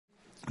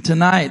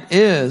Tonight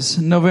is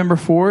November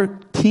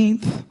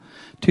 14th,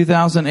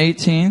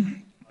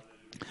 2018.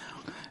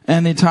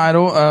 And the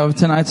title of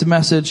tonight's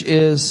message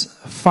is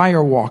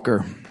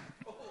Firewalker.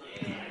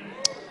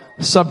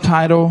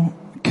 Subtitle,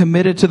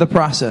 Committed to the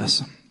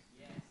Process.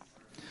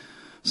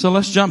 So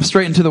let's jump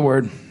straight into the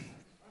Word.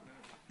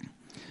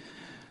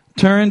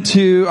 Turn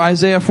to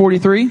Isaiah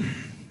 43.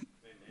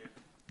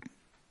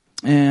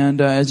 And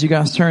as you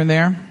guys turn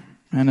there,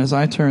 and as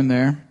I turn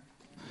there,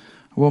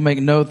 we'll make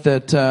note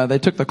that they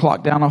took the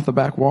clock down off the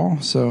back wall,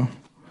 so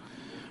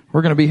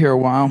we're going to be here a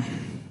while.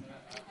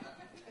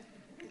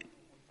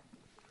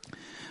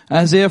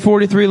 Isaiah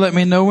 43, let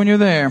me know when you're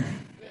there.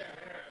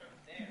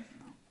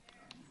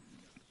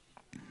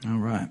 All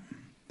right.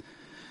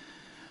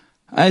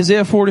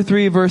 Isaiah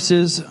 43,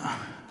 verses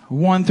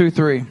 1 through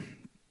 3.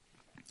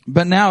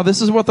 But now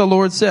this is what the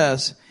Lord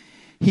says.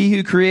 He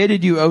who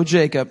created you, O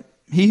Jacob,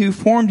 he who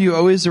formed you,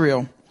 O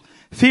Israel,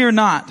 fear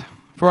not,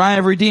 for I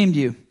have redeemed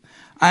you.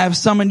 I have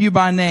summoned you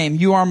by name.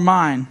 You are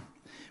mine.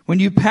 When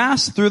you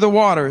pass through the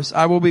waters,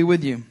 I will be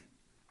with you.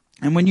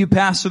 And when you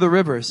pass through the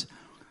rivers,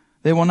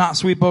 they will not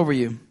sweep over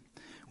you.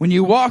 When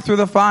you walk through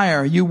the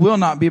fire, you will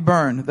not be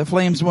burned. The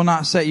flames will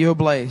not set you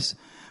ablaze.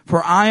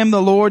 For I am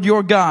the Lord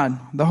your God,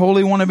 the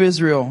Holy One of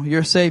Israel,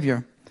 your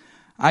Savior.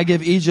 I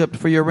give Egypt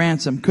for your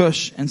ransom,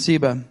 Cush and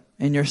Seba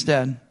in your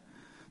stead.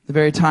 The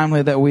very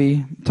timely that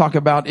we talk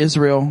about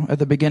Israel at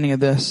the beginning of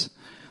this.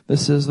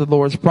 This is the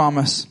Lord's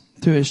promise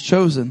to his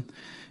chosen,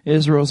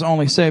 Israel's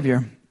only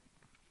Savior.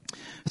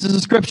 This is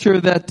a scripture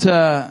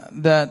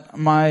that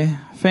my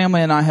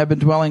family and I have been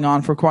dwelling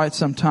on for quite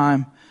some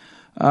time.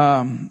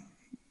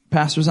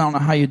 Pastors, I don't know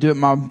how you do it.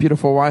 My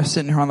beautiful wife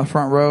sitting here on the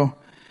front row.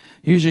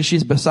 Usually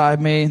she's beside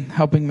me,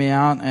 helping me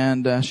out,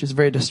 and she's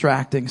very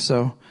distracting.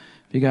 So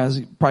you guys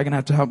are probably going to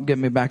have to help get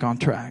me back on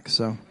track.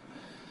 So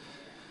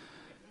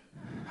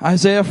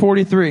Isaiah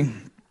 43.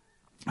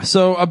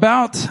 So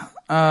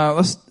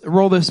let's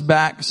roll this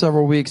back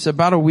several weeks.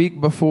 About a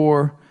week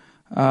before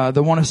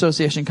the One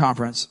Association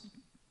Conference,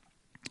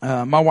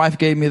 my wife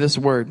gave me this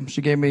word.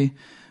 She gave me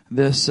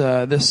this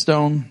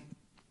stone,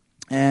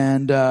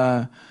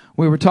 and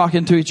we were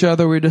talking to each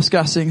other. We were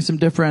discussing some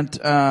different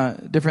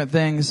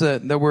things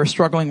that we're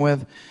struggling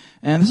with.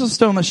 And this is a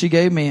stone that she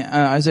gave me,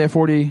 Isaiah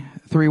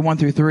 43, 1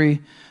 through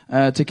 3,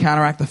 to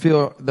counteract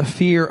the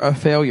fear of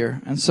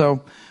failure. And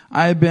so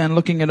I've been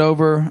looking it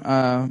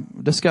over,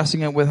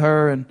 discussing it with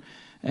her.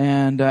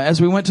 And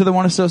as we went to the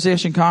One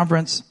Association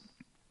Conference,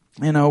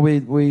 you know,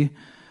 we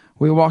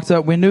walked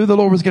up. We knew the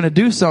Lord was going to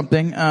do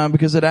something,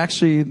 because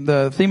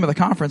the theme of the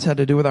conference had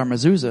to do with our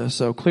mezuzah.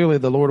 So clearly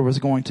the Lord was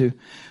going to,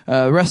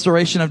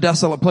 restoration of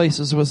desolate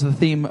places was the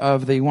theme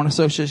of the One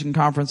Association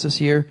Conference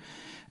this year.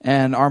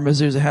 And our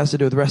mezuzah has to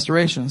do with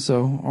restoration.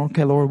 So,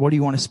 okay, Lord, what do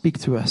you want to speak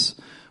to us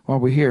while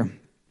we're here?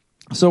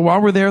 So while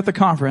we're there at the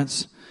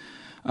conference,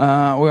 we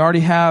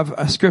already have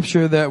a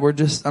scripture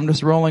that I'm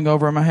just rolling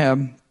over in my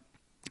head.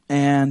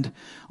 And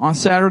on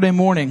Saturday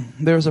morning,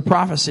 there was a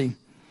prophecy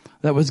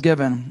that was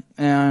given.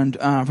 And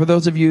for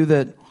those of you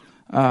that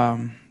are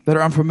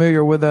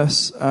unfamiliar with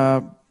us,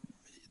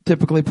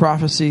 typically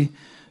prophecy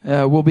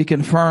will be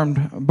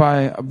confirmed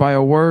by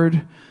a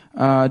word,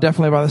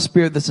 definitely by the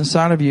Spirit that's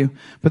inside of you.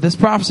 But this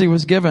prophecy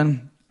was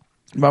given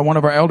by one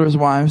of our elders'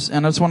 wives,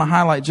 and I just want to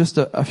highlight just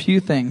a few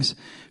things.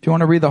 If you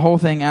want to read the whole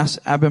thing,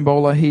 ask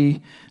Abimbola.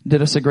 He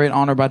did us a great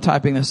honor by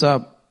typing this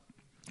up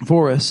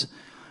for us.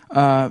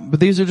 But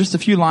these are just a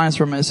few lines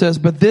from it. It says,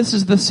 "But this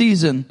is the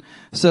season,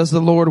 says the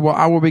Lord, where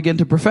I will begin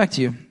to perfect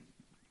you."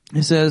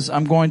 He says,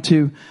 you're going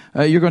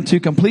to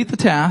complete the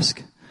task.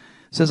 It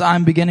says,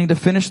 I'm beginning to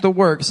finish the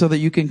work so that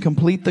you can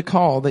complete the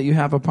call that you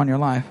have upon your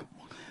life.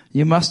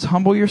 You must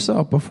humble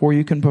yourself before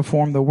you can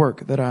perform the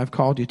work that I have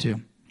called you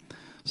to.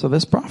 So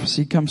this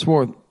prophecy comes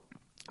forth.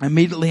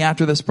 Immediately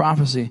after this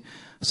prophecy,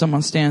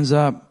 someone stands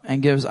up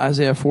and gives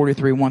Isaiah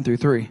 43, 1 through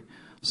 3.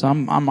 So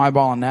I'm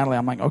eyeballing Natalie.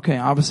 I'm like, okay,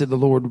 obviously the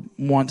Lord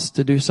wants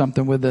to do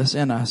something with this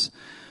in us.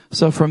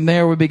 So from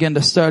there we begin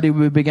to study,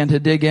 we begin to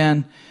dig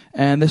in,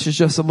 and this is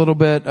just a little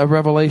bit of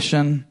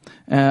revelation.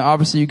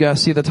 Obviously you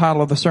guys see the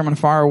title of the sermon,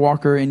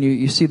 Firewalker, and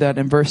you see that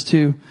in verse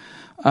 2.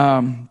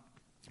 But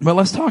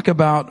let's talk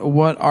about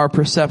what our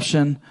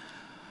perception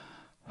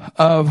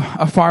of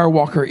a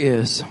firewalker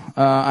is.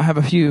 I have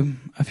a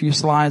few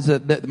slides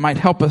that might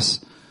help us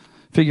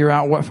figure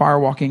out what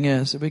firewalking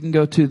is. If we can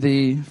go to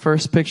the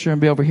first picture and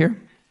be over here.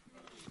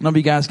 None of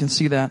you guys can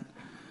see that.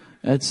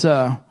 It's,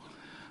 I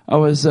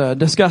was,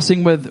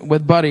 discussing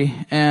with Buddy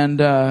and,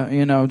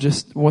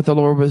 just what the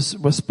Lord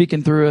was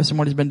speaking through us and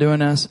what he's been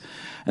doing us.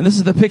 And this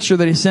is the picture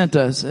that he sent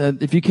us.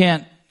 If you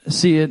can't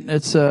see it,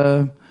 it's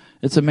a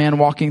man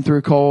walking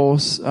through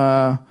coals,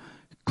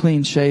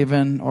 clean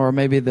shaven, or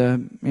maybe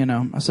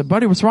I said,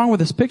 Buddy, what's wrong with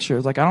this picture?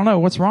 It's like, I don't know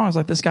what's wrong. It's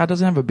like, this guy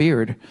doesn't have a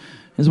beard.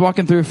 He's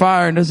walking through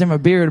fire and doesn't have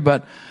a beard,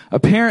 but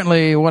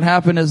apparently what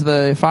happened is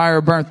the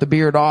fire burnt the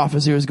beard off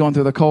as he was going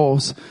through the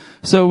coals.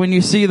 So when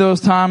you see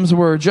those times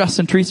where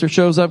Justin Treaster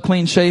shows up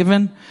clean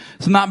shaven,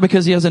 it's not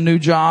because he has a new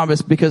job,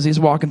 it's because he's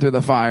walking through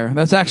the fire.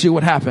 That's actually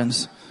what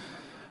happens.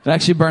 It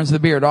actually burns the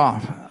beard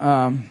off.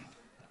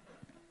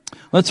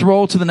 Let's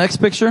roll to the next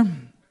picture.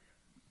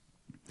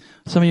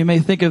 Some of you may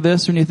think of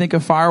this when you think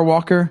of fire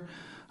walker.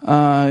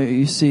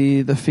 You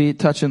see the feet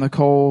touching the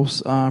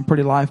coals,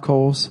 pretty live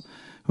coals.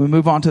 We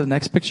move on to the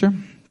next picture.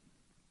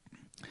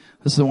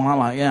 This is the one I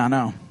like. Yeah, I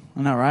know,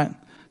 right?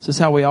 This is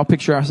how we all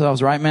picture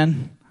ourselves, right,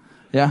 men?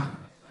 Yeah.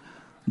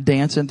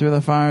 Dancing through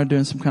the fire,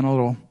 doing some kind of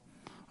little,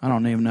 I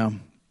don't even know.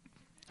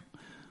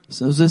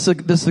 So this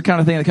is the kind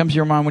of thing that comes to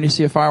your mind when you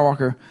see a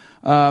firewalker.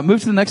 Move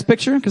to the next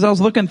picture, because I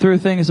was looking through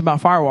things about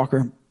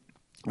firewalker.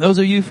 Those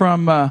of you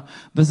from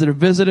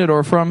visited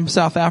or from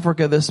South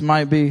Africa, this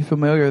might be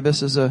familiar.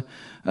 This is a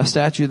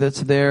statue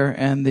that's there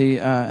in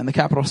the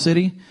capital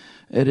city.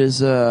 It is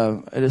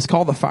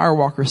called the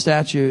Firewalker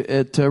statue.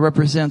 It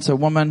represents the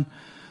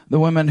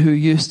women who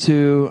used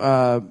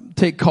to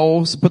take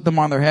coals, put them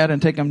on their head,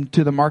 and take them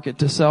to the market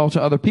to sell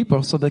to other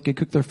people so they could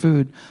cook their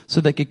food,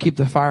 so they could keep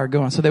the fire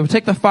going. So they would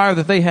take the fire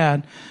that they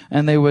had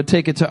and they would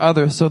take it to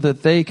others so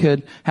that they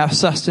could have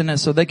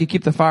sustenance, so they could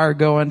keep the fire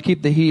going,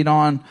 keep the heat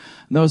on,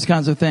 those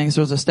kinds of things.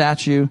 There's a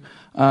statue.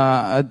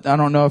 I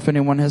don't know if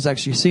anyone has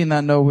actually seen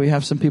that. No, we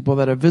have some people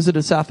that have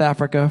visited South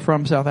Africa,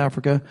 from South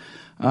Africa,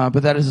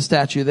 but that is a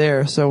statue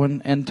there. So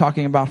in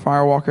talking about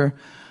Firewalker,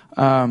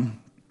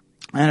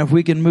 and if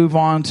we can move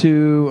on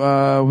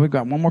to, we've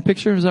got one more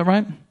picture, is that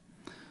right?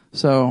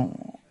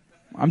 So,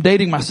 I'm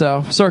dating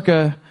myself,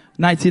 circa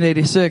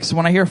 1986.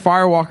 When I hear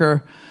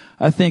Firewalker,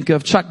 I think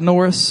of Chuck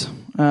Norris,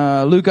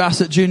 Lou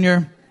Gossett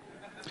Jr.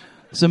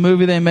 It's a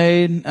movie they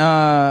made.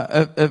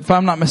 If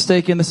I'm not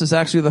mistaken, this is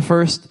actually the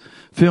first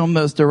film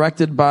that was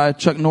directed by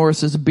Chuck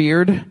Norris's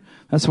beard.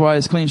 That's why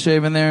he's clean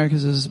shaven there,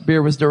 because his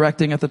beard was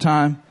directing at the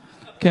time.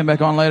 Came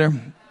back on later.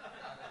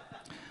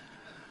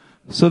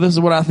 So this is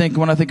what I think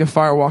when I think of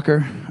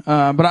Firewalker.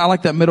 But I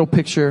like that middle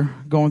picture,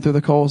 going through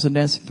the coals and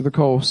dancing through the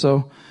coals.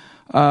 So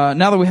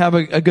now that we have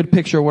a good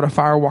picture of what a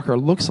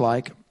Firewalker looks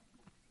like,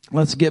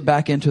 let's get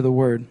back into the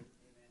Word.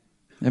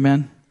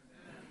 Amen.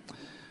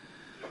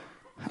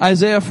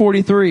 Isaiah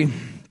 43,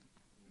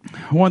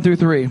 1 through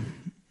 3.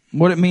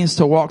 What it means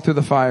to walk through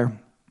the fire.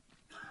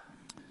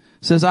 It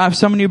says, I have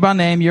summoned you by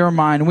name, you are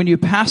mine. When you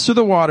pass through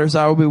the waters,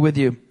 I will be with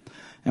you.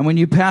 And when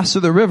you pass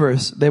through the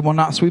rivers, they will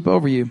not sweep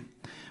over you.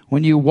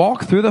 When you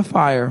walk through the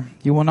fire,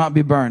 you will not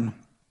be burned.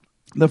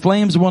 The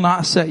flames will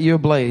not set you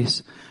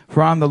ablaze.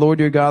 For I am the Lord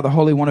your God, the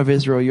Holy One of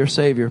Israel, your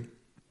Savior.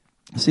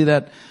 See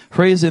that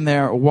phrase in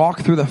there,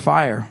 walk through the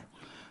fire.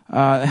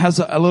 It has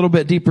a little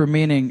bit deeper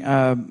meaning.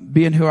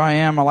 Being who I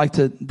am, I like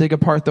to dig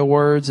apart the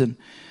words and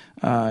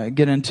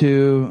get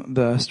into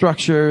the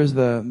structures,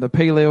 the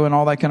paleo and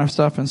all that kind of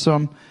stuff. And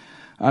so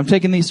I'm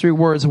taking these three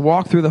words,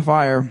 walk through the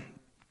fire,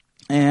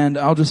 and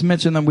I'll just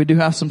mention them. We do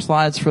have some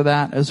slides for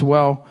that as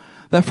well.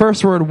 That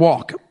first word,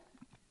 walk.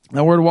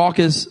 The word walk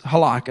is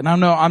halak. And I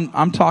know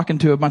I'm talking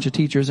to a bunch of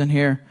teachers in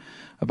here,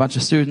 a bunch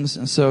of students,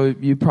 and so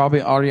you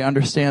probably already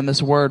understand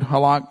this word,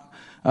 halak.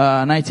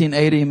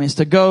 1980 means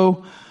to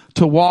go,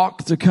 to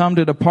walk, to come,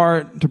 to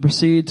depart, to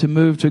proceed, to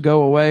move, to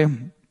go away.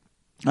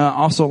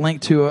 Also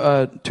linked to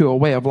a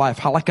way of life,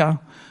 halakha,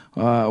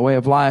 a way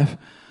of life.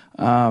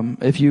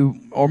 If you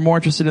are more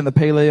interested in the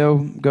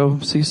paleo, go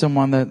see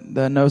someone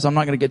that knows. I'm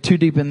not going to get too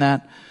deep in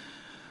that.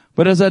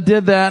 But as I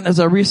did that,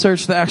 as I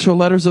researched the actual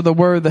letters of the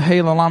word, the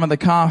Hey, the Lam, and the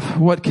Kaf,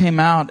 what came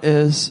out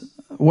is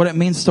what it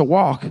means to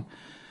walk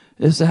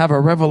is to have a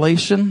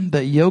revelation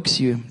that yokes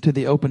you to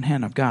the open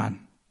hand of God.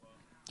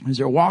 As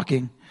you're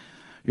walking,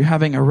 you're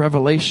having a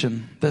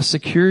revelation that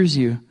secures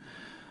you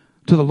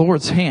to the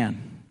Lord's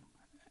hand.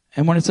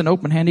 And when it's an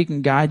open hand, He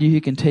can guide you. He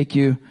can take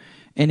you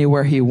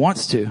anywhere He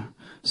wants to.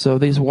 So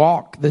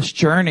this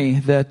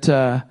journey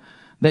that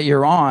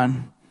you're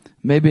on,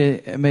 maybe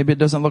it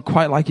doesn't look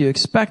quite like you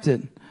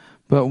expected.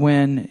 But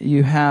when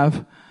you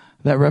have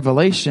that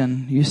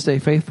revelation, you stay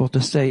faithful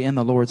to stay in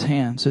the Lord's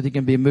hand so that you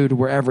can be moved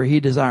wherever He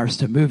desires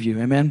to move you.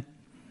 Amen.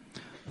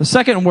 The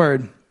second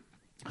word,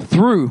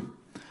 through.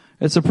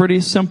 It's a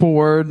pretty simple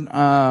word.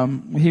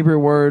 Hebrew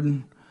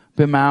word,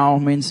 bimau,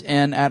 means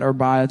in, at, or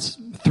by. It's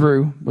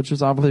through, which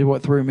is obviously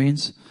what through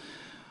means.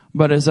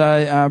 But as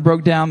I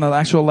broke down the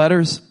actual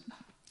letters,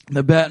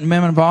 the bet,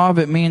 mem, and vav,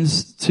 it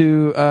means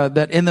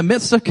that in the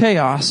midst of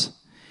chaos,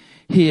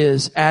 He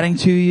is adding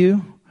to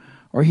you,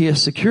 or He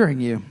is securing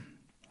you.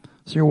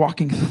 So you're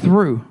walking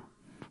through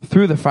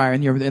the fire,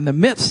 and you're in the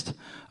midst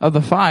of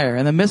the fire.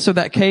 In the midst of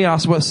that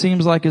chaos, what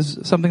seems like is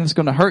something that's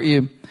going to hurt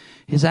you,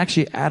 He's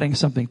actually adding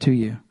something to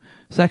you.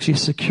 He's actually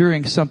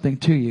securing something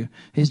to you.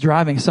 He's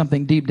driving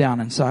something deep down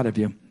inside of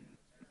you.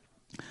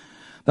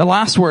 The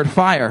last word,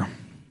 fire,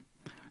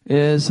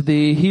 is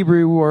the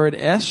Hebrew word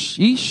ish.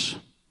 It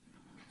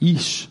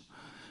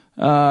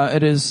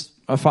is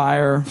a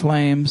fire,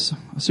 flames,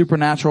 a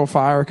supernatural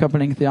fire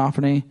accompanying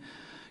theophany.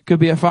 Could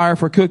be a fire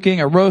for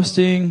cooking, a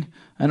roasting,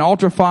 an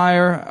altar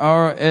fire,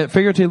 or it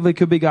figuratively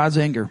could be God's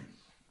anger.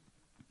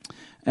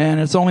 And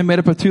it's only made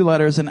up of two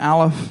letters, an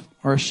aleph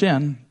or a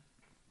shin.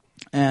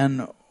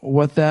 And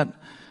what that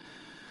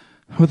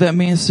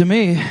means to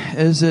me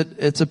is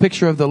it's a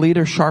picture of the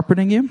leader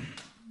sharpening you.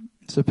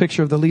 It's a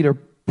picture of the leader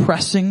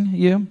pressing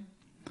you.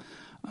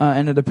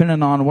 And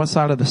depending on what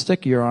side of the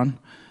stick you're on,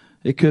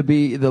 It could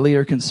be the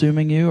leader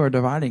consuming you or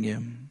dividing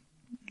you,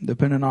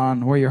 depending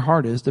on where your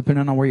heart is,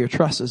 depending on where your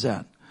trust is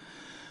at.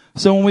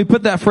 So when we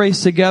put that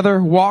phrase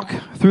together, walk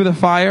through the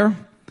fire,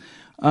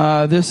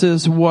 this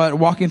is what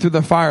walking through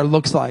the fire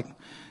looks like.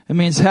 It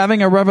means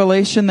having a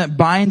revelation that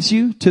binds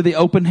you to the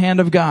open hand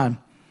of God,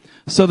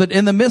 so that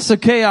in the midst of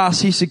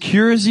chaos, He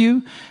secures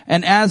you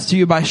and adds to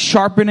you by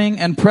sharpening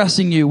and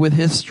pressing you with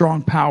His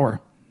strong power.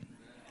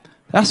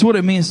 That's what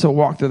it means to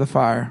walk through the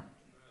fire.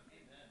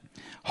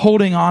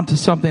 Holding on to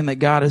something that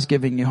God is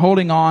giving you.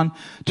 Holding on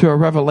to a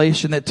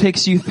revelation that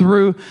takes you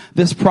through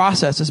this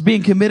process. It's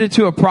being committed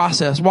to a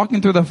process.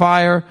 Walking through the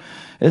fire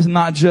is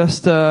not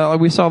just, like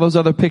we saw those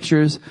other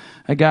pictures,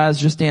 a guy's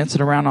just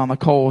dancing around on the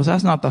coals.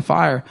 That's not the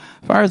fire.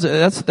 Fire is,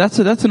 that's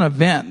an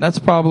event. That's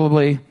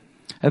probably,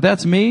 if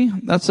that's me,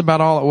 that's about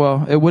all,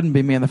 well, it wouldn't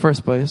be me in the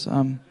first place.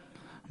 I'm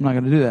not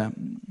going to do that.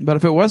 But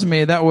if it was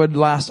me, that would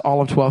last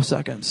all of 12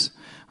 seconds.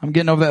 I'm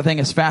getting over that thing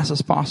as fast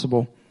as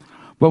possible.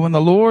 But when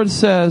the Lord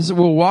says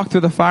we'll walk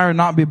through the fire and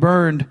not be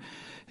burned,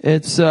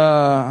 it's, it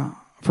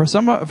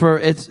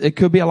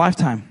could be a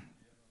lifetime.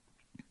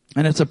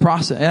 And it's a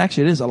process.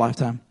 Actually, it is a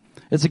lifetime.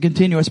 It's a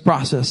continuous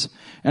process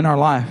in our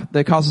life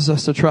that causes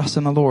us to trust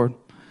in the Lord.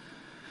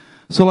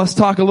 So let's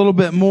talk a little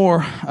bit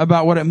more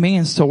about what it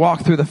means to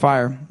walk through the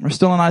fire. We're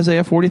still in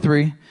Isaiah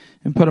 43,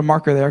 and put a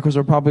marker there because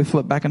we'll probably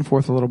flip back and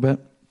forth a little bit.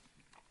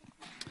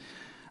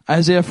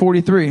 Isaiah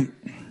 43,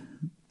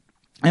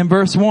 in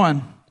verse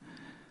 1.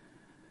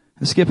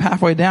 Skip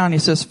halfway down. He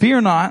says,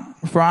 "Fear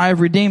not, for I have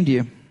redeemed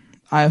you.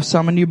 I have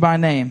summoned you by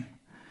name.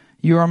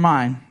 You are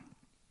mine."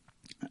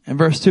 In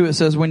verse 2 it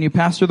says, "When you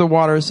pass through the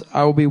waters,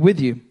 I will be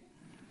with you.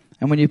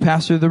 And when you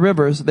pass through the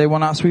rivers, they will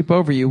not sweep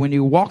over you. When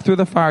you walk through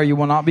the fire, you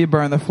will not be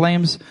burned. The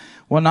flames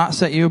will not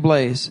set you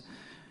ablaze."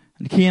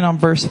 And keying on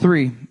verse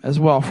 3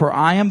 as well. "For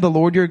I am the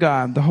Lord your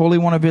God, the Holy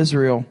One of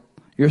Israel,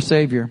 your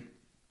Savior."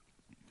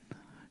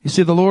 You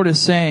see, the Lord is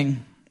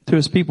saying to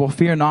His people,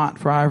 "Fear not,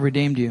 for I have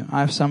redeemed you.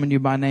 I have summoned you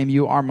by name.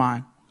 You are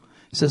mine."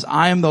 He says,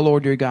 "I am the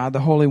Lord your God, the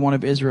Holy One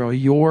of Israel,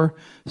 your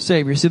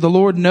Savior." See, the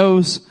Lord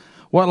knows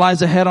what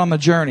lies ahead on the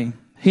journey.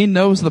 He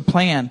knows the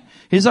plan.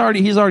 He's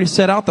already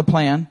set out the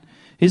plan.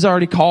 He's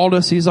already called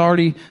us. He's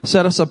already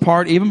set us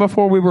apart. Even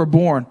before we were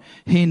born,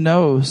 He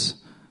knows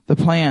the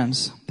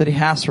plans that He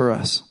has for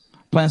us,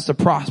 plans to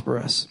prosper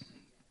us.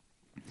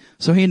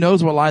 So He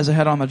knows what lies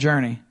ahead on the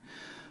journey.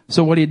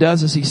 So what He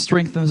does is He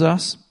strengthens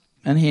us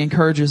and He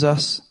encourages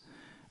us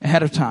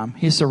ahead of time.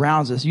 He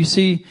surrounds us. You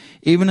see,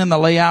 even in the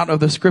layout of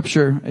the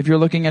scripture, if you're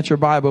looking at your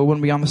Bible, it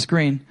wouldn't be on the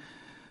screen.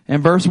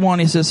 In verse 1,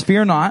 He says,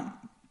 "Fear not."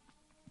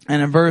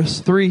 And in verse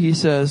 3, He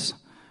says,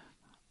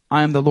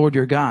 "I am the Lord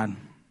your God."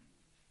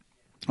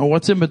 Well,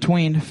 what's in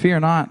between "fear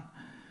not"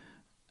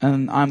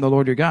 and "I'm the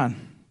Lord your God"?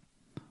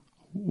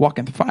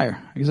 Walking through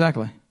fire.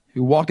 Exactly.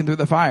 You're walking through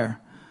the fire.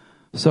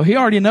 So He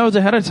already knows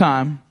ahead of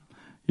time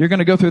you're going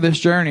to go through this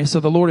journey. So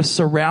the Lord is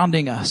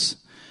surrounding us,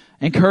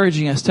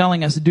 encouraging us,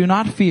 telling us, "Do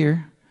not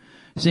fear."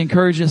 He's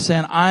encouraging us,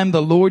 saying, "I am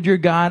the Lord your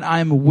God. I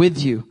am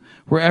with you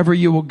wherever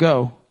you will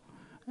go."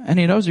 And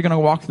He knows you're going to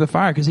walk through the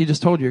fire because He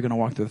just told you you're going to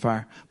walk through the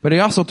fire. But He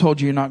also told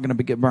you you're not going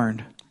to get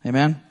burned.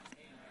 Amen?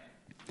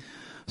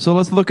 So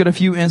let's look at a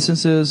few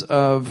instances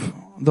of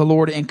the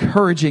Lord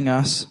encouraging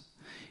us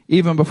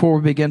even before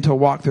we begin to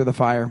walk through the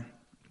fire.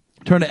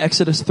 Turn to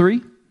Exodus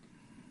 3,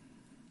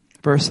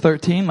 verse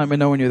 13. Let me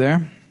know when you're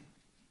there.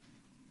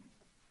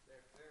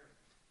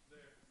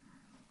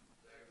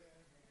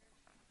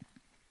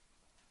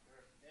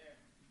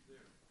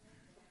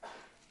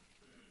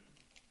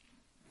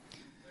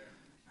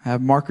 I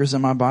have markers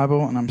in my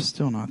Bible and I'm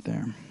still not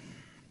there.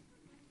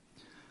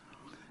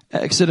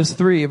 Exodus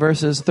 3,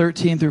 verses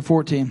 13 through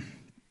 14.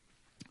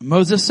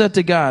 Moses said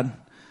to God,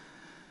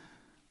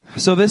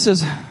 so this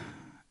is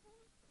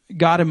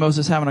God and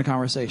Moses having a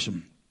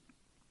conversation.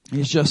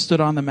 He's just stood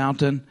on the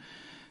mountain.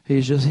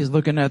 He's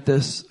looking at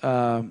this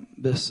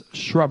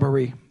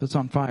shrubbery that's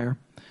on fire,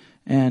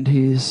 and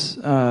he's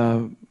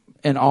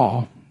in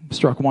awe,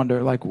 struck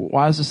wonder, like,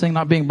 why is this thing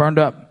not being burned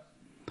up?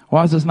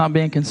 Why is this not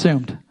being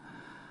consumed?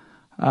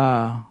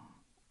 And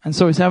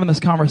so he's having this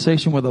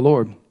conversation with the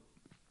Lord,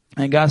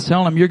 and God's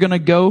telling him, you're going to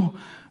go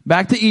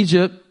back to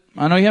Egypt.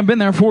 I know you haven't been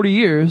there 40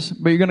 years,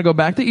 but you're going to go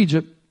back to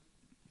Egypt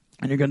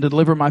and you're going to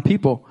deliver my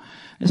people.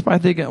 And he's probably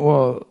thinking,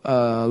 well,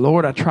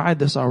 Lord, I tried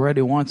this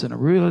already once and it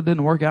really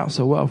didn't work out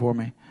so well for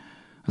me.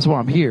 That's why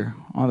I'm here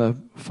on the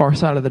far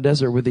side of the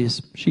desert with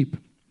these sheep.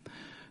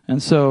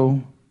 And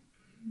so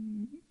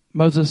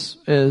Moses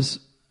is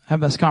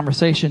having this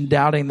conversation,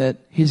 doubting that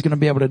he's going to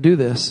be able to do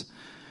this.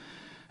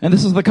 And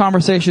this is the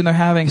conversation they're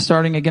having,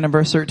 starting again in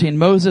verse 13.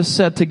 Moses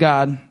said to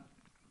God,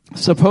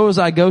 suppose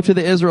I go to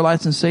the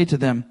Israelites and say to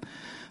them,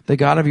 the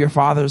God of your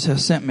fathers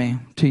has sent me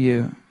to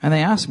you. And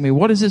they ask me,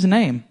 what is his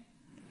name?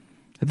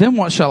 Then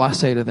what shall I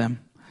say to them?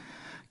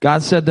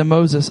 God said to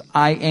Moses,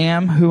 I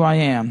am who I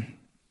am.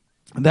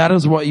 That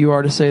is what you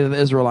are to say to the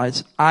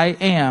Israelites. I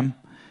am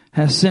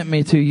has sent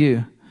me to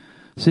you.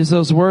 See,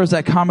 those words,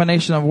 that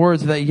combination of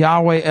words, that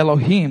Yahweh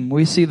Elohim,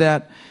 we see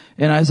that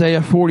in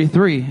Isaiah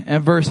 43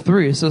 and verse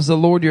 3. It says, the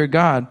Lord your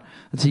God,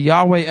 It's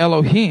Yahweh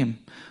Elohim.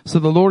 So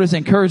the Lord is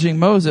encouraging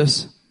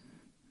Moses,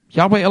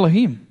 Yahweh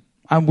Elohim,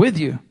 I'm with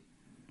you.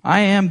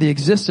 I am the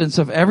existence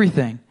of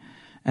everything,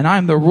 and I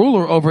am the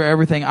ruler over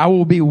everything. I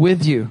will be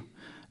with you.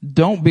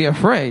 Don't be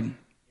afraid.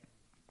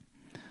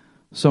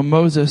 So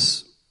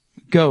Moses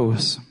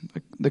goes.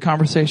 The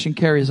conversation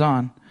carries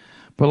on.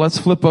 But let's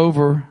flip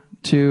over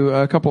to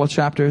a couple of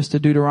chapters to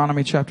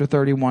Deuteronomy chapter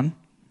 31.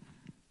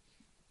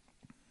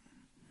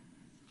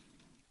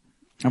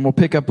 And we'll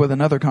pick up with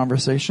another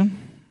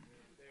conversation.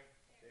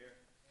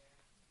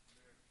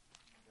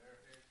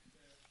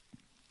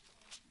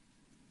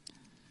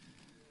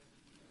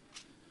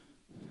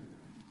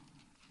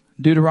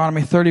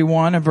 Deuteronomy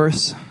 31 and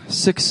verse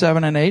 6,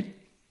 7, and 8.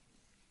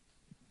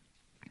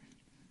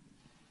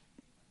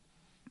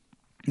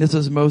 This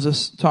is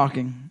Moses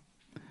talking.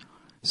 It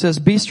says,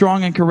 be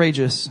strong and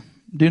courageous.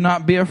 Do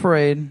not be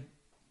afraid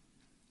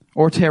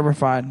or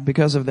terrified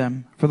because of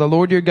them. For the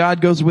Lord your God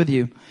goes with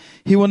you.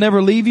 He will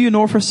never leave you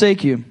nor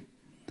forsake you.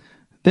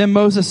 Then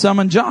Moses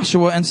summoned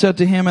Joshua and said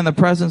to him in the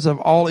presence of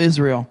all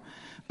Israel,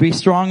 be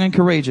strong and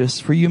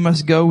courageous, for you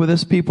must go with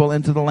this people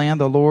into the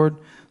land the Lord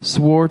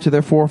swore to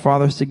their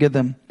forefathers to give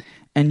them.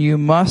 And you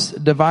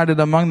must divide it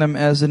among them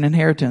as an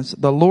inheritance.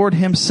 The Lord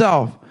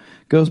himself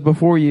goes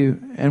before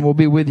you and will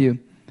be with you.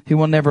 He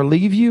will never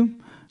leave you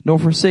nor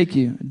forsake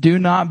you. Do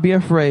not be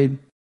afraid.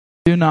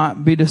 Do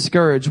not be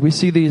discouraged. We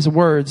see these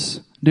words,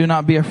 do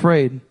not be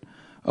afraid,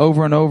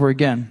 over and over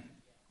again.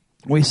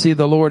 We see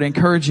the Lord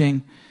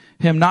encouraging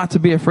him not to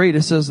be afraid.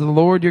 It says, the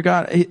Lord your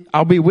God,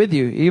 I'll be with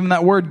you. Even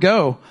that word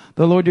go,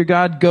 the Lord your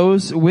God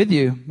goes with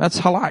you. That's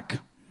halak.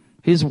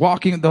 He's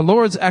walking. The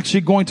Lord's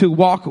actually going to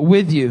walk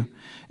with you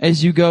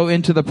as you go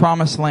into the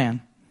promised land.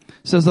 It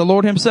says the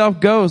Lord himself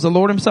goes. The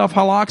Lord himself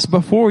halaks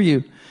before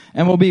you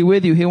and will be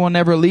with you. He will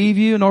never leave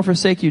you nor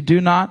forsake you.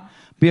 Do not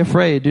be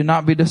afraid. Do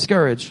not be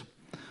discouraged.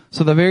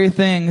 So the very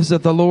things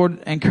that the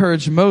Lord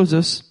encouraged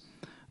Moses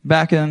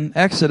back in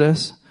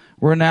Exodus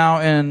were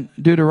now in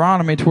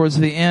Deuteronomy towards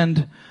the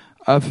end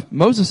of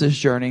Moses'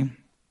 journey.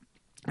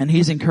 And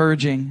he's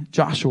encouraging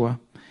Joshua.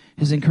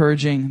 He's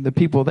encouraging the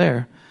people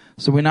there.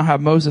 So we now have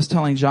Moses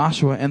telling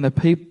Joshua and the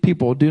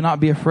people, do not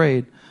be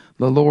afraid.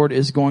 The Lord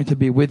is going to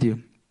be with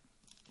you.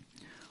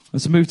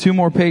 Let's move 2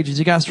 more pages.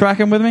 You guys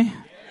tracking with me?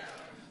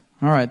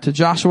 All right, to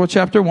Joshua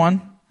chapter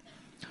 1.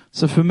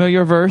 It's a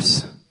familiar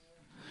verse.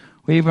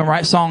 We even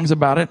write songs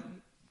about it.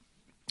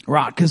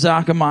 Rat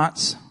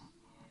Kazakamatz.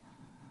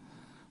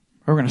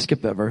 We're going to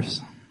skip that verse.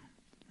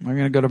 We're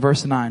going to go to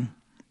verse 9.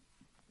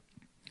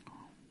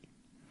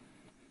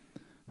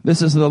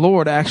 This is the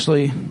Lord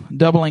actually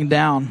doubling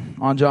down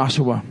on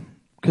Joshua.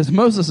 Because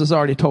Moses has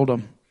already told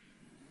him,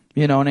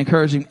 and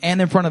encouraging, and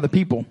in front of the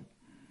people.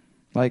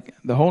 Like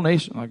the whole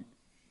nation, like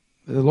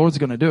the Lord's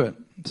going to do it.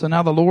 So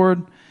now the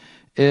Lord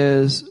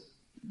is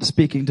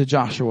speaking to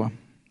Joshua.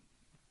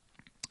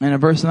 And in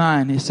verse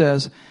 9, he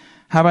says,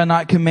 have I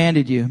not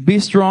commanded you? Be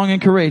strong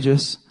and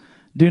courageous.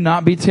 Do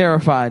not be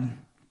terrified.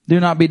 Do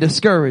not be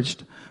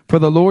discouraged. For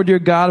the Lord your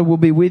God will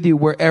be with you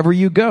wherever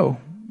you go.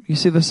 You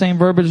see the same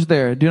verbiage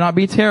there. Do not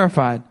be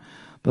terrified.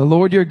 The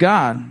Lord your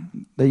God,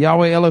 the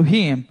Yahweh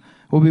Elohim,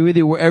 will be with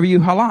you wherever you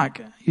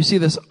halak. You see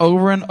this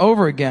over and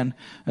over again.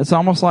 It's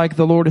almost like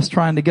the Lord is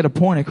trying to get a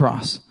point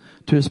across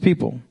to his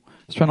people.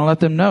 He's trying to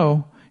let them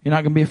know you're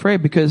not going to be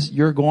afraid because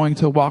you're going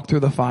to walk through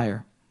the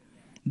fire.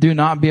 Do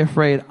not be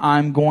afraid.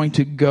 I'm going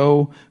to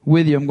go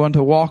with you. I'm going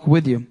to walk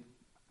with you.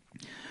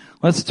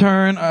 Let's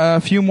turn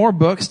a few more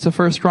books to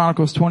 1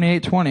 Chronicles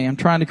 28:20. I'm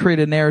trying to create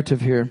a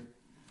narrative here.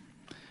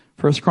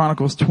 1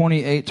 Chronicles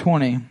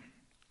 28:20.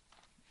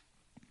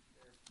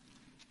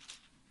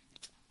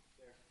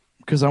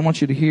 Because I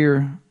want you to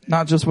hear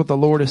not just what the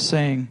Lord is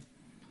saying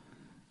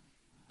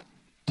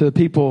to the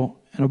people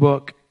in a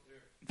book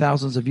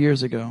thousands of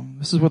years ago.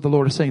 This is what the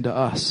Lord is saying to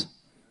us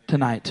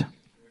tonight.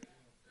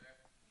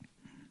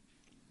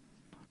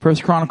 1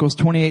 Chronicles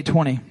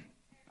 28:20.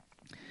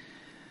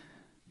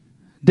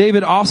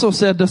 David also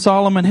said to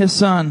Solomon his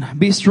son,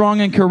 be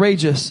strong and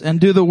courageous and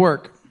do the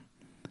work.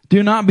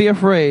 Do not be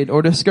afraid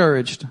or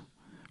discouraged,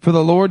 for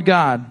the Lord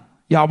God,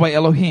 Yahweh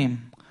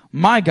Elohim,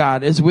 my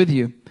God, is with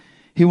you.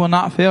 He will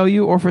not fail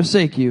you or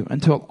forsake you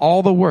until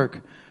all the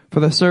work for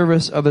the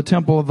service of the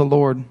temple of the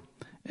Lord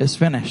is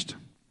finished.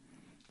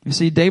 You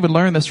see, David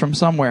learned this from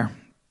somewhere.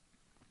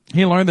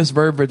 He learned this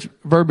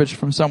verbiage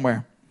from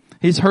somewhere.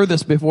 He's heard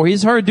this before.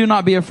 He's heard, do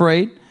not be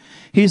afraid.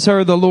 He's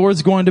heard the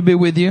Lord's going to be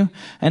with you.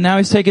 And now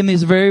he's taking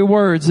these very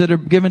words that are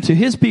given to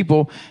his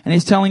people and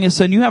he's telling his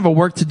son, you have a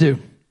work to do.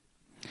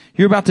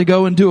 You're about to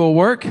go and do a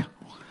work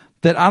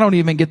that I don't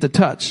even get to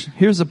touch.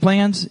 Here's the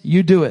plans.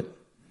 You do it.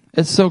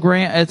 It's so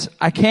grand.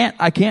 I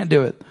can't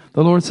do it.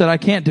 The Lord said, I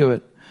can't do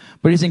it.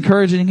 But he's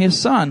encouraging his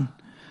son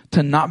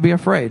to not be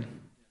afraid.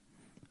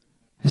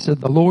 He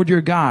said, the Lord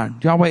your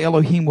God, Yahweh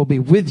Elohim, will be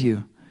with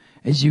you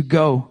as you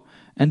go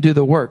and do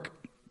the work.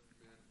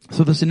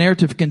 So this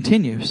narrative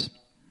continues.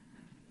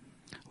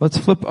 Let's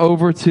flip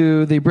over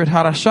to the Brit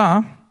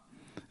Hadashah,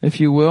 if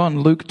you will,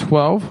 in Luke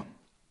 12.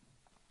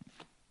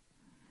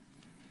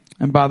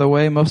 And by the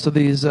way, most of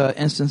these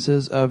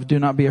instances of do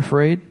not be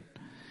afraid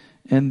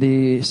in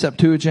the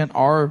Septuagint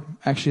are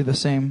actually the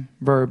same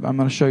verb. I'm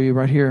going to show you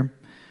right here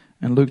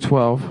in Luke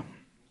 12.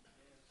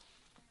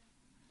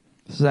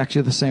 This is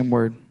actually the same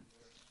word.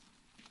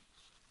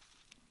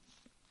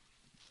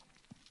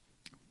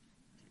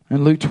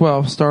 In Luke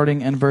 12,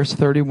 starting in verse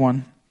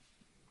 31,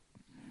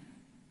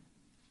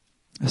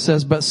 it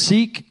says, "But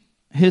seek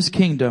his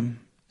kingdom,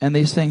 and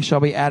these things shall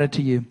be added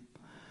to you.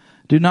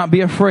 Do not be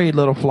afraid,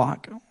 little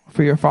flock,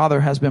 for your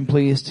Father has been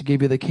pleased to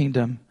give you the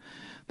kingdom."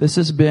 This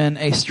has been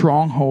a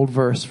stronghold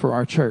verse for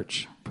our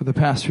church for the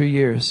past few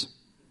years,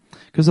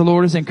 because the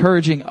Lord is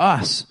encouraging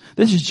us.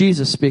 This is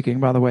Jesus speaking,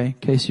 by the way, in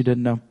case you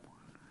didn't know.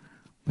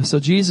 So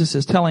Jesus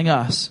is telling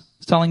us,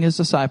 he's telling his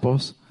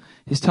disciples,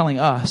 he's telling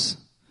us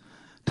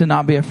to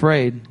not be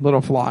afraid,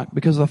 little flock,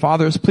 because the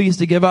Father is pleased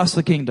to give us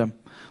the kingdom.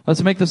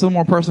 Let's make this a little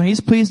more personal. He's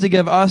pleased to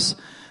give us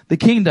the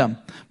kingdom.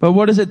 But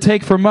what does it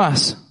take from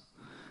us?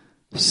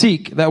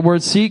 Seek. That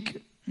word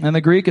seek in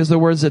the Greek is the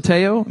word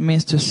zeteo. It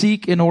means to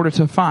seek in order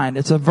to find.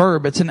 It's a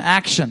verb. It's an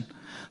action.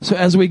 So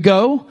as we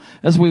go,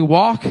 as we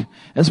walk,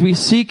 as we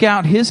seek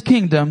out his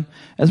kingdom,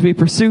 as we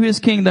pursue his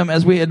kingdom,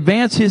 as we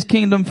advance his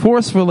kingdom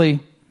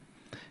forcefully,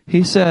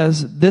 he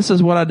says, this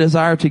is what I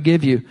desire to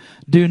give you.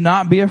 Do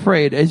not be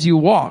afraid. As you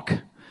walk,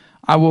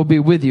 I will be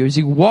with you. As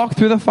you walk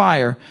through the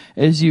fire,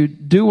 as you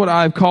do what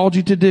I've called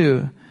you to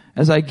do,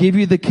 as I give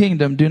you the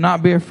kingdom, do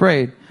not be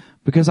afraid,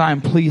 because I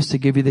am pleased to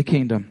give you the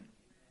kingdom.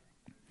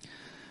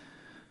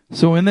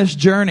 So in this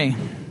journey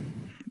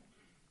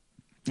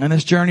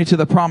to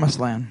the promised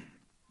land,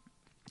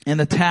 in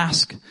the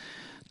task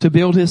to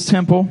build his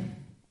temple,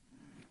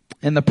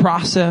 in the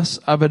process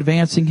of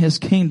advancing his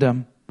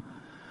kingdom,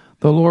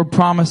 the Lord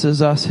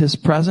promises us his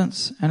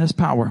presence and his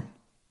power.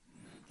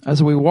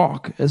 As we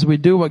walk, as we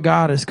do what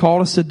God has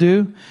called us to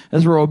do,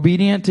 as we're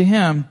obedient to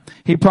him,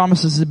 he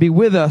promises to be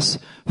with us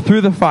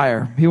through the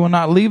fire. He will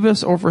not leave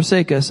us or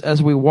forsake us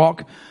as we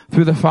walk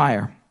through the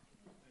fire.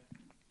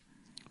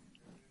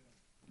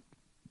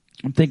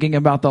 I'm thinking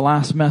about the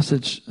last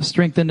message,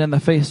 strengthened in the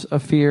face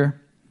of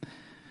fear.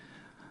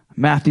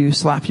 Matthew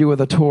slapped you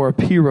with a Torah.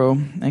 Piro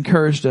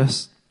encouraged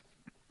us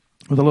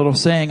with a little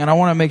saying. And I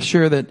want to make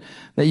sure that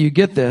you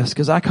get this,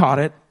 because I caught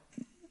it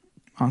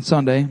on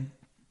Sunday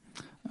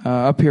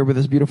up here with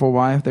his beautiful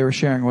wife. They were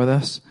sharing with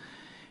us.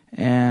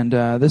 And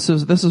this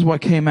is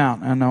what came out.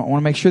 And I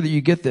want to make sure that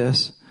you get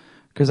this,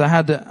 because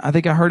I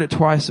think I heard it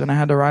twice and I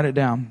had to write it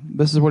down.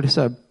 This is what he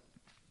said.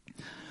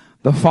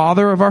 The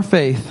Father of our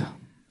faith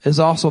is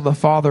also the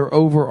Father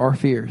over our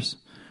fears.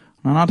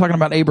 I'm not talking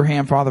about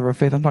Abraham, father of our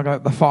faith. I'm talking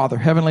about the Father,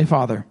 Heavenly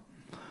Father.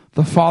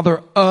 The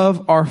Father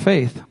of our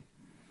faith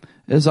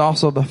is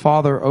also the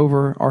Father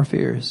over our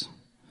fears.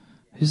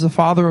 He's the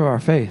Father of our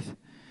faith.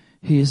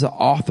 He is the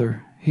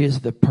author. He is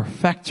the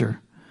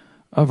perfecter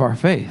of our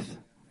faith.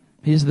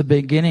 He is the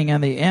beginning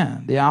and the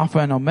end, the Alpha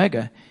and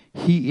Omega.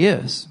 He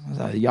is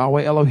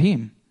Yahweh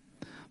Elohim.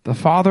 The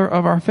Father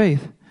of our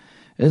faith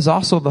is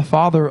also the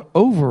Father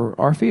over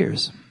our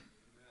fears.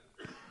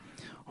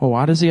 Well,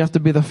 why does he have to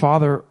be the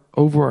Father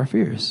over our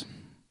fears?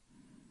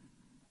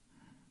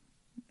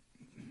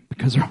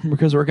 Because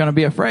we're going to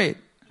be afraid.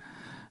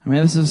 I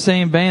mean, this is the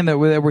same vein that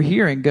we're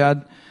hearing.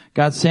 God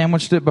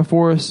sandwiched it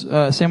before us,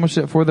 sandwiched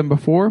it for them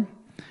before,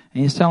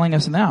 and he's telling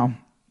us now.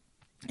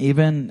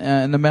 Even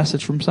in the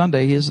message from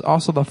Sunday, he is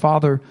also the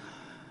Father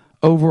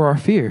over our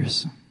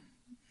fears.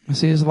 You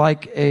see, he's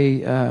like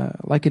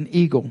an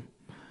eagle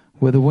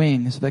with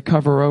wings that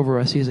cover over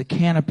us. He's a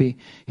canopy.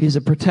 He's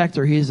a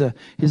protector. He's a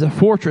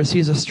fortress.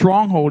 He's a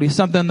stronghold. He's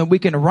something that we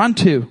can run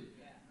to.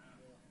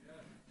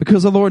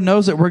 Because the Lord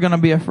knows that we're going to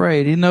be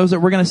afraid. He knows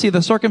that we're going to see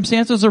the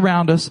circumstances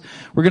around us.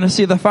 We're going to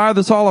see the fire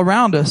that's all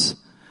around us.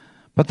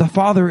 But the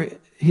Father,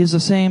 he's the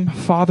same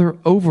Father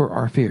over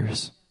our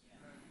fears.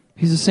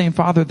 He's the same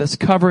Father that's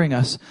covering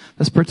us,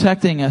 that's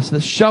protecting us,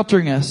 that's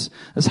sheltering us,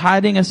 that's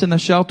hiding us in the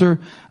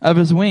shelter of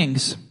his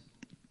wings.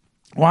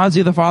 Why is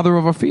he the Father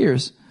of our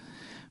fears?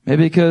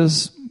 Maybe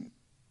because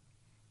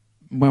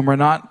when we're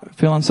not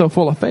feeling so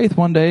full of faith,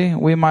 one day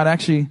we might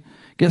actually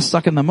get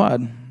stuck in the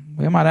mud.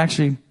 We might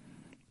actually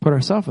put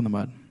ourselves in the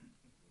mud.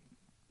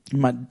 We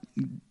might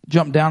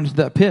jump down into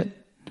that pit.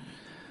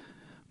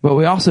 But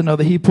we also know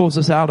that he pulls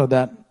us out of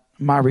that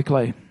miry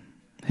clay.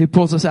 He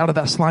pulls us out of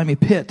that slimy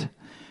pit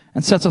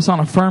and sets us on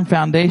a firm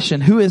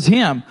foundation. Who is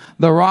him?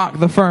 The rock,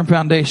 the firm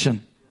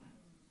foundation.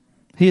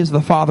 He is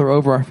the Father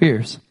over our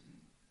fears.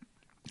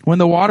 When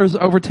the waters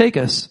overtake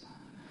us,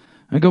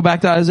 and go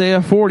back to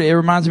Isaiah 40. It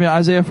reminds me of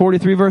Isaiah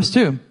 43 verse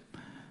 2.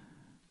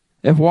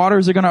 If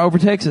waters are going to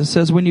overtake us, it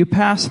says, when you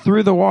pass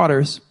through the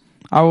waters,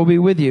 I will be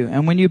with you.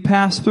 And when you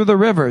pass through the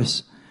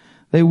rivers,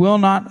 they will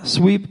not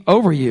sweep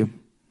over you.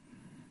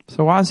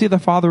 So why is he the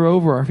Father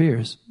over our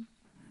fears?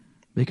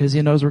 Because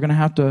he knows we're going to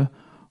have to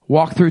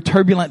walk through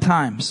turbulent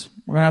times.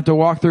 We're going to have to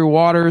walk through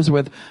waters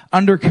with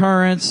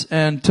undercurrents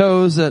and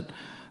tows that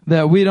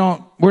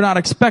we're not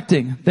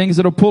expecting. Things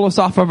that'll pull us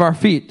off of our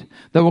feet,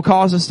 that will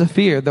cause us to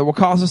fear, that will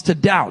cause us to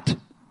doubt.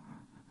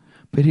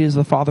 But he is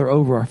the Father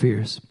over our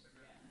fears.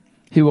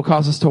 He will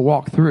cause us to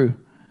walk through.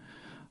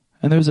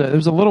 And there's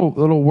a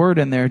little word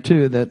in there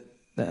too that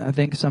I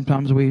think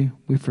sometimes we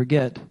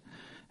forget.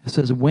 It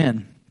says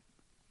when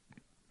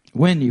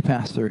you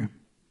pass through.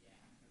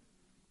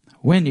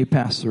 When you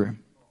pass through.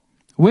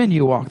 When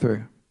you walk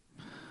through.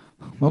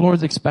 The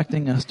Lord's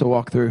expecting us to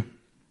walk through.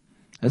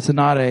 It's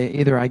not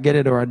either I get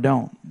it or I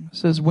don't. It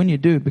says when you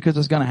do, because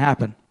it's going to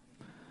happen.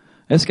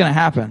 It's going to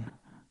happen.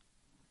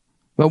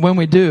 But when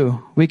we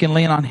do, we can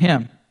lean on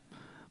Him,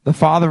 the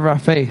Father of our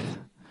faith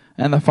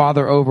and the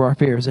Father over our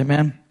fears.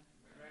 Amen?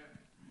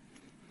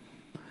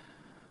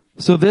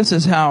 So this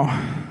is how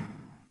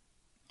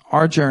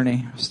our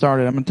journey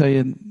started. I'm going to tell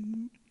you,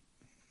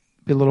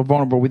 be a little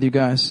vulnerable with you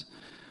guys.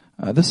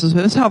 This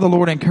is how the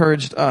Lord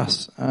encouraged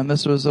us. And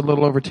this was a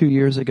little over 2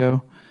 years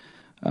ago.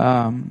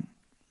 The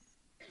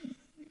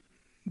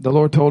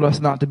Lord told us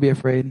not to be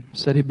afraid,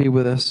 said He'd be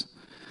with us.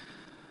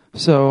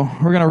 So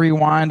we're going to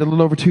rewind a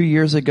little over 2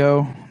 years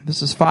ago.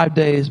 This is 5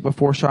 days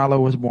before Shiloh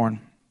was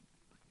born.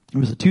 It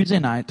was a Tuesday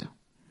night.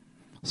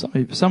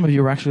 Some of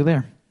you were actually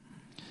there.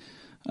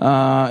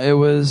 It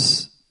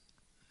was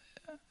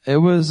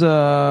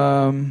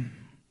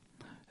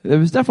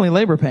definitely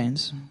labor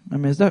pains. I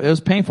mean, it was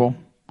painful.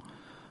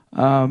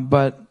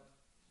 But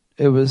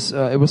it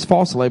was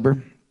false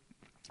labor.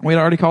 We'd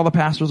already called the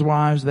pastor's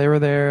wives. They were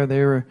there.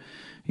 They were,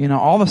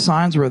 all the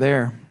signs were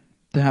there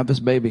to have this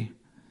baby.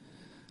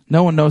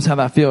 No one knows how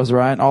that feels,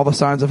 right? All the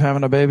signs of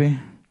having a baby?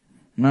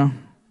 No?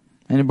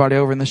 Anybody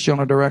over in this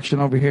general direction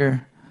over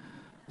here?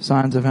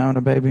 Signs of having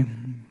a baby?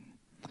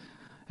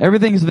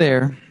 Everything's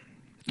there.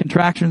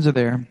 Contractions are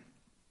there.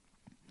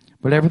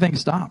 But everything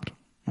stopped.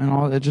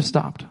 And it just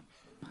stopped.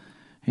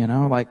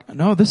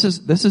 No, this is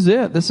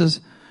it. This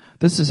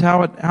is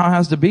how it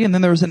has to be. And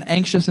then there was an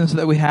anxiousness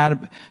that we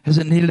had because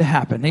it needed to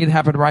happen. It needed to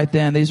happen right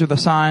then. These are the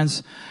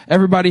signs.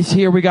 Everybody's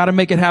here. We got to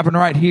make it happen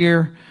right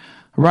here,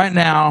 right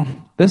now.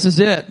 This is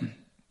it.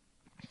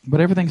 But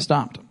everything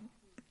stopped.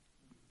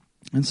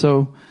 And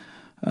so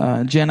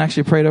Jen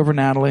actually prayed over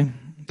Natalie,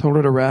 told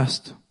her to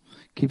rest,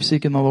 keep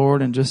seeking the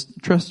Lord, and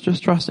just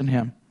trust in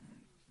Him.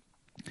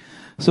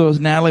 So as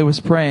Natalie was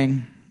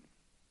praying,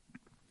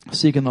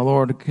 seeking the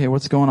Lord, okay,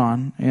 what's going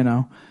on?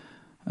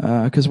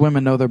 Because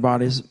women know their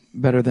bodies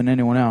better than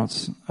anyone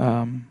else.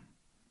 And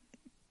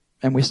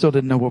we still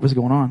didn't know what was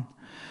going on.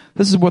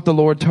 This is what the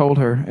Lord told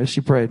her as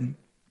she prayed.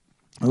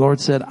 The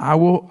Lord said, I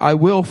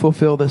will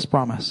fulfill this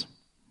promise.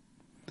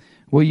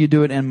 Will you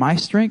do it in my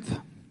strength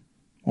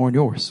or in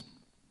yours?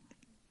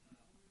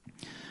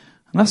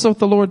 And that's what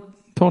the Lord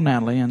told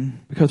Natalie,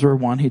 and because we're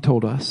one, He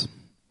told us.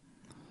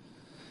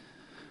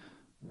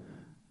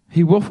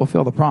 He will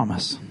fulfill the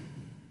promise.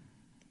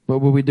 But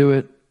will we do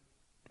it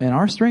in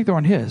our strength or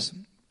in His?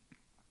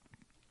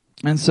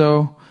 And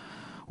so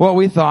what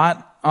we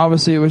thought,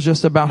 obviously it was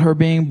just about her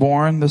being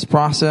born, this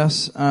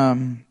process. It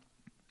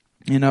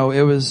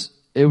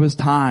was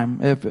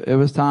time. If it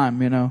was time,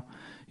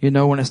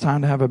 when it's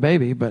time to have a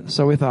baby. But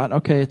so we thought,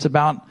 okay, it's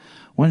about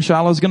when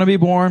Shiloh's going to be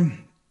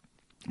born.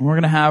 We're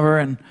going to have her,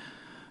 and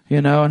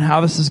and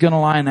how this is going to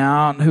line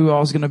out, and who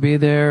all's going to be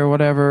there,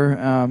 whatever.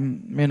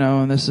 And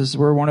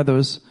we're one of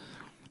those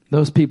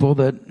people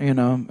that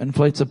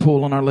inflates a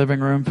pool in our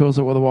living room, fills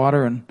it with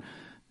water, and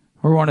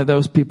we're one of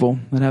those people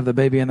that have the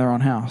baby in their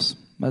own house.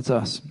 That's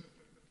us.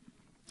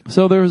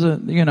 So there's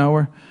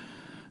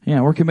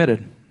we're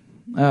committed.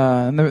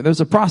 And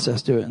there's a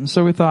process to it. And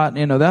so we thought,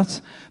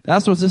 that's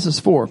what this is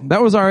for.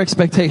 That was our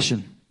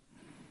expectation.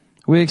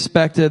 We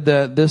expected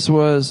that this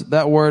was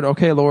that word,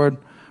 okay, Lord,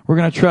 we're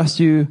going to trust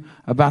you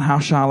about how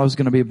Shiloh's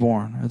going to be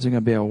born. Is it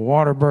going to be a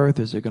water birth?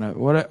 Is it going to,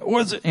 what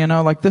is it?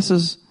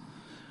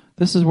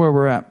 This is where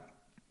we're at.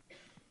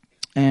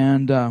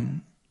 And,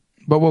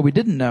 but what we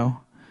didn't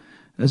know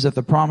is that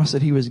the promise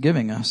that He was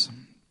giving us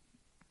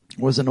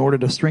was in order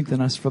to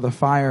strengthen us for the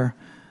fire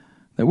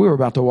that we were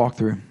about to walk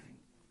through.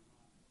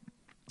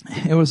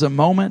 It was a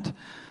moment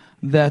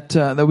that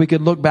we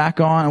could look back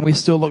on, and we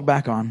still look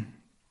back on.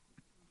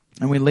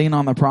 And we lean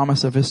on the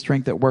promise of His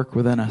strength at work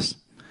within us.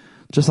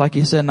 Just like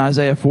He said in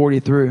Isaiah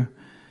 43,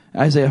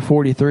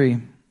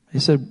 He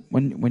said,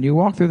 when you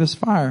walk through this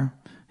fire,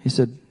 He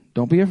said,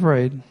 don't be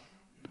afraid.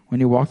 When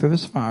you walk through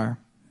this fire,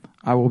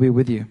 I will be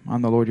with you.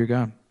 I'm the Lord your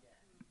God.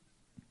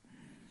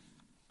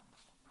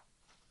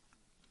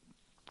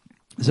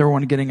 Is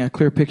everyone getting a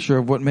clear picture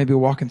of what maybe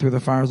walking through the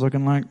fire is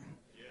looking like?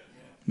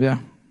 Yeah.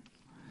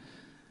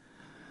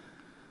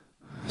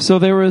 So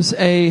there was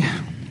a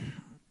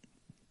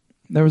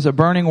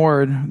burning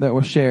word that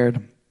was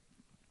shared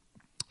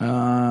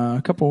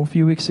a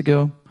few weeks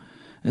ago.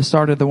 It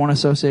started the One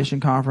Association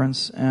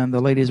conference, and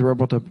the ladies were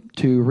able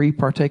to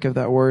re-partake of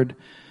that word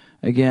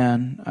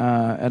again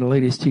at a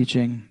ladies'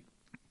 teaching.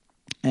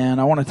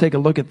 And I want to take a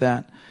look at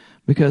that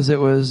because it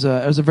was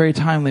a very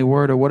timely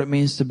word of what it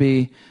means to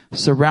be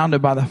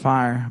surrounded by the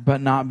fire but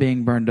not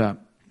being burned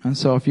up. And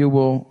so if you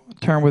will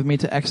turn with me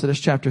to Exodus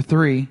chapter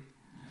 3.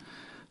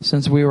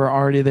 Since we were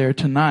already there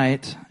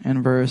tonight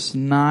in verse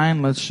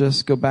 9, let's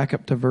just go back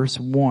up to verse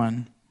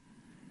 1.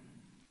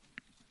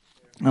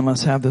 And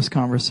let's have this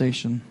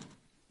conversation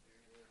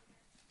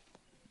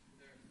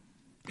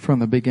from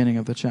the beginning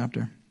of the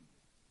chapter.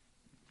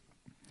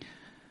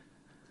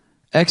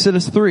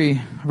 Exodus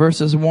 3,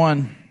 verses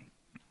 1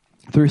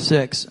 through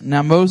 6.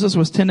 Now Moses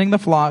was tending the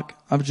flock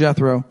of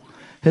Jethro,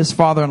 his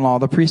father-in-law,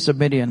 the priest of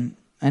Midian.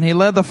 And he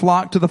led the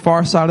flock to the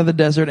far side of the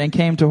desert and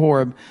came to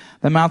Horeb,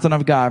 the mountain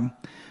of God.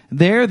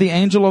 There the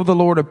angel of the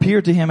Lord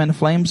appeared to him in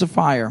flames of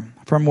fire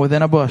from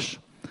within a bush.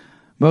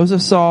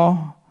 Moses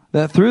saw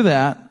that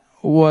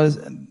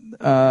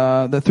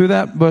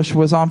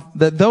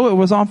though it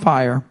was on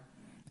fire,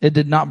 it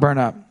did not burn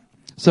up.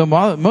 So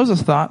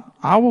Moses thought,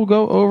 I will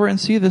go over and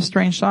see this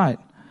strange sight,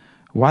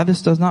 why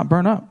this does not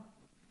burn up.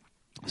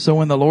 So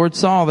when the Lord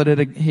saw that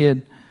he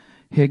had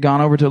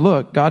gone over to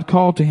look, God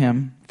called to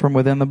him from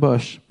within the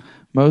bush,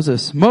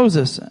 Moses,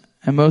 Moses.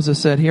 And Moses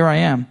said, Here I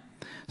am.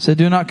 He said,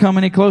 Do not come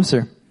any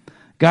closer.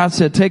 God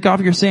said, Take off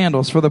your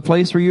sandals, for the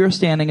place where you are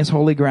standing is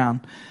holy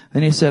ground.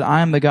 Then he said,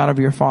 I am the God of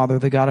your father,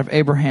 the God of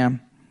Abraham,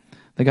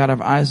 the God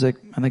of Isaac,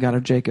 and the God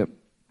of Jacob.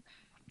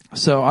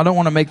 So I don't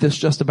want to make this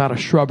just about a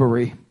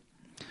shrubbery.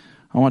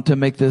 I want to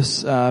make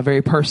this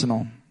very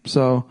personal.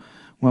 So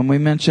when we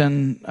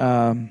mention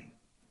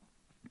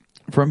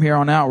from here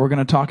on out, we're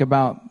going to talk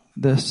about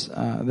this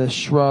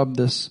shrub,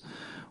 this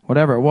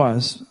whatever it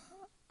was.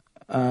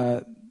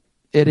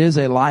 It is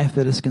a life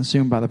that is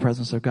consumed by the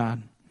presence of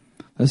God.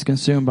 That's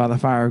consumed by the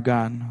fire of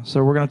God.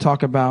 So we're going to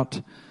talk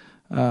about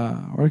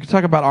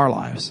our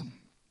lives.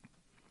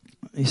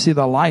 You see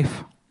the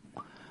life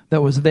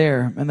that was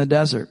there in the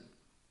desert,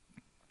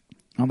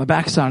 on the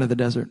backside of the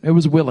desert. It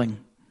was willing.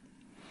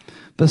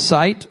 The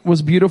sight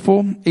was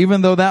beautiful,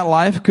 even though that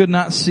life could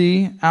not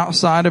see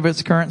outside of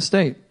its current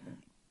state.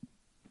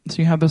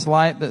 So you have this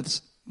life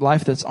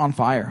that's on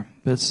fire,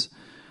 that's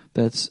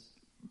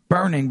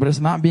burning, but it's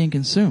not being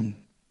consumed.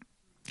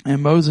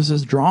 And Moses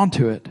is drawn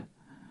to it.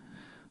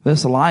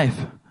 This life,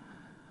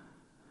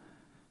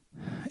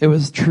 it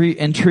was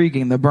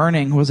intriguing. The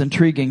burning was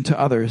intriguing to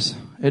others.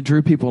 It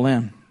drew people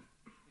in.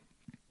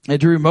 It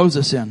drew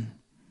Moses in.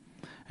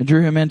 It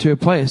drew him into a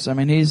place. I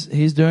mean,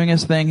 he's doing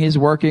his thing. He's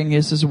working.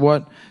 This is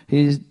what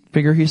he's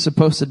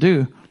supposed to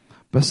do.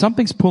 But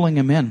something's pulling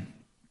him in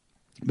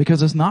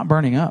because it's not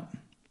burning up.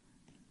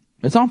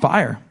 It's on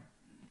fire.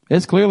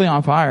 It's clearly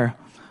on fire,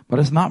 but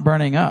it's not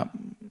burning up.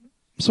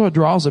 So it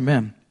draws him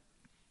in.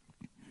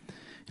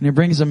 And he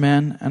brings him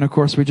in. And of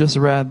course, we just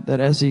read that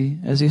as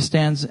he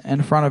stands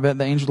in front of it,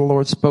 the angel of the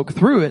Lord spoke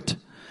through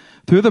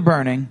the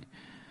burning,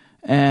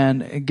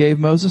 and gave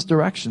Moses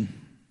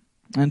direction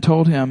and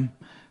told him,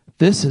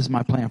 this is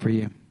my plan for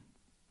you.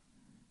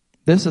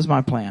 This is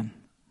my plan.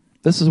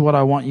 This is what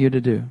I want you to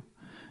do.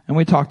 And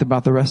we talked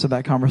about the rest of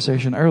that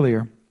conversation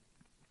earlier.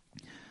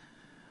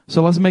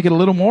 So let's make it a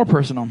little more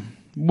personal.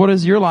 What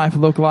does your life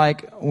look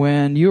like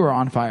when you are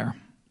on fire?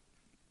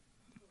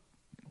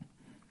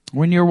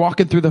 When you're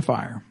walking through the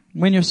fire?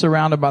 When you're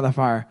surrounded by the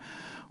fire?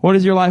 What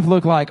does your life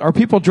look like? Are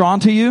people drawn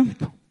to you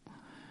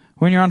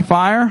when you're on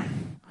fire?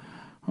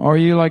 Or are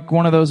you like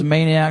one of those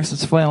maniacs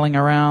that's flailing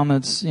around,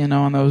 that's, and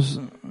those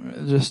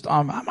just,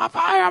 I'm on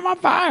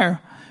fire,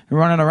 you're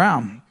running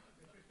around.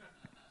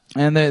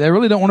 And they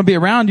really don't want to be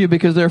around you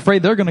because they're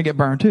afraid they're going to get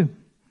burned too.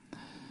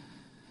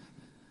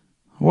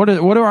 What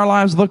do our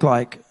lives look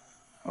like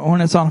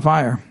when it's on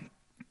fire?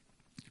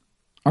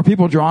 Are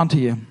people drawn to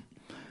you?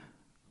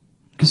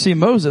 Because see,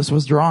 Moses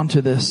was drawn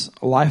to this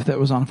life that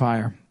was on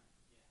fire.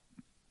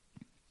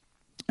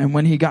 And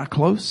when he got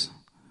close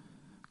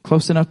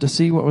enough to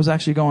see what was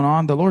actually going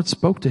on, the Lord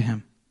spoke to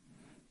him.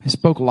 He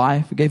spoke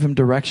life, gave him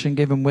direction,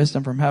 gave him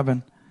wisdom from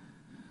heaven.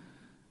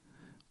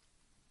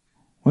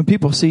 When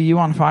people see you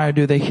on fire,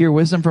 do they hear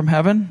wisdom from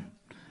heaven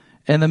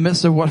in the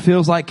midst of what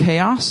feels like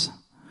chaos?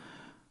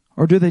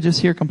 Or do they just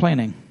hear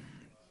complaining?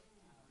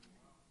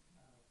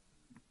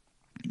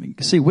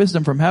 See,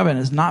 wisdom from heaven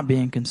is not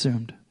being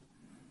consumed.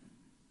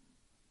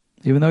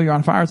 Even though you're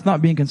on fire, it's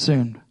not being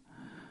consumed.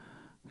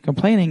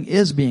 Complaining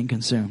is being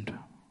consumed.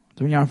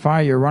 So when you're on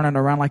fire, you're running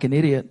around like an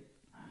idiot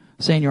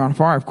saying you're on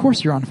fire. Of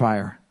course you're on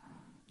fire.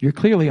 You're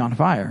clearly on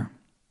fire.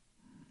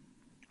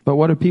 But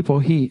what do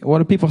people see? What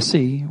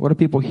do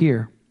people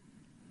hear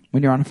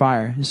when you're on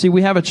fire? You see,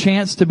 we have a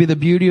chance to be the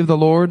beauty of the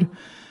Lord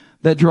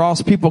that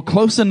draws people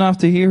close enough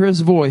to hear his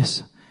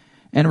voice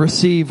and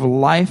receive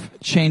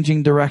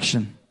life-changing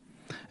direction.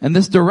 And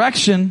this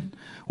direction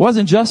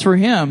wasn't just for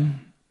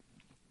him,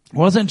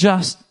 wasn't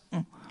just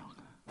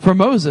for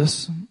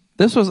Moses.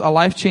 This was a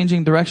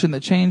life-changing direction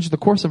that changed the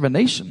course of a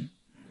nation.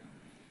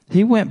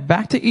 He went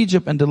back to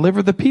Egypt and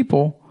delivered the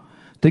people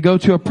to go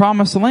to a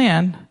promised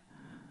land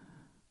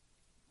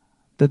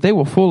that they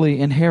will fully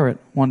inherit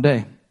one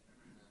day.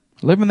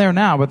 Living there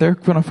now, but they're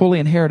going to fully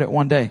inherit it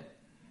one day.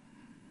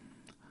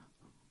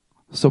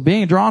 So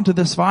being drawn to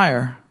this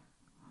fire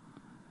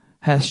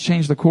has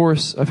changed the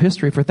course of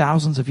history for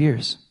thousands of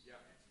years.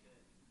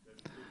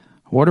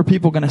 What are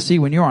people going to see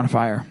when you're on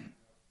fire?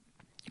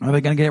 Are they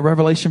going to get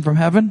revelation from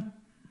heaven?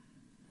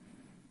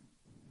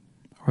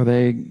 Or are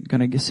they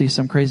going to see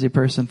some crazy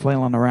person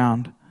flailing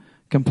around,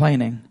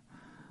 complaining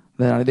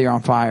that they're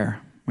on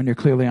fire when you're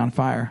clearly on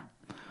fire?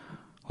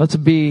 Let's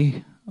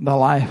be the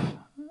life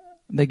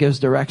that gives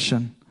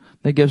direction,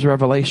 that gives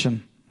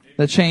revelation,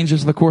 that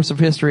changes the course of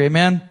history.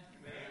 Amen?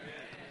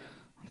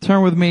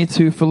 Turn with me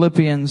to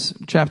Philippians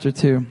chapter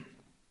 2.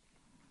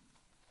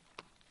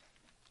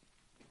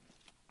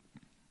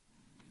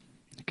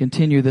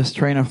 Continue this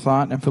train of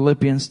thought in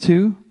Philippians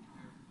 2,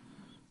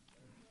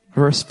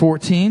 verse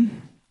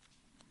 14.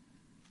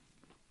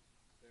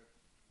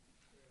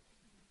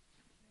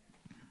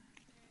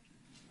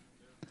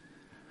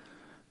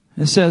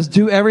 It says,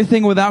 "Do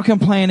everything without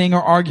complaining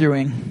or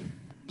arguing,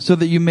 so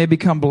that you may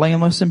become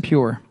blameless and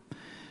pure,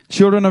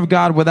 children of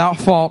God without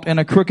fault in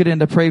a crooked and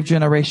depraved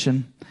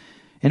generation,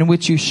 in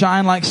which you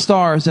shine like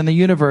stars in the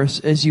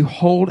universe as you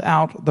hold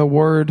out the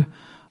word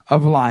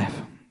of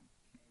life."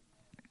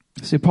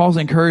 See, Paul's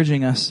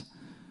encouraging us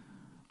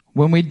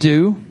when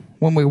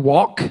we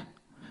walk,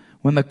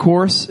 when the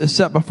course is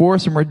set before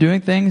us and we're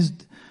doing things,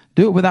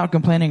 do it without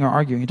complaining or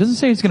arguing. It doesn't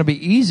say it's going to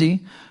be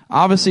easy.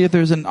 Obviously, if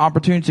there's an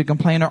opportunity to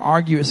complain or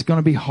argue, it's going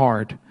to be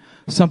hard.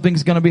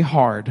 Something's going to be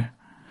hard.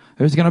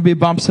 There's going to be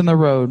bumps in the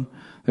road.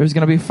 There's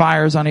going to be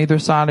fires on either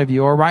side of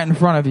you or right in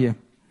front of you.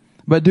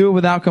 But do it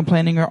without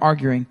complaining or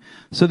arguing,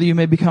 so that you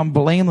may become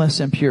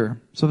blameless and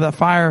pure. So that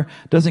fire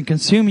doesn't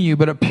consume you,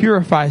 but it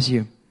purifies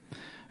you.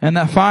 And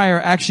that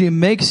fire actually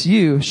makes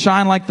you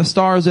shine like the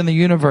stars in the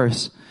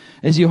universe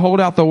as you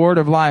hold out the word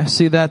of life.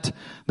 See, that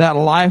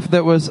life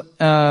that was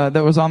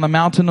on the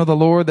mountain of the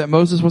Lord that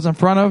Moses was in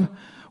front of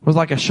was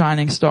like a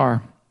shining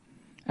star.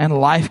 And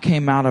life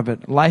came out of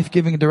it.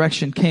 Life-giving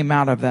direction came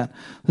out of that.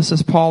 This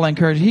is Paul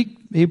encouraging.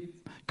 He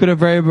could have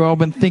very well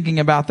been thinking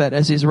about that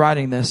as he's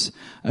writing this.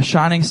 A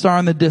shining star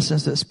in the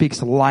distance that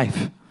speaks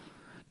life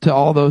to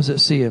all those that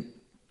see it.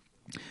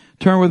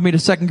 Turn with me to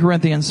 2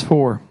 Corinthians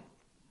 4.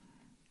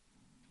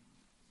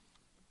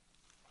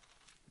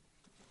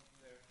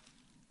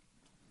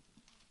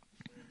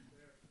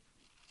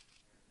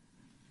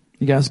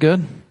 You guys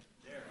good?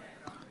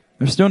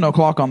 There's still no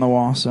clock on the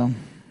wall, so.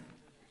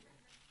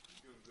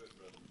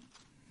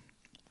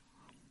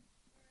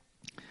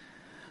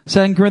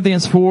 2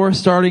 Corinthians 4,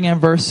 starting in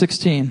verse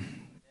 16.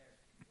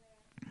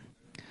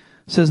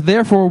 Says,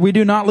 "Therefore we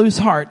do not lose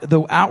heart,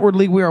 though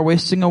outwardly we are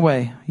wasting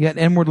away, yet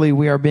inwardly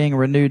we are being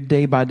renewed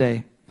day by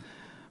day.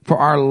 For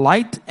our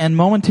light and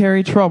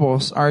momentary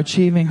troubles are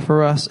achieving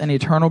for us an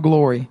eternal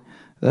glory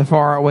that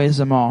far outweighs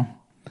them all.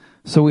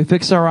 So we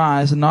fix our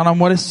eyes not on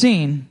what is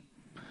seen,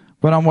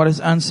 but on what is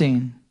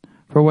unseen.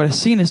 For what is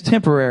seen is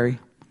temporary,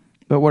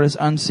 but what is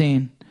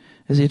unseen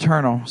is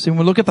eternal." See, when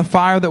we look at the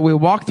fire that we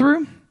walk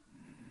through,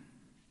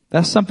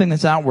 that's something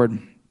that's outward.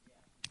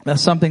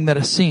 That's something that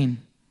is seen.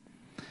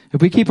 If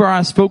we keep our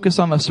eyes focused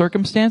on the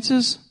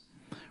circumstances,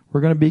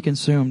 we're going to be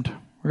consumed.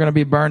 We're going to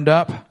be burned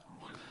up,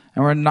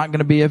 and we're not going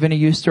to be of any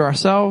use to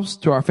ourselves,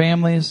 to our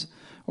families,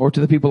 or to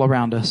the people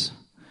around us.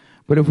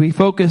 But if we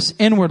focus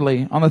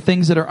inwardly on the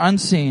things that are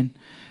unseen,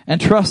 and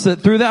trust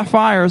that through that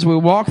fire as we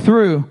walk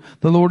through,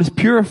 the Lord is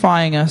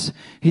purifying us.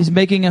 He's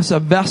making us a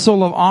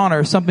vessel of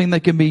honor, something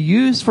that can be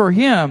used for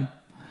Him.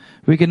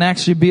 We can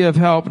actually be of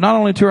help, not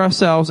only to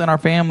ourselves and our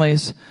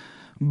families,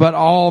 but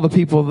all the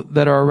people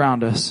that are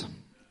around us.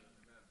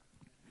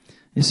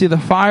 You see, the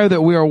fire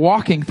that we are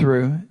walking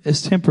through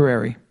is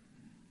temporary,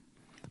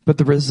 but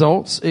the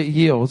results it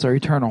yields are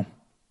eternal.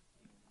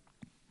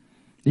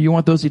 Do you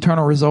want those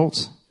eternal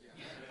results?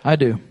 I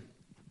do.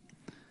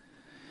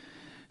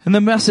 In the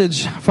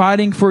message,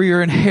 "Fighting for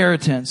Your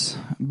Inheritance"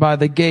 by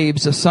the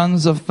Gabes, the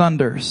Sons of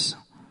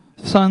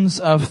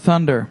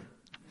Thunder,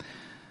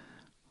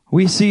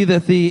 we see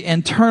that the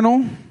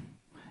internal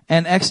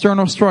and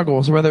external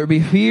struggles, whether it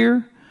be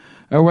fear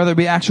or whether it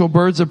be actual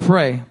birds of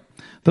prey,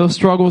 those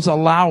struggles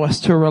allow us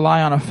to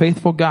rely on a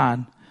faithful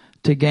God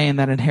to gain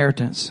that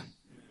inheritance.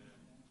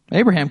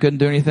 Abraham couldn't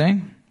do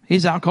anything.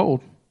 He's out cold.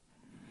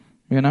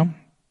 He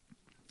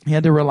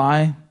had to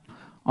rely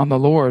on the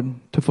Lord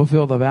to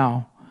fulfill the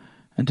vow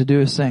and to do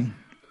his thing.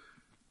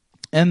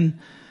 And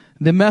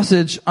the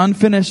message,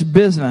 "Unfinished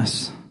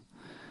Business"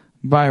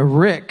 by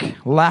Rick,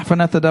 Laughing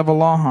at the Devil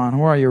Lawhon.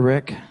 Where are you,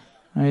 Rick?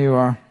 There you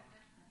are.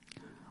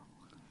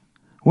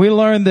 We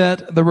learned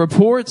that the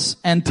reports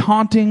and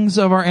tauntings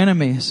of our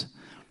enemies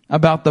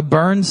about the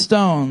burned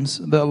stones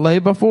that lay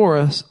before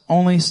us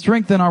only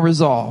strengthen our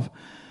resolve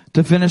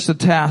to finish the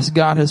task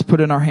God has put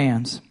in our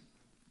hands.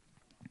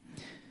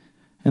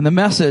 And the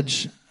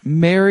message,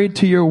 "Married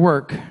to Your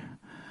Work"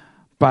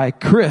 by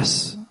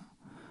Chris,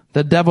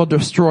 the Devil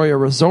Destroyer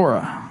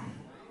Razora.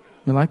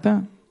 You like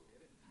that?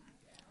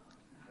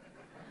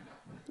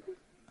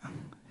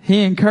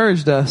 He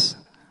encouraged us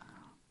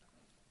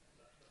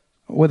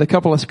with a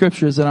couple of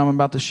scriptures that I'm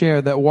about to share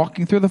that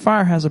walking through the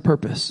fire has a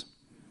purpose.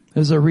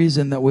 There's a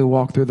reason that we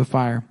walk through the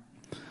fire.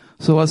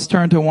 So let's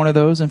turn to one of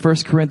those in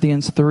 1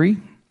 Corinthians 3.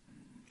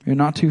 You're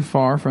not too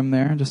far from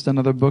there, just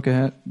another book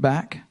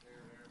back.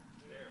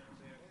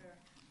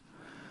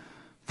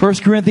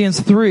 1 Corinthians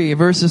 3,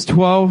 verses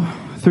 12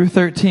 through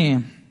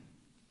 13.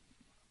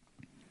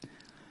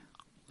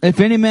 "If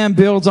any man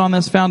builds on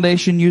this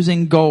foundation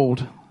using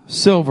gold,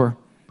 silver,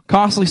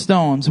 costly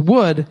stones,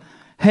 wood,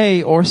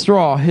 hay, or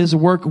straw, his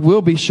work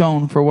will be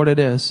shown for what it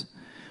is,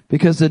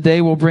 because the day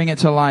will bring it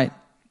to light.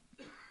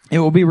 It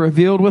will be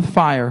revealed with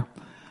fire,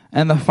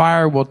 and the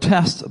fire will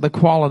test the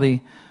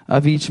quality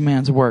of each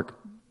man's work.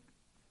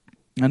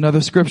 Another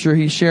scripture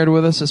he shared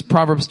with us is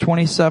Proverbs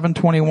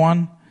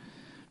 27:21.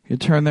 You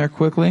turn there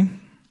quickly.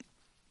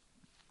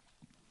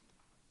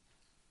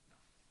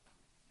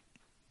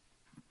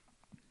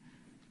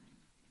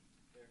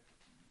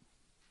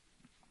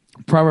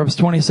 Proverbs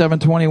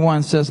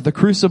 27:21 says, "The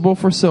crucible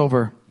for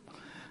silver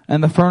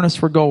and the furnace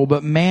for gold,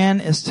 but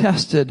man is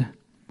tested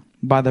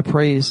by the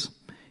praise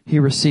he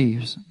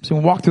receives." So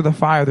when we walk through the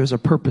fire, there's a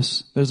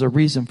purpose. There's a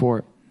reason for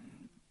it.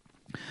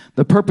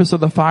 The purpose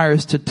of the fire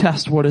is to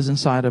test what is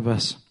inside of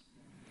us.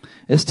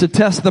 It's to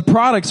test the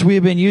products we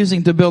have been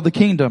using to build the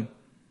kingdom.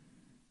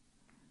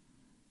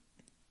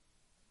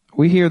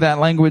 We hear that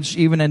language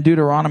even in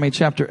Deuteronomy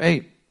chapter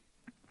 8.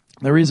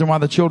 The reason why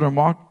the children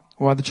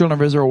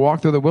of Israel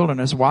walked through the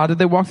wilderness. Why did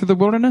they walk through the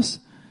wilderness?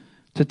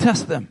 To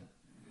test them.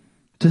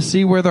 To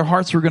see where their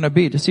hearts were going to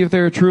be. To see if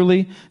they were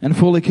truly and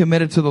fully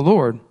committed to the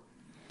Lord.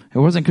 It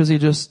wasn't because he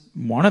just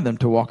wanted them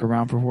to walk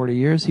around for 40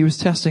 years. He was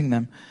testing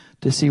them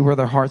to see where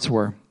their hearts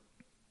were.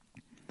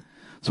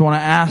 So when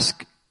I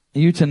ask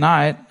you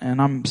tonight,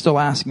 and I'm still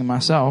asking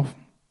myself,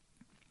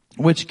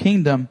 which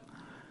kingdom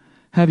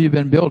have you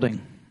been building?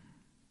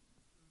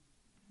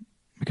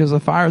 Because the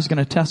fire is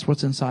going to test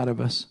what's inside of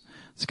us.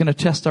 It's going to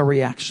test our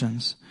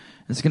reactions.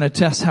 It's going to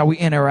test how we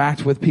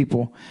interact with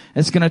people.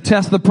 It's going to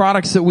test the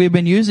products that we've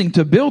been using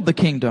to build the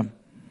kingdom.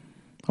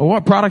 Well,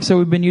 what products have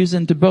we been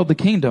using to build the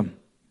kingdom?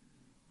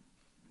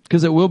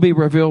 Because it will be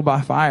revealed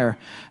by fire.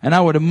 And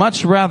I would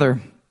much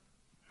rather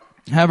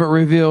have it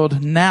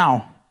revealed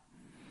now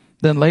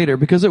than later,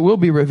 because it will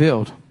be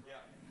revealed.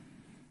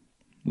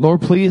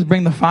 Lord, please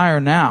bring the fire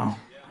now.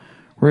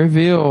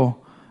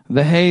 Reveal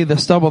the hay, the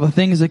stubble, the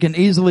things that can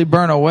easily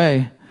burn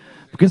away.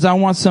 Because I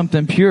want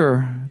something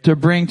pure to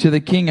bring to the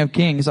King of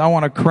Kings. I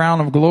want a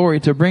crown of glory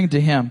to bring to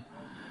him.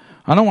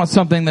 I don't want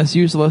something that's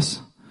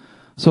useless.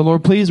 So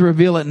Lord, please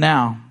reveal it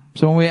now.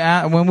 So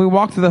when we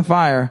walk through the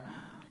fire,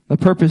 the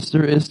purpose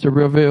is to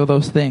reveal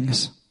those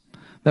things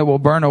that will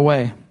burn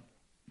away.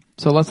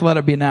 So let's let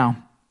it be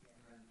now.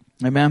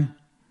 Amen.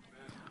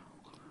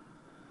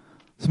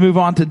 Let's move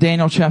on to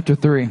Daniel chapter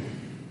 3. And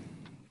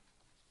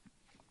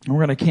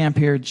we're going to camp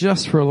here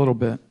just for a little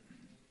bit.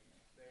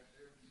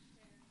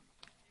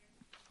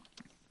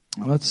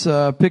 Let's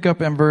pick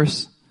up in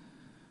verse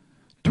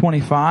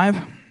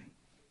 25.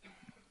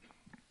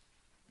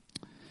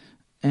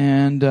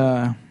 And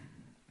I'm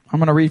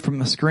going to read from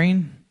the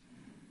screen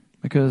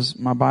because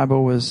my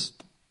Bible was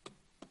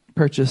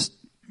purchased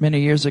many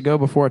years ago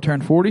before I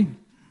turned 40.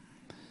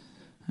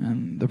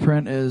 And the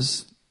print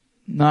is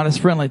not as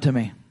friendly to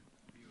me.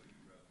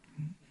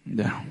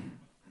 Yeah.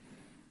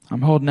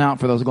 I'm holding out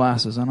for those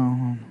glasses. I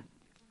know.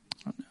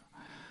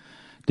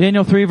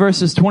 Daniel 3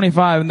 verses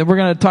 25. And then we're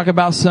going to talk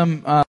about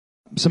some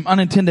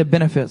unintended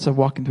benefits of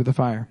walking through the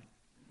fire.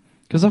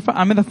 Because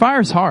the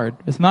fire is hard.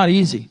 It's not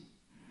easy.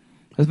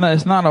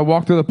 It's not a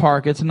walk through the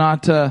park. It's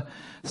not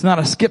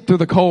a skip through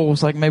the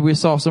coals like maybe we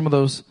saw some of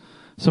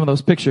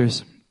those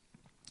pictures.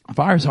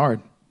 Fire is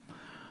hard.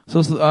 So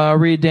let's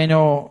read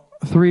Daniel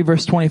 3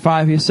 verse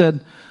 25. He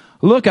said,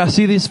 "Look, I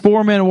see these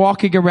 4 men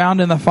walking around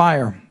in the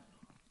fire,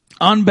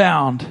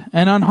 unbound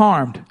and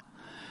unharmed.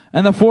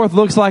 And the fourth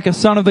looks like a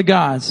son of the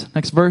gods."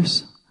 Next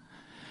verse.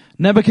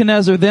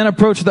 "Nebuchadnezzar then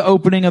approached the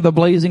opening of the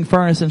blazing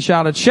furnace and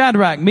shouted,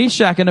 'Shadrach,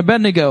 Meshach, and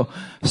Abednego,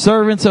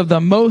 servants of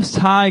the Most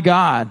High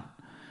God.'"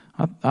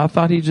 I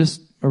thought he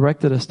just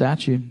erected a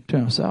statue to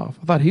himself.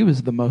 I thought he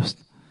was the Most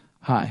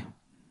High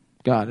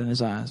God in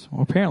his eyes.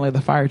 Well, apparently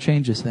the fire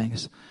changes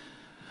things.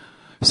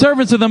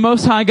 "Servants of the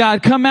Most High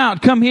God, come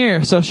out, come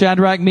here." So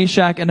Shadrach,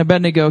 Meshach, and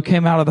Abednego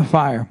came out of the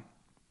fire.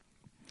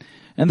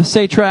 And the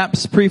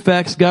satraps,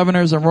 prefects,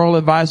 governors, and royal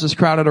advisors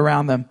crowded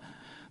around them.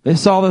 They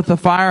saw that the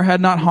fire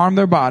had not harmed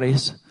their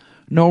bodies,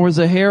 nor was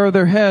a hair of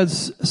their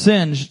heads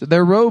singed.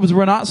 Their robes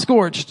were not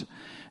scorched,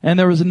 and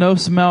there was no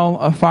smell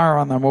of fire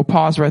on them. We'll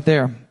pause right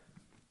there.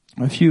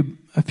 A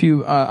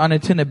few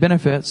unintended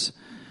benefits.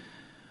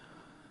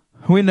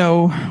 We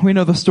know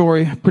the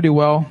story pretty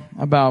well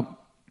about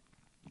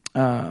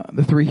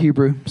the 3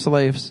 Hebrew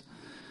slaves.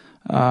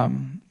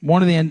 One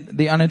of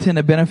the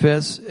unintended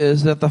benefits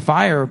is that the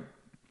fire,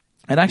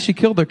 it actually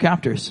killed their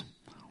captors.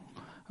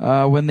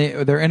 When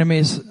their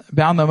enemies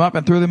bound them up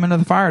and threw them into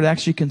the fire, it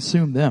actually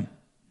consumed them.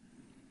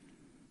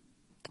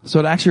 So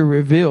it actually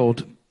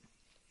revealed.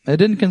 It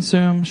didn't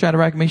consume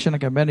Shadrach, Meshach,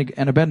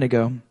 and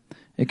Abednego.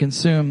 It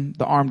consumed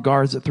the armed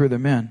guards that threw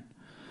them in.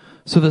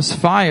 So this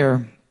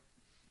fire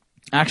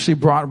actually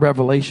brought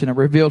revelation. It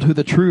revealed who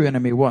the true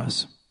enemy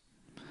was.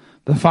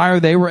 The fire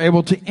they were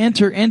able to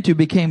enter into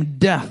became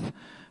death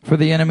for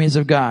the enemies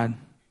of God.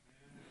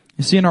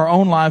 You see, in our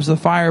own lives, the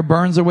fire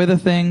burns away the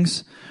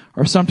things,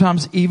 or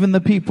sometimes even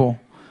the people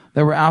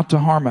that were out to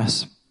harm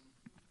us.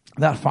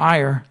 That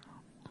fire,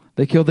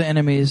 they killed the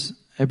enemies.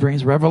 It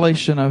brings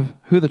revelation of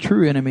who the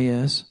true enemy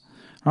is.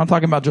 I'm not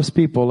talking about just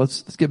people.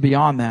 Let's get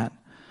beyond that.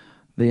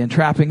 The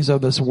entrappings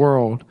of this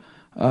world,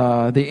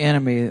 the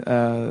enemy,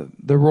 the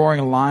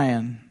roaring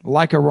lion,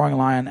 like a roaring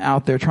lion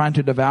out there trying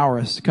to devour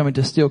us, coming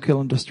to steal,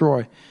 kill, and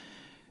destroy.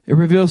 It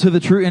reveals who the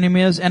true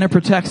enemy is, and it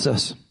protects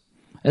us.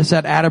 It's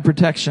that added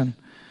protection.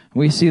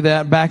 We see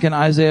that back in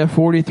Isaiah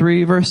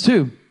 43 verse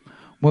 2.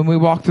 When we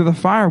walk through the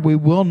fire, we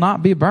will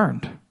not be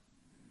burned.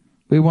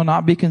 We will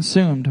not be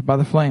consumed by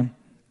the flame.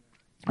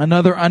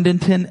 Another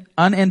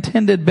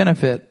unintended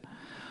benefit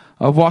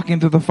of walking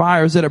through the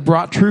fire is that it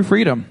brought true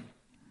freedom.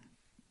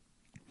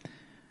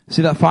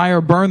 See, that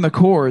fire burned the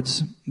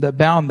cords that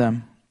bound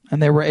them,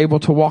 and they were able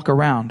to walk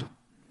around.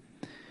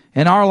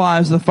 In our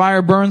lives, the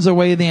fire burns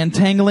away the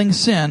entangling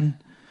sin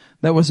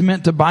that was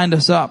meant to bind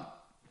us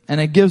up,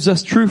 and it gives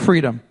us true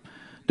freedom.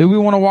 Do we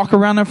want to walk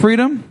around in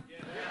freedom?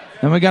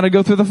 Then we got to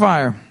go through the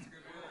fire.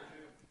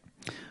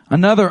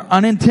 Another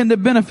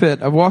unintended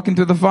benefit of walking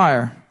through the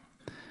fire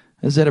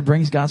is that it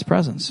brings God's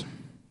presence.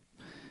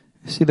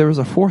 You see, there was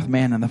a fourth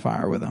man in the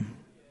fire with them.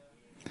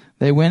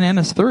 They went in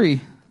as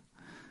 3,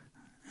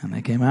 and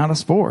they came out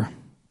as 4.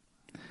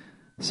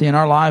 See, in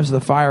our lives,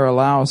 the fire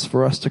allows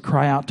for us to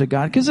cry out to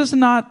God, because it's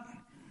not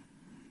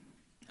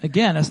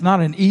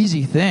an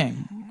easy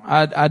thing.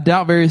 I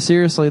doubt very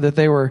seriously that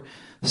they were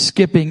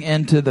skipping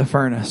into the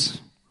furnace.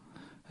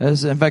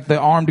 In fact, the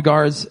armed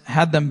guards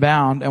had them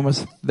bound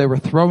and they were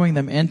throwing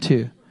them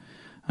into.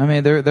 I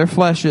mean, their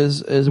flesh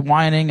is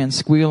whining and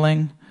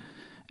squealing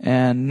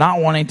and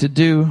not wanting to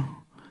do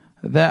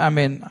that. I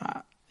mean,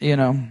 I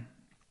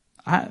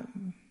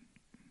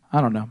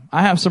don't know.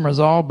 I have some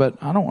resolve, but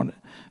I don't want it.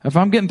 If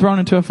I'm getting thrown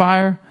into a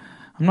fire,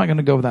 I'm not going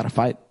to go without a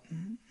fight.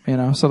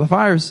 So the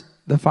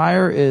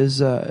fire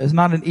is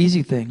not an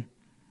easy thing.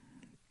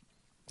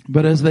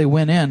 But as they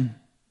went in,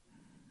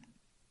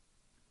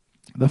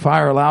 the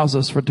fire allows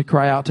us to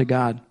cry out to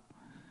God.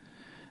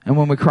 And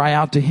when we cry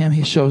out to Him,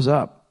 He shows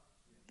up.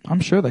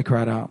 I'm sure they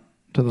cried out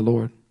to the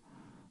Lord.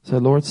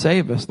 Said, Lord,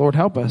 save us. Lord,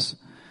 help us.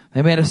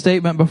 They made a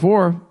statement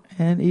before,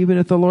 and even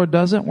if the Lord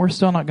doesn't, we're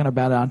still not going to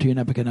bow down to you,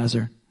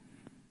 Nebuchadnezzar.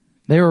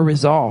 They were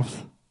resolved.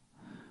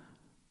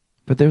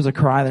 But there's a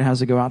cry that has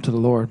to go out to the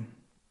Lord.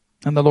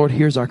 And the Lord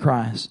hears our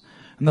cries.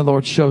 And the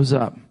Lord shows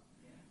up.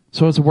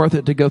 So it's worth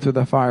it to go through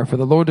the fire. For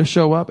the Lord to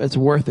show up, it's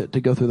worth it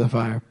to go through the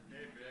fire.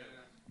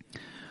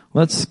 Amen.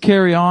 Let's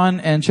carry on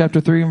in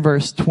chapter 3 and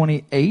verse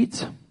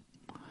 28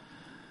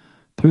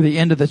 through the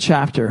end of the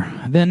chapter.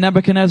 Then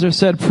Nebuchadnezzar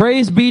said,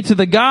 Praise be to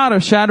the God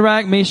of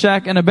Shadrach,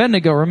 Meshach, and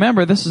Abednego.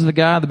 Remember, this is the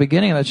guy at the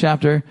beginning of the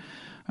chapter,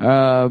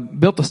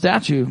 built a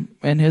statue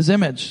in his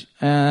image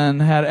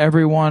and had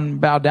everyone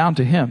bow down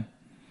to him.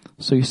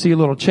 So you see a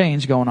little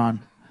change going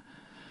on.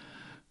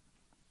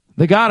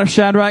 The God of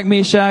Shadrach,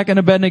 Meshach, and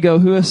Abednego,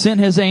 who has sent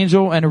his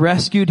angel and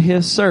rescued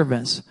his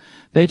servants.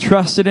 They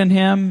trusted in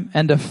him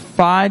and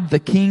defied the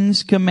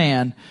king's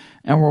command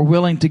and were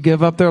willing to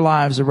give up their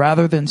lives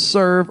rather than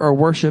serve or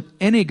worship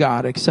any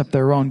god except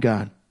their own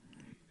God.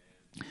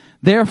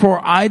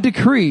 Therefore, I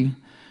decree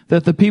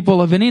that the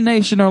people of any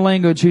nation or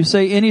language who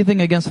say anything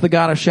against the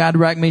God of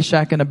Shadrach,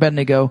 Meshach, and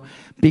Abednego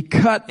be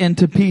cut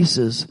into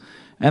pieces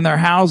and their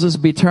houses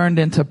be turned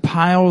into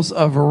piles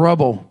of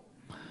rubble.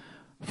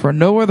 For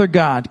no other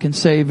God can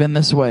save in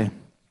this way.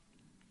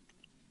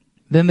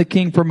 Then the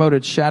king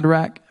promoted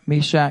Shadrach,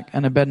 Meshach,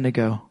 and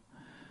Abednego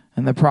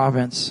in the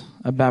province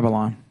of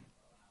Babylon.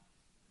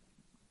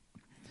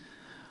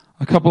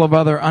 A couple of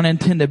other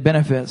unintended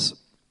benefits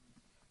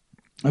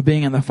of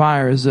being in the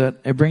fire is that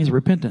it brings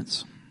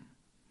repentance.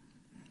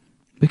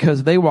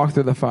 Because they walked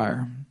through the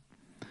fire.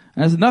 And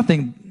there's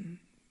nothing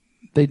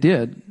they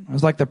did. It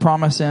was like the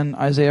promise in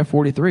Isaiah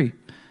 43.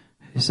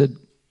 He said,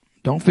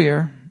 Don't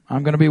fear,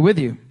 I'm going to be with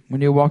you.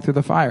 When you walk through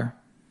the fire,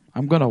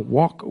 I'm going to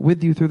walk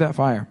with you through that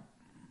fire.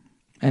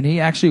 And he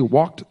actually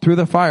walked through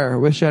the fire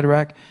with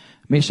Shadrach,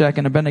 Meshach,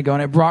 and Abednego,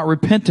 and it brought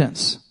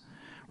repentance.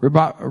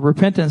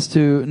 Repentance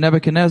to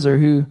Nebuchadnezzar,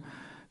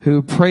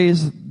 who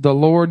praised the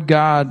Lord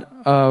God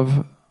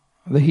of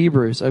the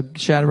Hebrews, of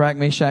Shadrach,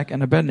 Meshach,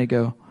 and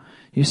Abednego.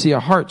 You see a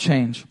heart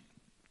change.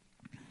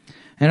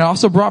 And it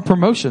also brought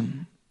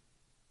promotion.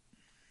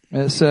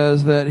 It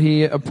says that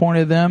he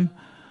appointed them,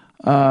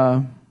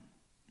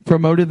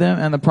 promoted them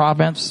in the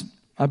province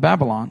of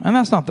Babylon. And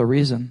that's not the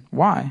reason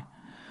why.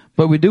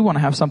 But we do want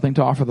to have something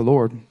to offer the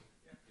Lord.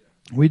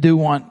 We do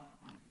want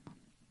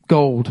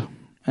gold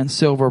and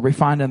silver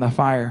refined in the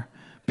fire,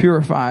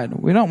 purified.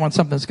 We don't want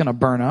something that's going to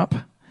burn up.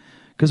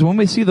 Because when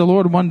we see the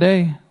Lord one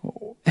day,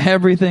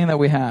 everything that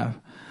we have,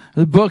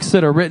 the books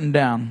that are written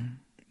down,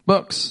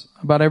 books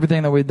about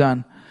everything that we've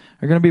done,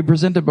 are going to be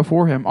presented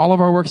before Him. All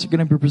of our works are going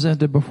to be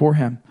presented before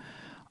Him.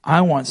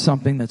 I want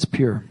something that's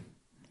pure.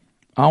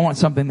 I want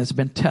something that's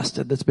been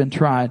tested, that's been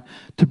tried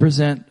to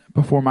present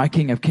before my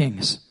King of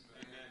Kings.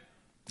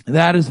 Amen.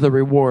 That is the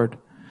reward.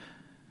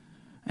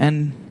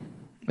 And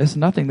it's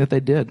nothing that they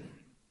did.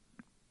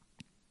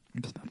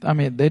 I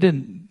mean, they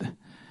didn't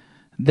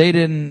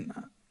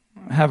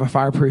have a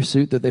fireproof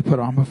suit that they put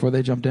on before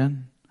they jumped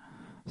in.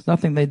 It's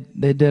nothing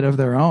they did of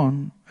their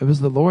own. It was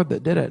the Lord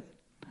that did it.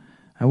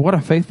 And what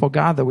a faithful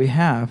God that we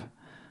have.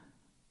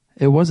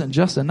 It wasn't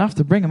just enough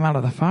to bring them out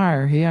of the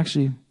fire.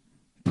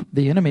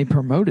 The enemy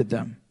promoted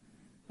them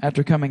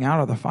after coming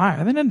out of the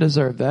fire. They didn't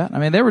deserve that. I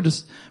mean, they were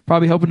just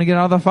probably hoping to get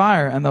out of the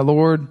fire, and the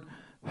Lord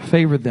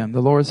favored them.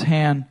 The Lord's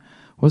hand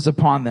was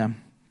upon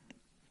them.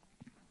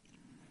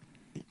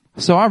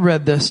 So I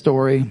read this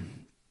story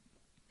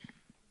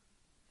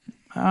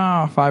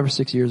 5 or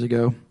 6 years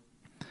ago.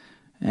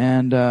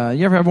 And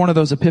you ever have one of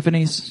those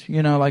epiphanies,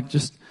 like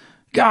just,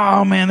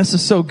 oh man, this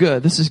is so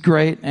good. This is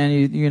great.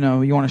 And you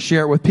want to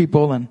share it with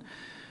people, and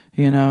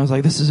it's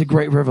like, this is a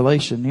great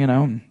revelation,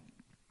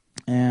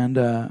 And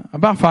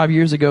about 5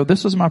 years ago,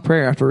 this was my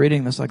prayer after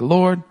reading this, like,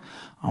 Lord,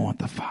 I want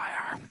the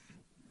fire.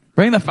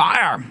 Bring the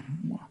fire.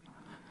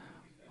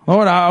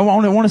 Lord, I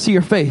want to see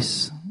your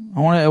face. I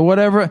want to,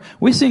 whatever.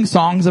 We sing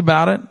songs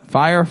about it.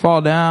 Fire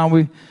fall down.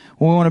 We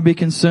want to be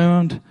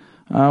consumed.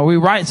 We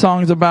write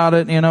songs about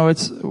it.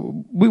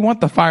 We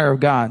want the fire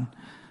of God.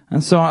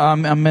 And so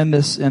I'm in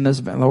this,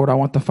 Lord, I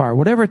want the fire.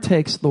 Whatever it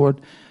takes,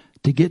 Lord,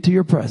 to get to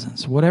your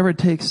presence. Whatever it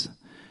takes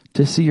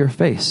to see your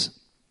face.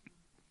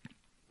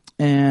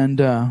 And,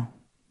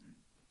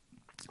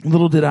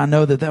 little did I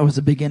know that was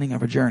the beginning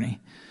of a journey.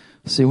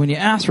 See, when you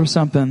ask for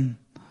something,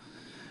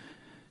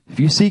 if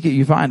you seek it,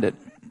 you find it.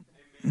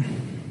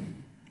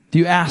 If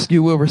you ask,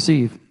 you will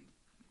receive.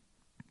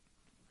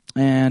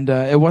 And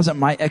it wasn't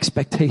my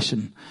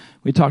expectation.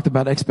 We talked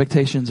about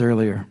expectations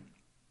earlier.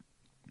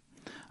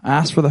 I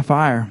asked for the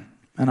fire,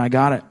 and I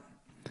got it.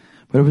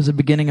 But it was the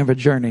beginning of a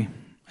journey,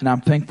 and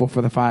I'm thankful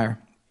for the fire.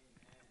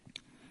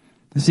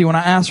 You see, when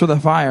I asked for the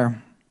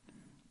fire,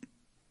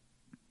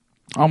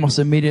 almost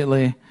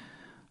immediately,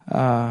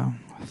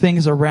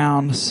 things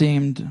around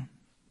seemed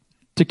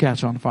to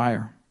catch on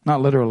fire. Not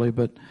literally,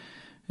 but,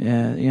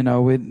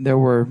 there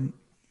were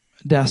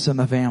deaths in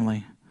the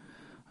family.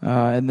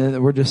 And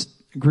then we're just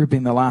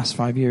grouping the last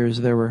 5 years.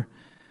 There were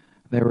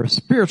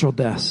spiritual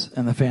deaths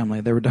in the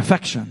family. There were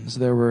defections.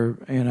 There were,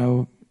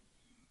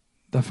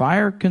 the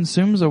fire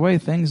consumes away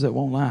things that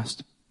won't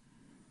last.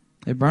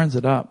 It burns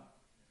it up.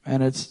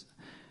 And it's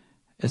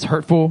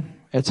hurtful.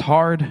 It's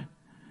hard.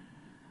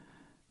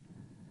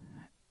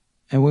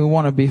 And we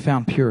want to be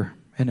found pure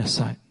in His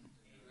sight.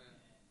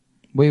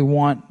 We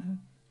want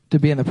to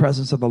be in the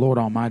presence of the Lord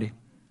Almighty.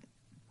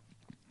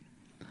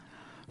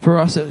 For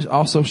us, it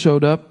also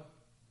showed up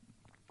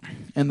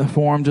in the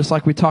form, just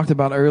like we talked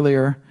about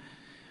earlier,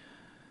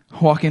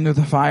 walking through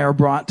the fire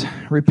brought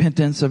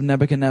repentance of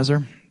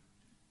Nebuchadnezzar.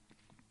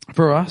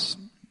 For us,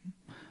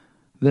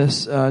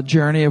 this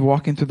journey of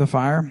walking through the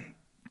fire,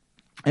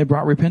 it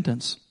brought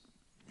repentance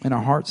in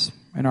our hearts,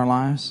 in our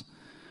lives.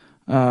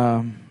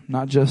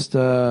 Not just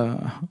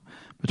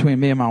between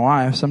me and my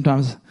wife.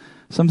 Sometimes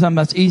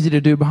that's easy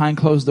to do behind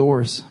closed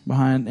doors.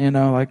 Behind,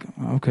 like,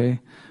 okay,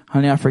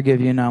 honey, I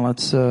forgive you. Now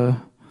let's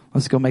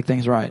go make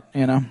things right.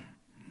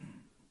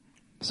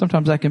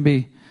 Sometimes that can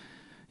be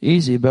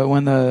easy, but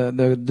when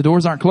the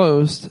doors aren't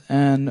closed,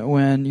 and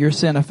when your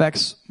sin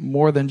affects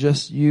more than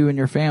just you and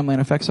your family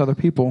and affects other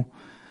people,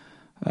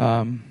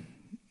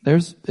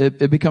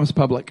 it becomes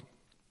public.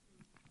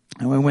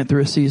 And we went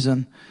through a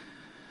season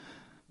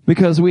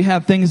because we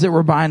had things that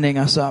were binding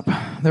us up.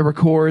 There were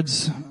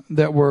cords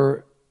that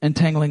were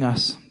entangling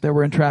us, that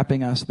were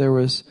entrapping us. There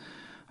was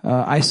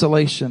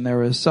isolation. There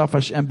was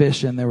selfish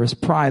ambition. There was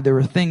pride. There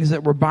were things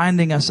that were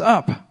binding us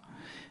up,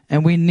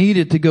 and we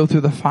needed to go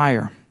through the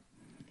fire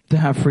to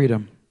have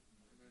freedom.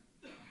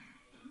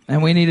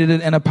 And we needed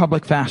it in a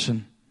public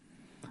fashion.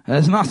 And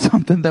it's not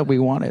something that we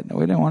wanted.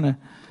 We didn't want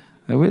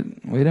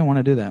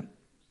to do that.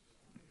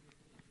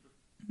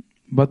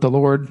 But the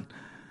Lord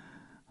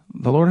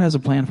has a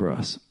plan for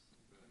us.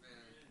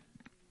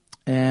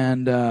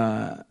 And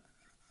the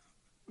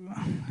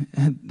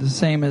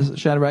same as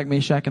Shadrach,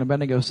 Meshach, and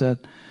Abednego said,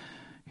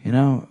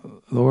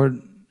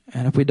 Lord,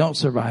 and if we don't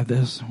survive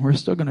this, we're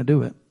still going to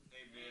do it.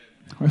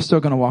 Amen. We're still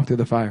going to walk through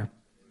the fire.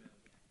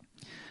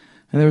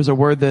 And there was a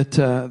word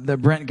that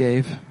Brent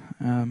gave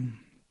in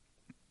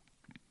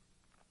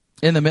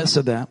the midst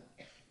of that.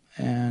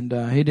 And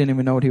he didn't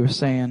even know what he was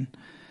saying.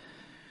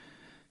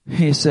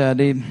 He said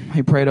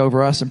he prayed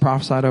over us and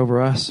prophesied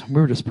over us.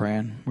 We were just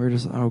praying. We were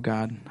just, oh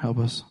God, help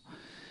us.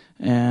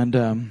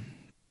 And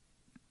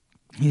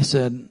he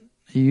said,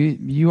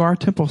 you are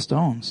temple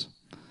stones,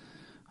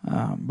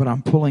 but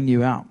I'm pulling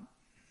you out,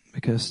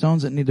 because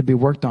stones that need to be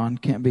worked on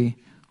can't be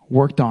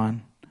worked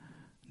on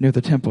near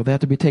the temple. They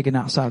have to be taken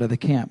outside of the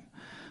camp.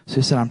 So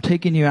he said, I'm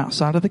taking you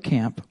outside of the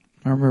camp.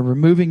 I'm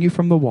removing you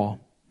from the wall.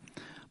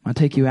 I'm going to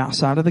take you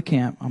outside of the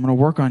camp. I'm going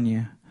to work on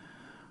you,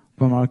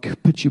 but I'm going to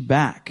put you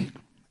back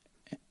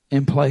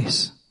in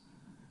place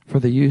for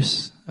the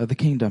use of the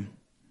kingdom,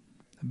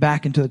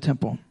 back into the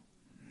temple.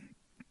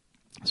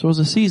 So it was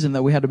a season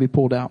that we had to be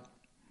pulled out.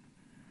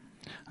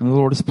 And the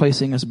Lord is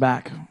placing us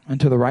back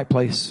into the right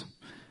place,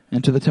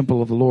 into the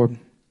temple of the Lord.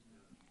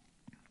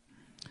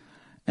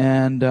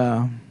 And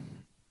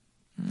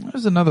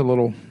there's another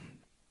little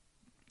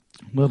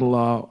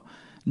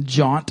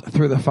jaunt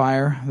through the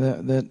fire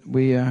that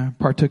we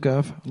partook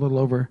of a little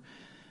over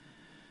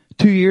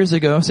 2 years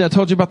ago. See, I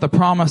told you about the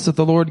promise that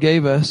the Lord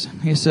gave us.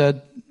 He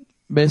said,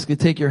 basically,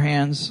 take your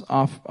hands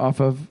off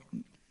of,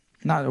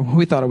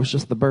 we thought it was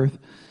just the birth.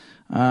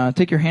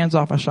 Take your hands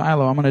off of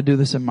Shiloh. I'm going to do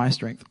this in my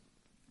strength,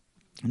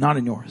 not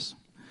in yours.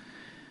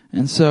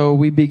 And so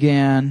we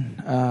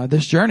began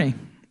this journey.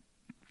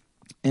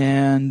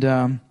 And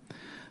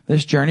the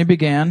this journey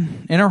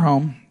began in our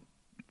home.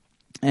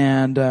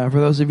 And for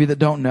those of you that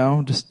don't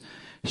know, just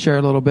share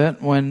a little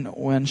bit.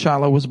 When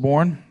Shiloh was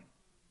born,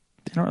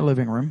 in our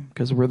living room,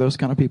 because we're those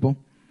kind of people,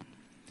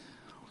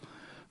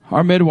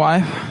 our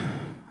midwife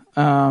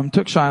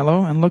took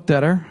Shiloh and looked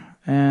at her,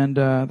 and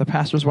the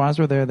pastor's wives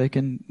were there. They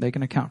can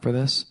account for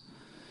this.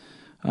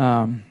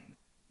 There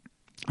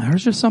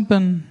was just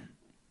something.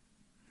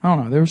 I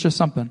don't know. There was just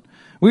something.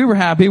 We were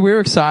happy. We were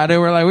excited. We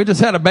were like, we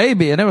just had a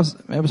baby, and it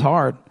was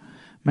hard.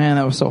 Man,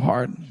 that was so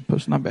hard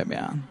pushing that baby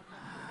out.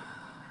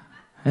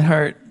 It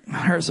hurt. It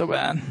hurt so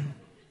bad.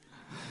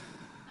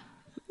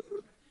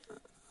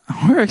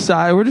 We're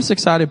excited. We're just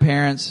excited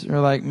parents.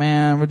 We're like,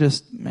 man,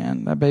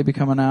 that baby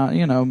coming out.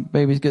 You know,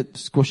 babies get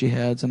squishy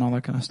heads and all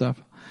that kind of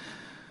stuff.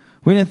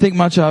 We didn't think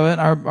much of it.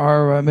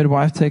 Our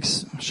midwife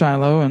takes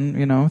Shiloh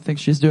and,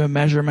 thinks she's doing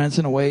measurements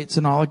and weights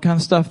and all that kind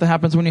of stuff that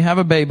happens when you have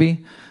a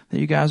baby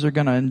that you guys are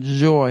going to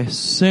enjoy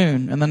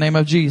soon in the name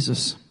of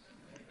Jesus.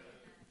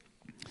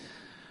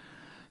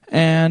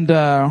 And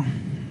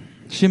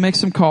she makes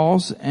some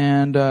calls,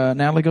 and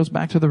Natalie goes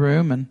back to the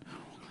room,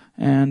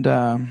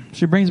 and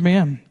she brings me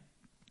in.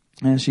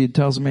 And she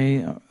tells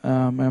me,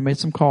 I made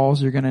some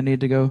calls. You're going to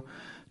need to go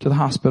to the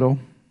hospital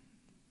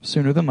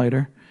sooner than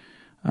later.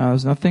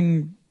 There's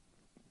nothing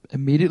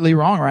immediately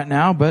wrong right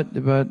now, but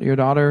your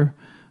daughter,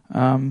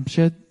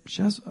 she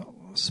has a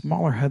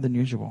smaller head than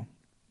usual.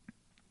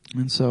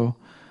 And so,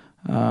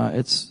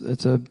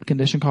 it's a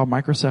condition called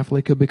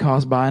microcephaly. Could be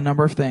caused by a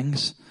number of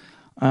things.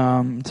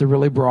 It's a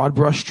really broad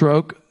brush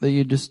stroke that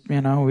you just,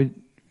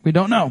 we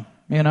don't know,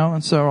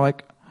 and so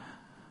like,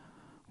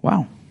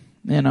 wow,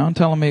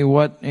 telling me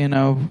what,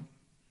 all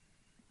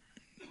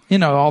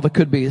the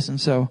could be's. And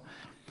so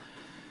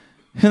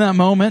in that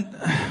moment,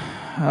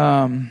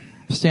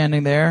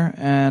 standing there,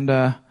 and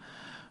I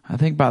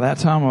think by that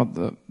time,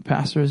 the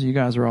pastors, you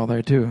guys were all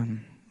there too,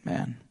 and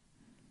man.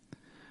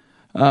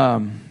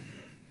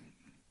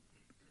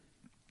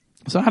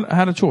 So I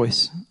had a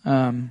choice.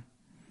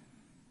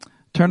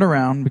 Turned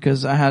around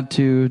because I had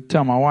to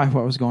tell my wife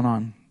what was going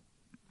on.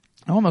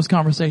 One of those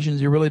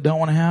conversations you really don't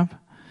want to have,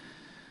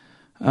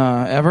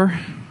 ever.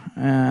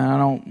 And I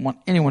don't want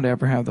anyone to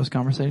ever have those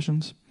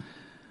conversations.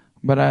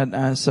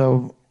 But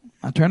so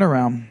I turned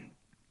around,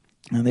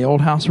 and the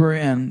old house we're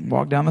in,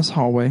 walked down this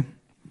hallway.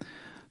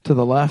 To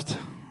the left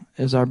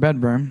is our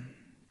bedroom.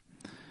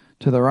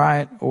 To the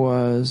right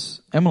was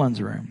Emmeline's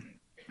room.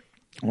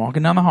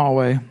 Walking down the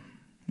hallway.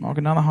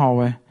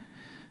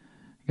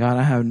 God,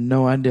 I have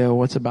no idea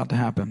what's about to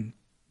happen.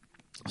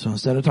 So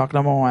instead of talking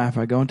to my wife,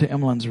 I go into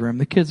Emmeline's room.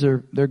 The kids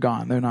they're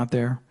gone. They're not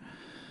there.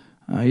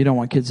 You don't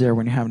want kids there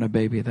when you're having a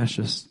baby. That's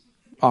just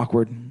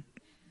awkward.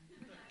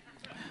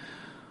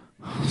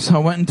 So I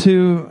went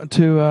to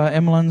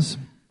Emmeline's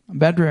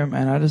bedroom,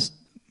 and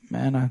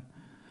I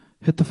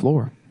hit the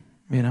floor.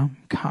 God,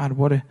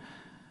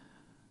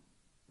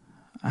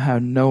 I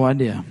have no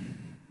idea.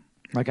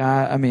 Like,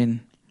 I mean,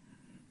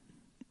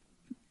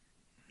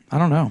 I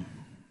don't know.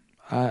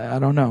 I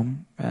don't know.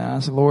 And I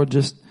said, Lord,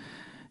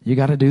 you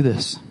got to do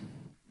this.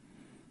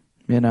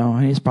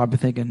 And he's probably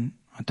thinking,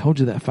 I told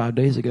you that 5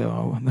 days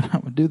ago that I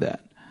would do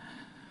that.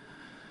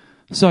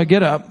 So I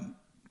get up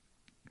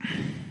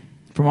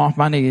from off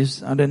my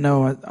knees. I didn't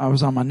know I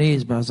was on my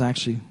knees, but I was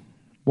actually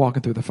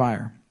walking through the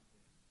fire.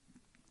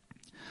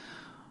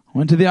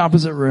 Went to the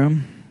opposite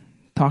room,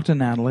 talked to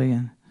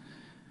Natalie,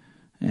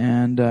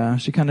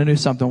 and she kind of knew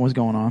something was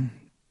going on.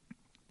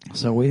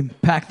 So we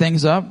packed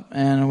things up,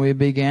 and we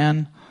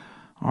began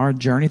our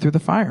journey through the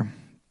fire.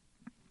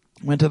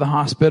 Went to the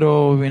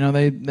hospital.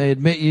 They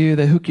admit you,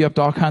 they hook you up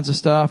to all kinds of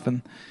stuff,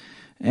 and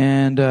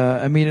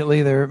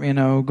immediately they're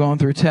going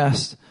through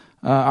tests.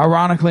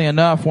 Ironically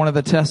enough, one of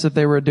the tests that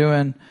they were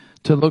doing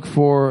to look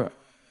for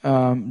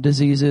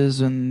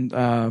diseases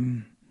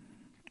and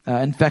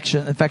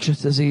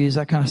infectious disease,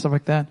 that kind of stuff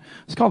like that,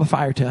 it's called the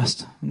fire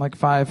test. Like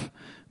 5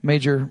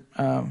 major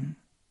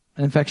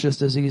infectious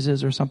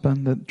diseases or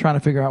something, that trying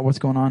to figure out what's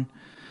going on.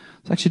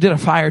 So I actually did a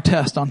fire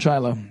test on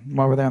Shiloh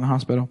while we're there in the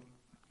hospital.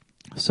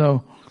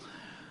 So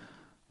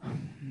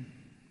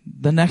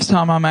the next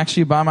time I'm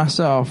actually by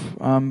myself,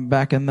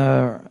 back in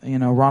the,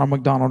 Ronald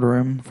McDonald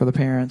room for the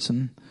parents,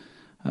 and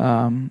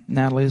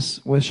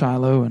Natalie's with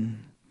Shiloh,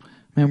 and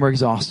man, we're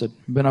exhausted.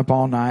 Been up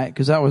all night,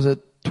 because that was at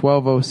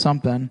 12:00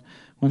 something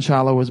when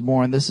Shiloh was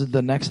born. This is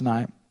the next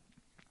night.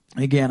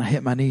 Again, I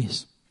hit my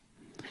knees.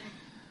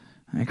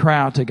 I cry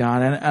out to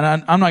God,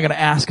 and I'm not going to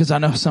ask, because I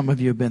know some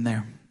of you have been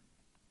there.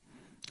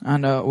 I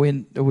know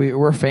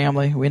we're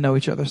family. We know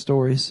each other's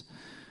stories.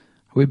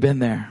 We've been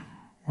there.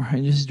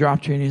 You just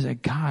dropped your knees and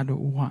said, God,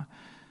 what?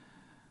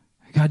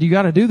 God, you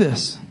got to do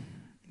this.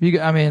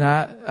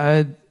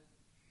 I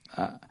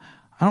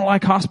don't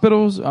like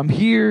hospitals. I'm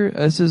here.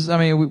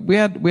 We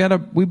had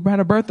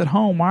a birth at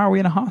home. Why are we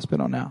in a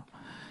hospital now?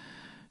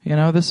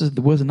 This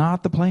was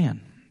not the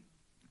plan.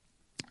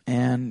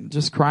 And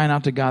just crying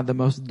out to God, the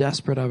most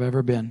desperate I've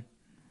ever been.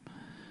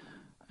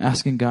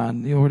 Asking God,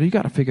 Lord, you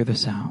got to figure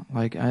this out.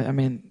 Like,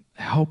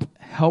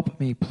 help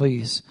me,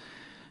 please.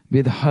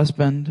 Be the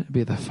husband,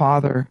 be the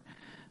father,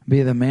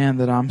 be the man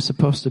that I'm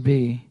supposed to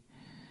be,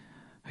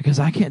 because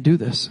I can't do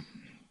this.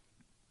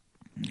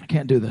 I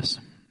can't do this.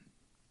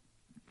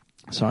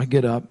 So I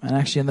get up, and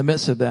actually in the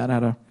midst of that, I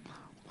had a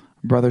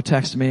brother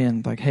text me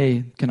and like,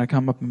 hey, can I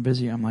come up and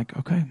visit you? I'm like,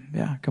 okay,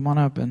 yeah, come on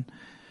up. And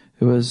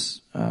it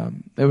was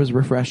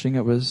refreshing.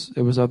 It was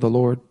of the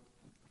Lord,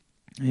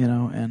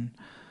 and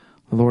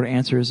the Lord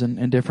answers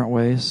in different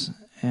ways.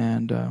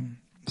 And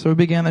so we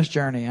began this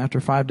journey.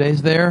 After 5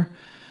 days there,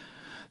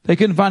 they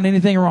couldn't find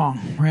anything wrong.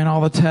 Ran all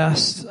the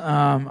tests.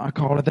 I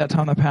called at that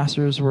time. The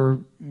pastors were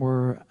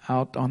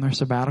out on their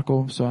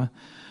sabbatical, so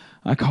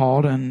I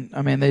called, and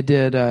they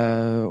did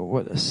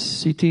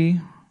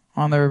CT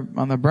on their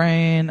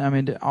brain.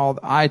 All the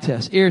eye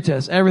tests, ear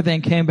tests,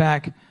 everything came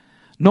back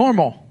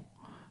normal.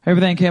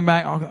 Everything came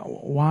back.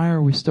 Why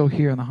are we still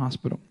here in the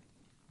hospital?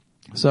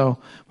 So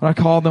when I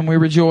called them, we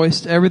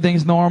rejoiced.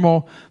 Everything's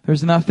normal.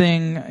 There's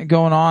nothing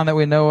going on that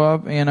we know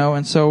of,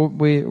 and so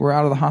we were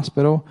out of the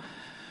hospital.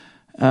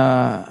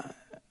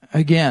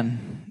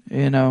 Again,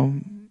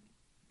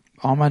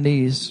 on my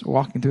knees,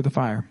 walking through the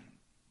fire.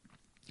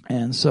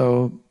 And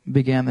so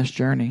began this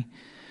journey.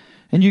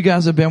 And you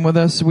guys have been with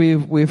us.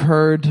 We've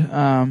heard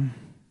all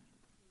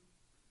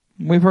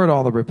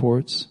the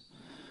reports.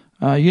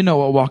 You know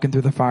what walking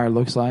through the fire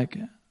looks like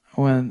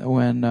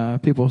when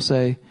people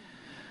say,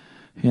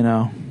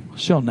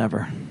 she'll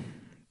never.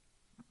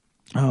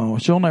 Oh,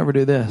 she'll never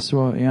do this.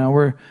 Well,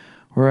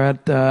 we're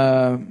at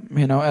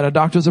at a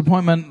doctor's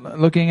appointment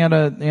looking at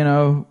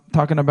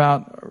talking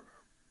about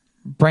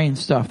brain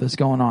stuff that's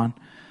going on.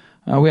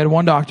 We had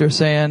one doctor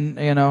saying,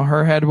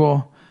 her head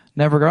will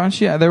never grow. And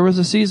there was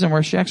a season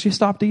where she actually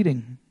stopped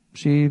eating.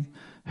 She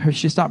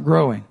stopped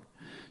growing.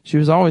 She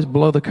was always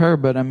below the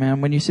curve, but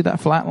when you see that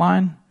flat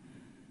line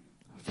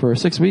for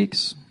 6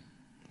 weeks,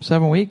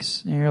 7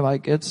 weeks, and you're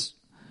like,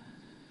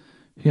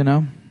 you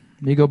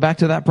go back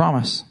to that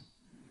promise.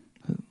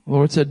 The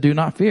Lord said, do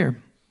not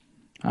fear.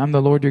 I'm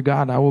the Lord your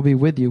God. I will be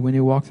with you when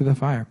you walk through the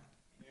fire.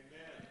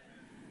 Amen.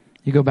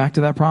 You go back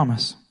to that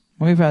promise.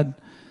 We've had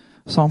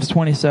Psalms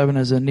 27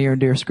 is a near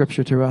and dear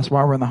scripture to us.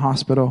 While we're in the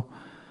hospital,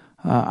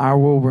 I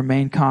will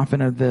remain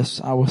confident of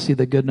this. I will see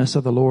the goodness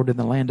of the Lord in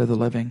the land of the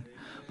living.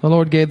 The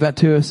Lord gave that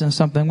to us, and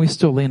something we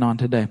still lean on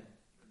today.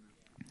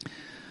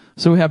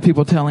 So we have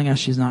people telling us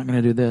she's not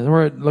going to do this.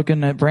 We're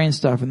looking at brain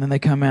stuff, and then they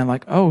come in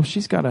like, oh,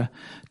 she's got a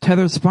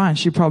tethered spine.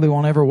 She probably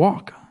won't ever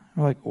walk.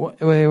 We're like,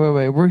 wait.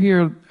 We're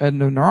here at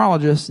the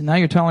neurologist, and now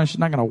you're telling her she's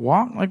not going to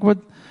walk? Like,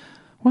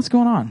 what's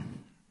going on?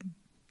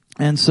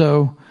 And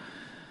so,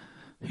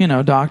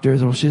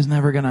 doctors, well, she's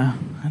never gonna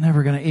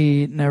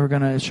eat,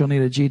 she'll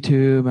need a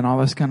G-tube and all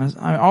this kind of,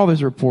 all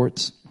these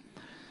reports.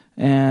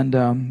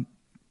 And,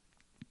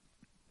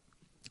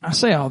 I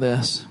say all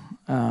this,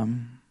 I'll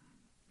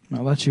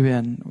let you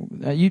in.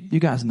 You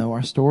guys know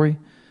our story.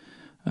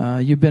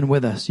 You've been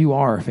with us. You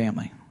are our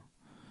family.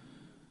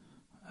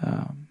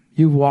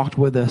 You've walked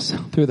with us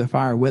through the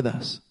fire with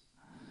us.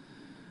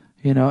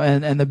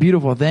 And the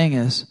beautiful thing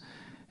is,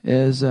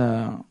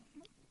 I'm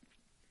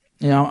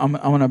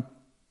going to,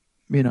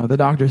 the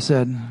doctor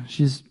said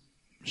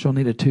she'll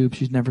need a tube.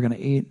 She's never going to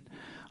eat.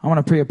 I want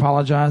to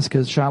pre-apologize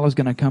because Shiloh's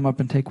going to come up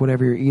and take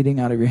whatever you're eating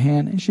out of your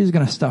hand, and she's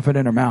going to stuff it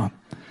in her mouth.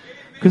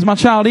 Because my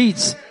child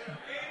eats.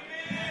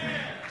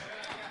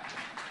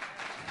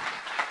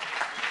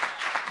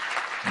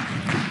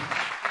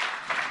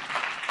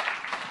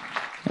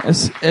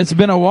 It's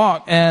been a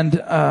walk, and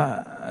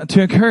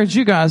to encourage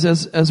you guys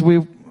as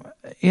we,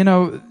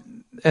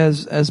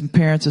 as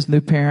parents, as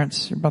new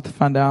parents, you're about to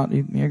find out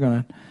you're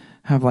going to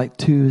have like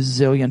 2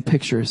 zillion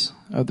pictures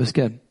of this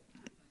kid.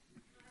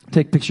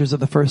 Take pictures of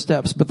the first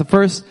steps, but the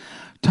first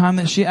time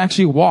that she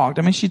actually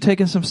walked, she'd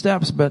taken some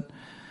steps, but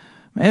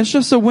it's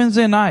just a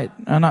Wednesday night.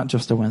 Not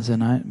just a Wednesday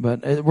night,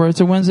 but where it's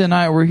a Wednesday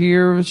night, we're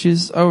here,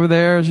 she's over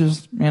there,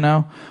 she's,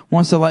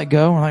 wants to let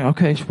go. We're like,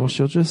 okay, well,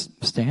 she'll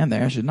just stand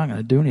there. She's not going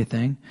to do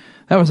anything.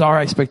 That was our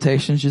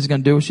expectation. She's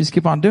going to do what she's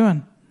keep on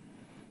doing.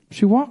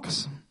 She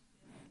walks.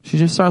 She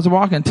just starts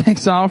walking,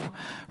 takes off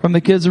from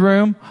the kids'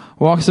 room,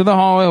 walks to the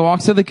hallway,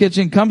 walks to the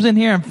kitchen, comes in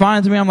here and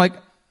finds me. I'm like,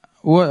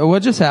 what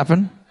just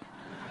happened?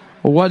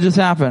 What just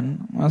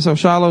happened? And so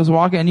Shiloh's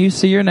walking, and you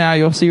see her now.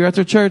 You'll see her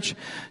after church.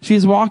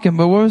 She's walking.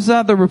 But what was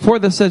that? The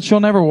report that said she'll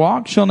never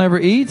walk? She'll never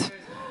eat?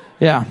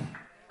 Yeah.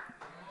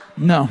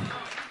 No.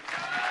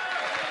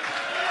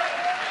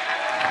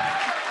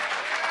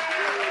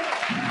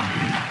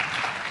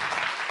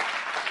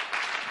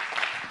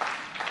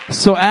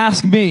 So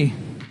ask me,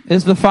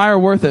 is the fire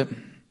worth it?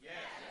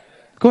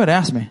 Go ahead,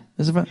 ask me.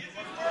 Is it?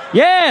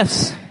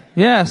 Yes.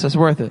 Yes, it's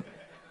worth it.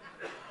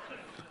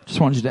 Just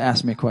wanted you to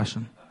ask me a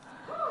question.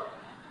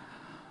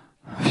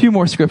 A few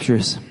more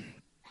scriptures.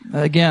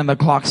 Again, the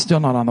clock's still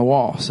not on the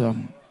wall. So,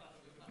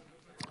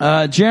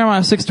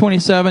 Jeremiah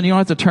 6:27. You don't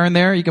have to turn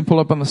there. You can pull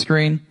up on the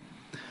screen.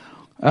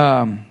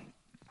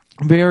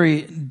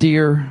 Very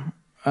dear,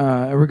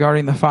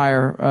 regarding the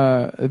fire,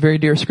 a very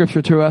dear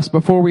scripture to us.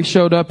 Before we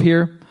showed up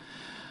here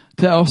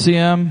to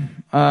LCM,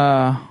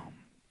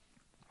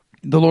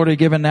 the Lord had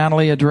given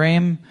Natalie a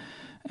dream,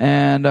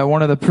 And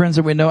one of the friends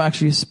that we know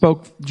actually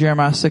spoke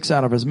Jeremiah 6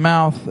 out of his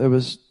mouth. It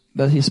was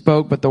that he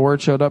spoke, but the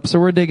word showed up. So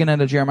we're digging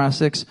into Jeremiah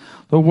 6.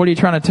 But what are you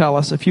trying to tell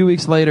us? A few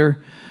weeks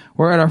later,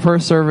 we're at our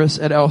first service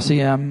at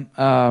LCM.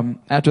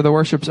 After the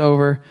worship's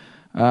over,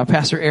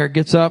 Pastor Eric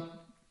gets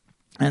up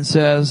and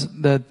says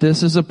that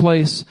this is a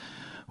place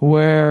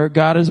where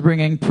God is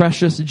bringing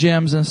precious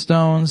gems and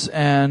stones,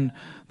 and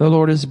the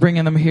Lord is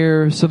bringing them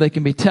here so they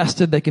can be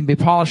tested, they can be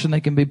polished, and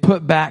they can be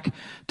put back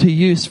to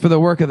use for the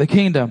work of the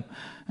kingdom.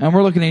 And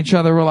we're looking at each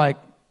other, we're like,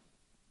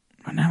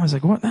 and I was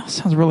like, what? That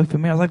sounds really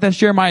familiar. I was like, that's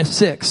Jeremiah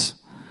 6.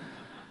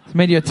 It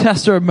made you a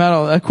tester of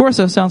metal. Of course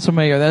that sounds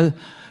familiar. That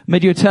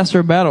made you a tester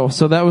of metal.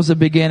 So that was the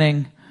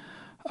beginning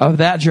of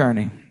that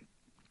journey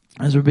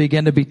as we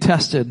begin to be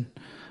tested.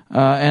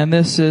 And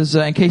this is,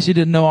 in case you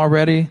didn't know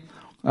already,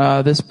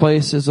 this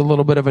place is a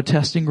little bit of a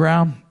testing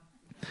ground.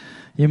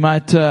 You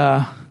might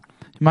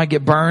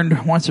get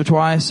burned once or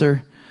twice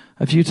or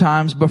a few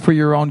times, but for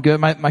your own good.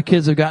 My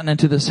kids have gotten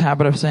into this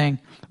habit of saying,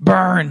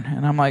 burn.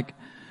 And I'm like,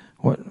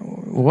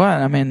 what?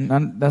 I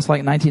mean, that's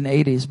like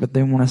 1980s, but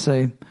they want to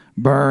say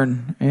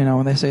burn,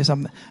 when they say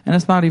something. And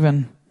it's not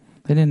even,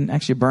 they didn't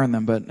actually burn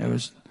them, but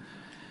it's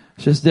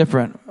just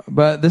different.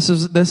 But this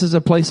is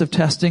a place of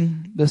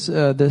testing. This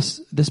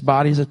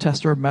body is a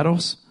tester of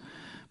metals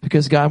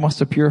because God wants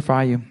to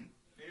purify you. Amen.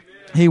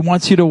 He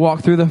wants you to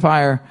walk through the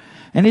fire.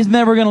 And He's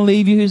never going to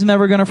leave you. He's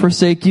never going to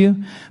forsake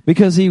you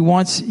because He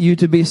wants you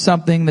to be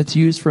something that's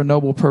used for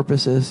noble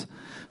purposes.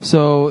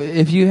 So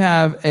if you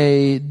have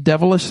a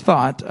devilish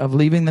thought of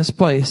leaving this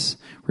place,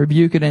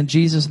 rebuke it in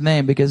Jesus'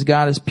 name because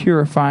God is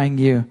purifying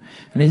you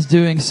and He's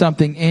doing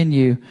something in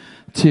you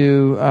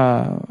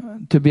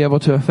to be able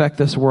to affect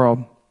this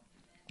world.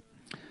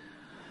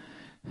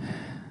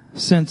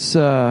 Since,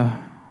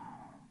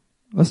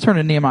 let's turn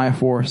to Nehemiah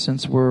 4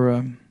 since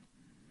we're,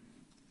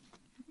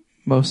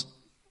 most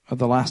of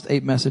the last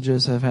 8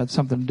 messages have had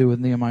something to do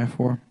with Nehemiah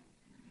 4.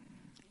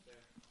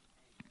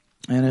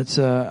 And it's,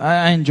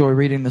 I enjoy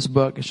reading this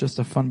book. It's just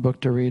a fun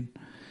book to read.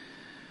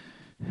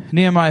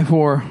 Nehemiah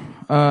 4,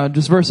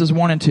 just verses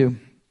 1 and 2.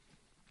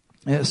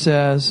 It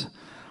says,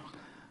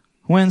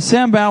 when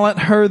Sanballat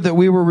heard that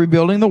we were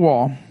rebuilding the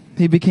wall,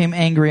 he became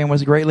angry and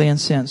was greatly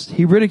incensed.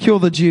 He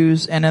ridiculed the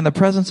Jews, and in the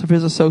presence of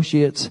his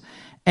associates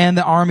and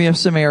the army of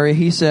Samaria,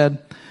 he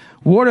said,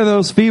 what are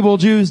those feeble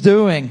Jews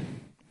doing?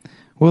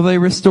 Will they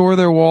restore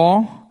their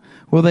wall?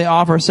 Will they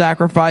offer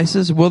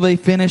sacrifices? Will they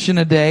finish in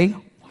a day?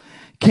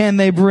 Can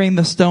they bring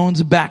the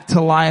stones back to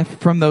life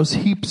from those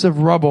heaps of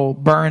rubble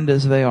burned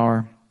as they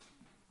are?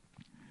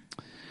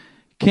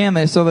 Can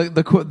they? So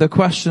the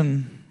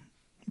question,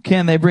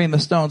 can they bring the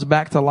stones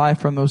back to life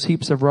from those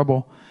heaps of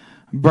rubble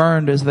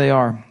burned as they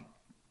are?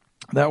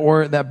 That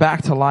word, that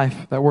back to life,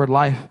 that word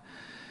life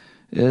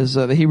is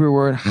the Hebrew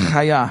word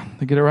chaya.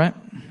 Did I get it right?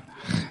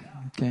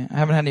 Okay. I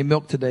haven't had any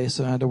milk today,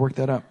 so I had to work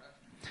that up.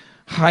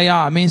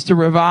 Chaya means to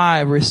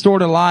revive, restore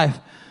to life,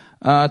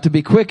 to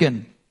be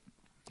quickened,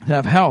 to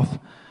have health.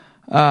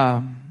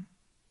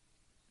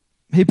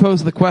 He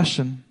posed the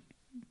question,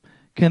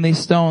 can these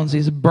stones,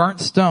 these burnt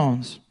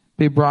stones,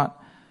 be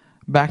brought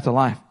back to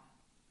life?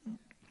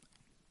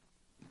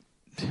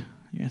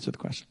 You answer the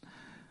question.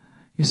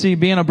 You see,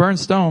 being a burnt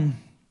stone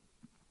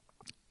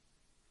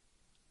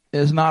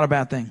is not a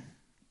bad thing.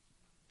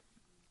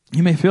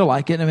 You may feel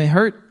like it. It may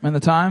hurt in the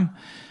time.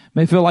 It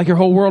may feel like your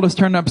whole world is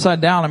turned upside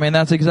down. I mean,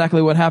 that's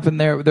exactly what happened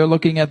there. They're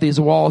looking at these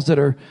walls that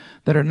are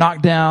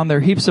knocked down. They're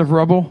heaps of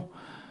rubble.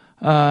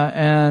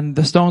 And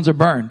the stones are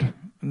burned.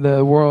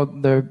 The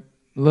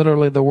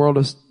world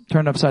is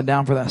turned upside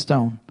down for that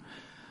stone.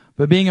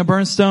 But being a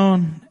burned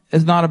stone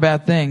is not a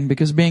bad thing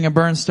because being a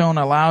burned stone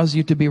allows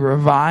you to be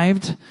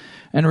revived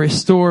and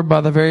restored by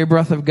the very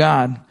breath of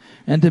God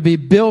and to be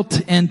built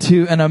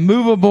into an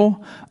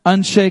immovable,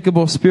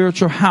 unshakable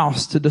spiritual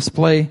house to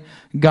display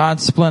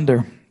God's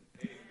splendor.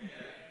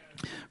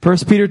 1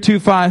 Peter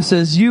 2:5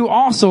 says, you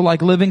also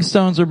like living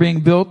stones are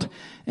being built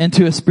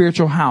into a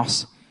spiritual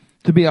house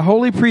to be a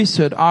holy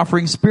priesthood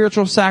offering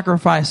spiritual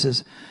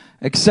sacrifices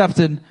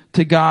accepted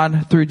to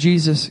God through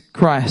Jesus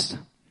Christ.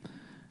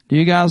 Do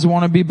you guys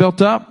want to be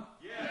built up?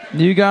 Yes.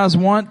 Do you guys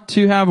want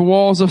to have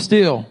walls of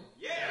steel?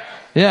 Yes.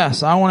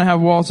 Yes, I want to have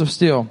walls of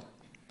steel.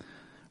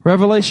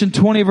 Revelation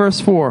 20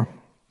 verse 4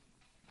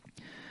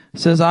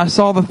 says, I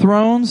saw the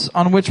thrones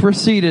on which were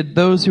seated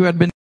those who had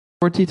been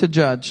authority to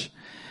judge.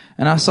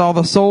 And I saw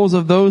the souls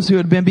of those who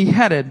had been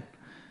beheaded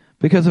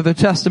because of their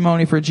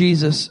testimony for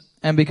Jesus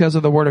and because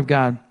of the word of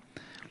God.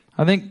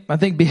 I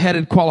think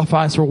beheaded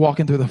qualifies for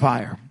walking through the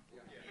fire.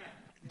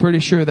 Pretty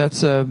sure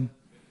that's the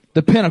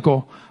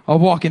pinnacle of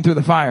walking through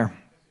the fire.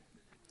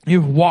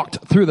 You've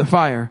walked through the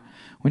fire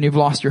when you've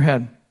lost your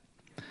head.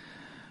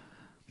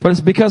 But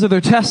it's because of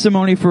their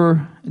testimony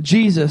for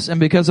Jesus and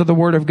because of the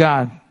word of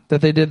God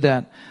that they did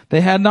that.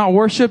 They had not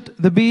worshipped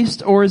the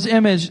beast or his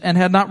image and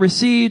had not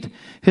received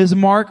his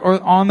mark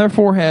or on their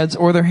foreheads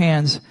or their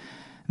hands.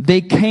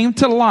 They came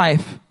to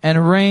life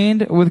and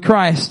reigned with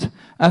Christ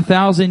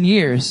 1,000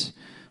 years.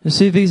 You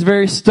see these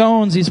very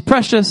stones, these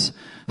precious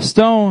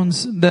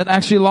stones that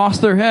actually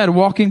lost their head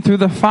walking through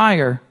the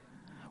fire.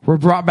 were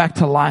brought back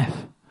to life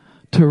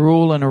to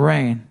rule and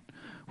reign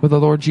with the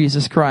Lord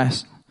Jesus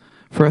Christ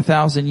for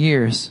 1,000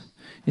 years.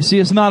 You see,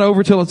 it's not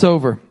over till it's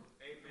over.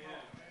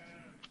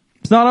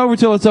 It's not over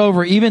till it's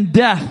over. Even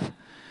death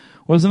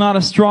was not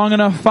a strong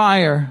enough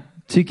fire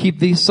to keep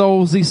these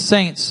souls, these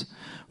saints,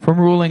 from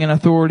ruling in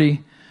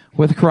authority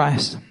with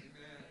Christ.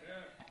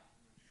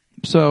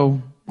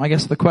 So, I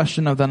guess the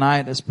question of the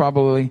night is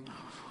probably,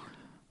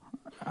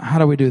 how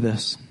do we do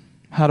this?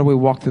 How do we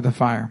walk through the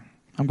fire?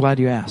 I'm glad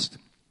you asked.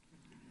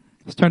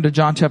 Let's turn to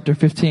John chapter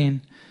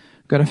 15.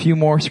 We've got a few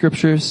more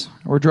scriptures.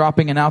 We're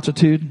dropping in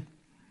altitude.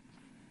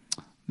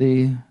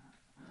 The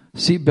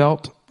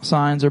seatbelt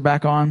signs are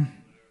back on.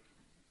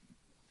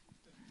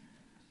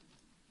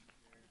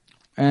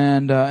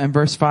 And in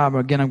verse 5,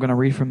 again, I'm going to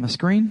read from the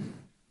screen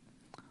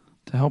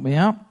to help me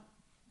out.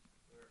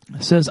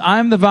 It says, I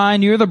am the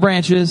vine, you are the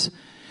branches.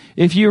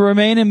 If you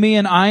remain in me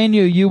and I in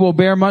you, you will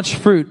bear much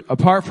fruit.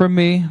 Apart from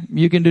me,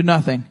 you can do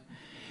nothing.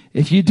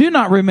 If you do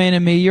not remain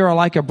in me, you are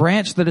like a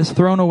branch that is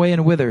thrown away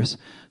and withers.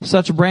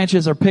 Such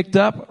branches are picked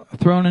up,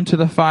 thrown into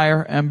the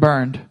fire, and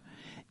burned.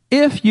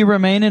 If you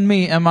remain in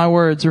me and my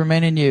words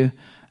remain in you,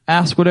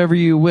 ask whatever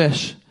you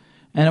wish,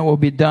 and it will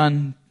be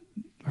done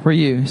for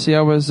you. See,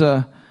 I was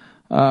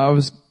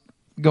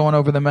going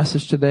over the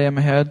message today in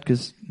my head,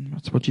 because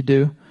that's what you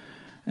do.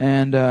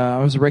 And I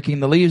was raking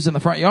the leaves in the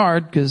front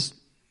yard, because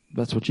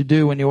that's what you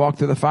do when you walk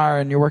through the fire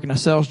and you're working a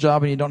sales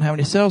job and you don't have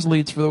any sales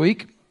leads for the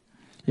week.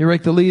 You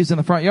rake the leaves in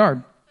the front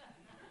yard.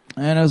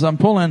 And as I'm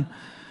pulling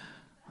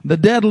the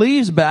dead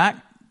leaves back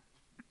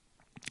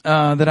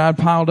that I'd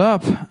piled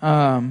up,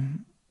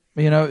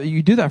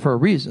 you do that for a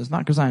reason. It's not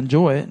because I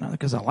enjoy it, not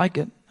because I like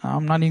it.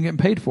 I'm not even getting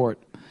paid for it.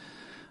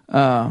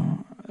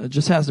 It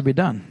just has to be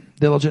done.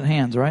 Diligent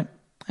hands, right?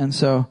 And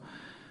so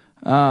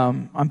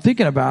I'm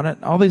thinking about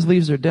it. All these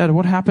leaves are dead.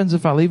 What happens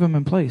if I leave them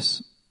in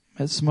place?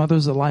 It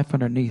smothers the life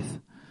underneath.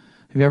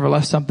 Have you ever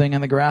left something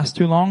in the grass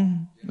too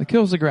long? It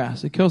kills the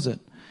grass. It kills it.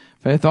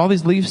 If all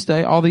these leaves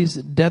stay, all these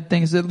dead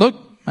things that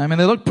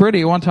they look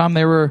pretty. One time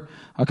they were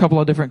a couple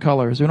of different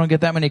colors. We don't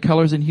get that many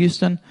colors in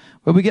Houston,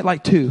 but we get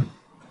like 2.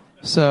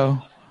 So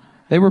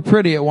they were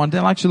pretty at one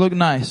time. They actually look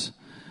nice.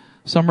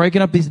 So I'm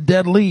raking up these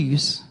dead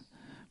leaves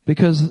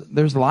because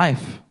there's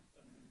life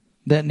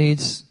that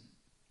needs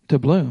to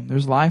bloom.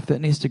 There's life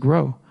that needs to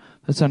grow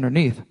that's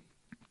underneath.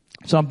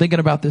 So I'm thinking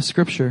about this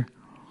scripture,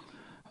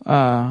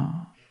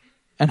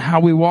 and how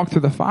we walk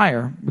through the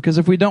fire. Because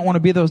if we don't want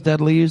to be those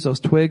dead leaves, those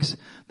twigs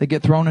that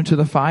get thrown into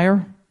the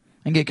fire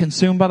and get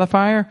consumed by the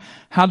fire,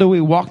 how do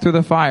we walk through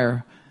the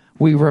fire?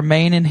 We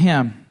remain in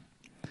Him.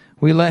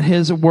 We let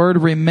His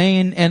word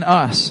remain in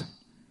us.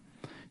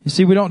 You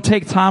see, we don't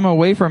take time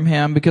away from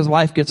Him because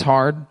life gets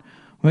hard.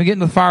 When we get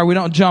into the fire, we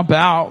don't jump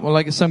out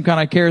like some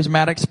kind of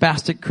charismatic,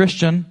 spastic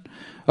Christian.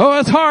 Oh,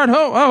 it's hard.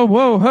 Oh,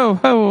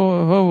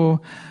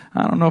 whoa.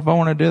 I don't know if I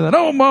want to do that.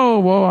 Oh,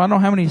 whoa, I don't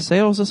have any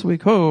sales this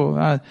week.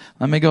 Let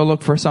me go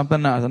look for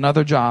something else,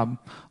 another job.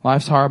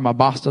 Life's hard. My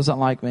boss doesn't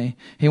like me.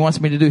 He wants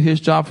me to do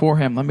his job for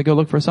him. Let me go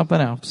look for something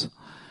else.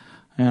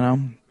 You know?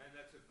 Man,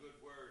 that's a good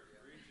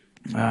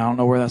word. I don't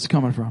know where that's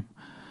coming from.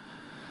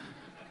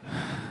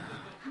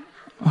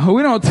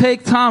 We don't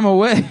take time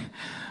away.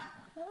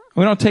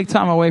 We don't take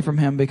time away from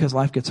Him because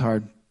life gets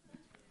hard.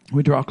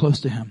 We draw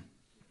close to Him.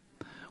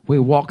 We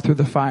walk through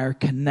the fire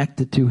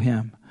connected to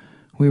Him.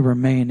 We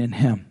remain in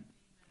Him.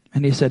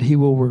 And He said He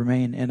will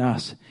remain in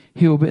us.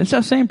 He will be. It's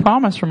that same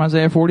promise from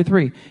Isaiah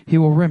 43. He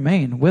will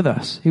remain with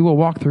us. He will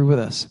walk through with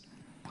us.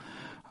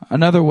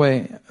 Another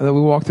way that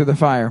we walk through the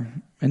fire.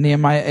 In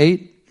Nehemiah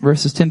 8,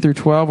 verses 10 through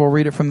 12, we'll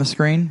read it from the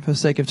screen for the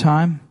sake of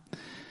time.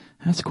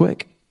 That's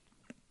quick.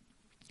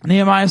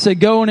 Nehemiah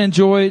said, go and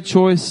enjoy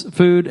choice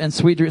food and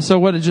sweet drink. So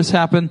what had just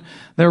happened?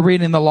 They're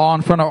reading the law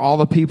in front of all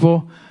the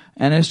people.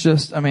 And it's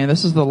just,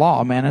 this is the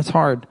law, man. It's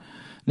hard.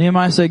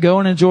 Nehemiah said, go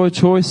and enjoy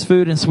choice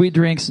food and sweet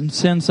drinks and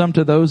send some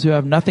to those who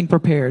have nothing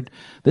prepared.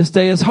 This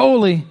day is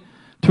holy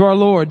to our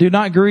Lord. Do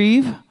not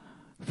grieve,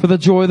 for the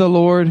joy of the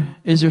Lord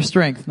is your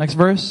strength. Next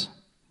verse.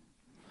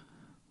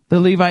 The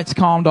Levites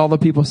calmed all the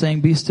people, saying,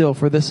 be still,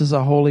 for this is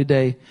a holy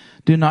day.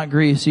 Do not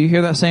grieve. So you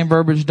hear that same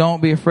verbiage,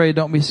 don't be afraid,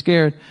 don't be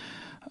scared.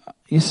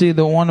 You see,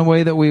 the one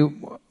way that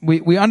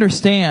we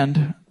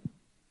understand,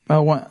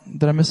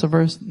 did I miss a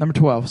verse? Number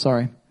 12,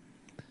 sorry.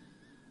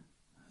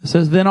 It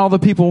says, then all the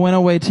people went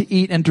away to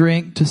eat and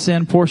drink, to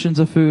send portions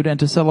of food, and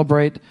to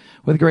celebrate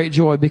with great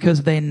joy,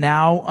 because they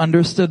now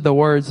understood the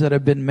words that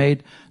had been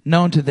made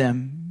known to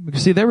them.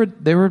 Because see, they were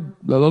a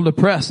little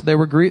depressed.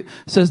 It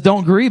says,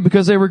 don't grieve,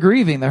 because they were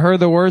grieving. They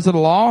heard the words of the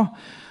law.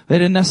 They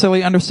didn't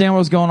necessarily understand what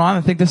was going on.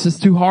 I think this is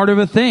too hard of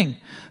a thing.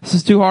 This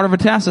is too hard of a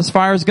task. This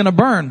fire is going to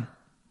burn.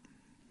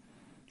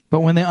 But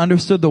when they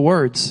understood the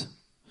words,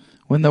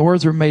 when the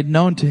words were made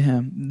known to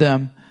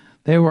them,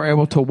 they were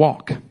able to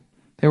walk.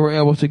 They were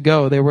able to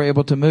go. They were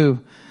able to move.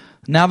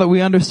 Now that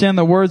we understand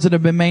the words that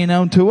have been made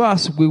known to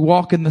us, we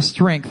walk in the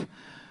strength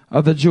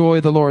of the joy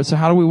of the Lord. So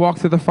how do we walk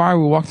through the fire?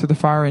 We walk through the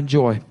fire in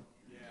joy,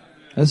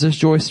 as this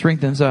joy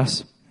strengthens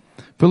us.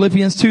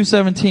 Philippians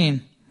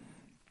 2:17.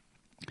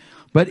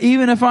 But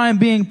even if I am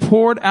being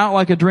poured out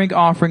like a drink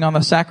offering on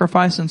the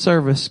sacrifice and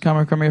service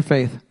coming from your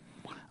faith,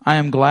 I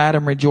am glad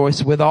and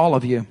rejoice with all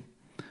of you.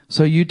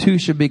 So you too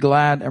should be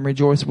glad and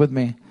rejoice with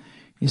me.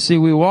 You see,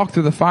 we walk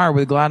through the fire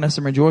with gladness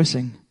and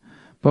rejoicing,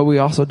 but we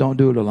also don't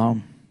do it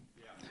alone.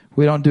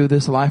 We don't do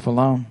this life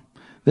alone.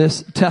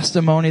 This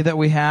testimony that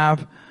we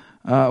have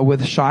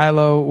with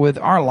Shiloh, with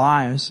our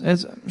lives,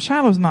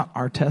 Shiloh's not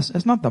our test.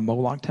 It's not the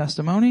Molock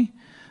testimony.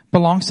 It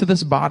belongs to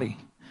this body.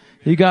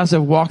 You guys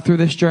have walked through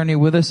this journey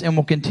with us and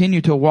will continue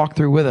to walk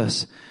through with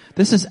us.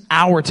 This is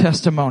our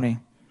testimony.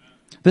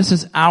 This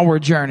is our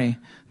journey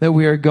that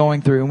we are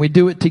going through, and we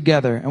do it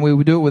together, and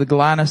we do it with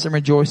gladness and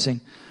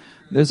rejoicing.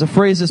 There's a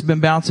phrase that's been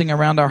bouncing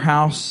around our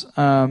house.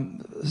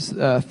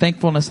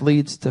 Thankfulness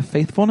leads to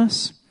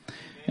faithfulness.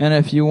 And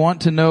if you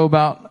want to know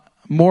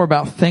more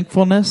about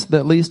thankfulness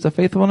that leads to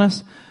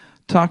faithfulness,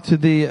 talk to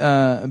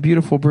the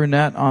beautiful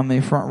brunette on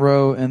the front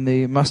row in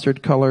the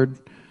mustard colored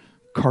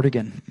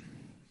cardigan.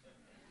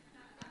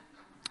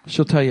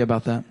 She'll tell you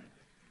about that.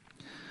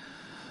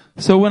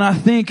 So when I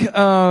think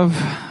of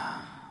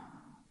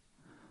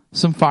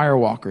some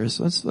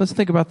firewalkers, let's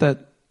think about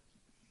that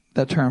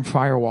term,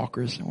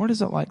 firewalkers. What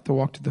is it like to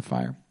walk through the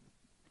fire?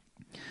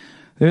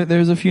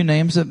 There's a few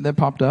names that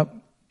popped up.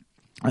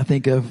 I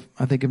think of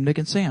Nick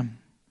and Sam.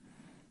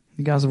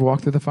 You guys have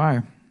walked through the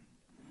fire.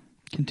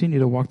 Continue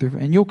to walk through,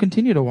 and you'll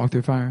continue to walk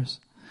through fires.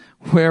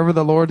 Wherever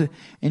the Lord,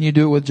 and you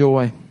do it with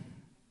joy.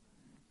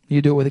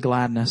 You do it with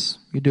gladness.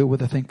 You do it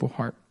with a thankful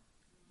heart.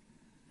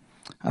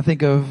 I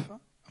think of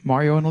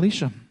Mario and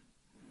Alicia.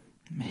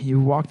 You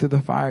walk through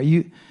the fire.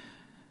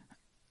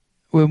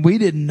 When we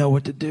didn't know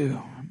what to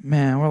do,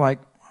 man, we're like,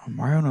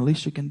 Mario and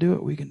Alicia can do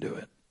it. We can do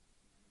it.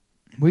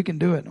 We can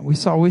do it. We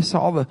saw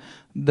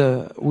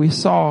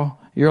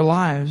your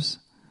lives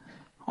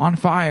on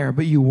fire,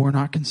 but you were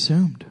not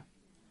consumed.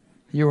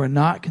 You were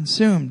not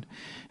consumed.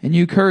 And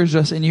you encouraged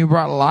us and you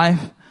brought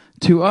life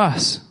to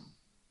us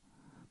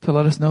to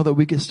let us know that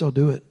we could still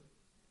do it.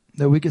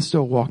 That we could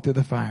still walk through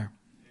the fire.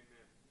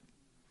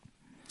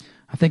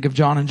 I think of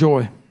John and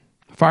Joy,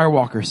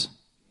 firewalkers,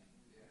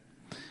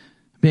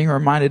 being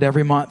reminded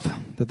every month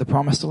that the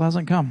promise still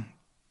hasn't come.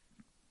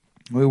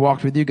 We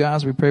walked with you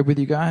guys, we prayed with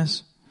you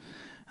guys,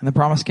 and the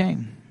promise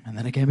came. And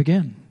then it came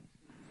again.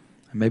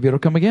 And maybe it'll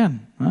come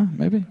again. Huh?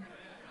 Maybe.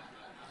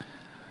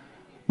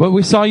 But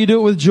we saw you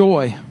do it with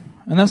joy.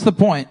 And that's the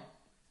point.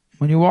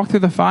 When you walk through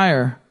the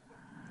fire,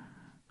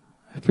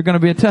 if you're going to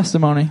be a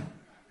testimony,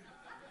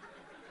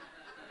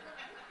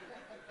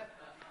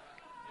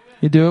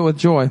 you do it with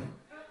joy.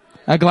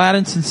 A glad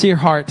and sincere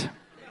heart.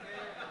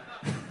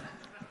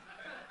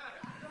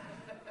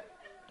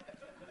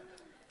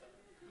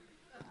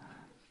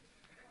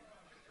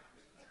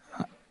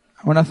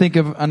 When I think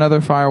of another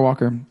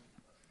firewalking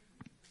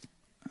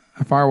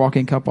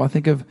couple, I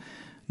think of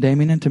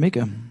Damien and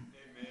Tamika. Amen.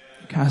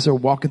 Guys are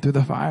walking through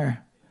the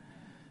fire.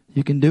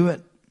 You can do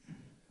it.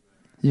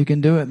 You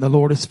can do it. The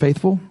Lord is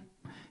faithful.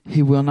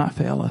 He will not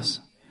fail us.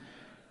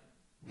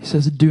 He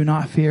says, do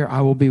not fear.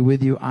 I will be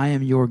with you. I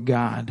am your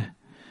God,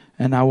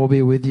 and I will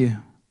be with you.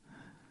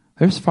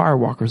 There's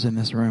firewalkers in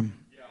this room.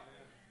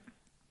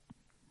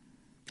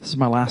 This is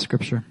my last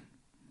scripture.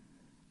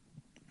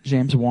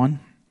 James 1.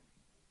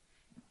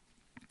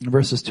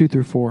 Verses 2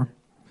 through 4.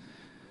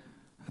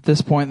 At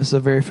this point, this is a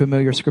very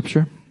familiar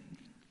scripture.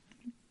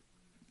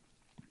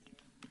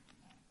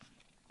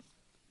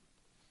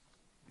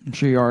 I'm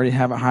sure you already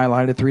have it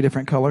highlighted 3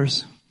 different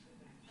colors.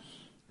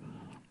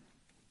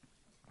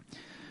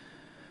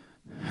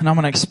 And I'm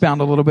going to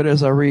expound a little bit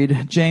as I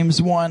read. James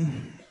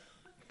 1,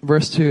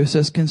 verse 2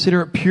 says,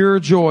 consider it pure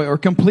joy or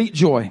complete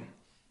joy.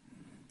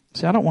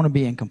 See, I don't want to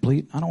be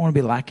incomplete. I don't want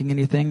to be lacking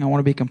anything. I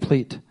want to be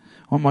complete.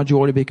 I want my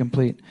joy to be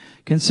complete.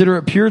 Consider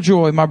it pure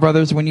joy, my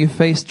brothers, when you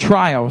face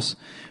trials,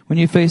 when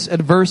you face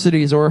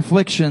adversities or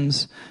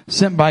afflictions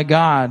sent by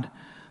God,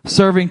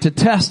 serving to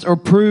test or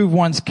prove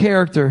one's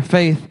character,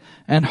 faith,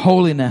 and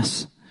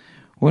holiness.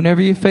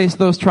 Whenever you face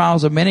those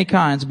trials of many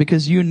kinds,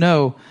 because you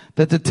know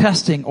that the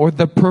testing or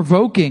the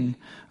provoking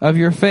of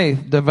your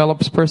faith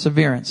develops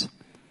perseverance.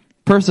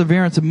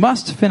 Perseverance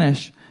must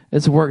finish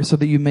its work so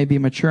that you may be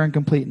mature and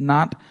complete,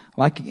 not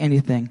lacking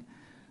anything.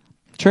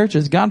 Church,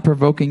 is God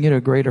provoking you to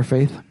greater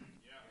faith?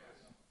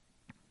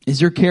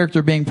 Is your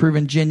character being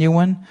proven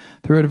genuine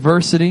through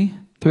adversity,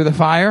 through the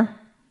fire?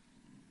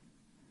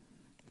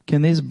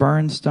 Can these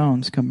burned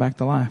stones come back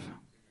to life?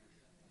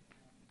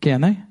 Can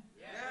they?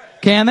 Yes.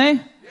 Can they?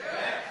 Yes.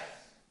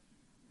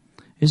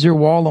 Is your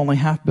wall only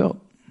half built?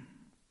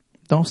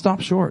 Don't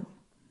stop short.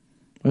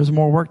 There's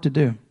more work to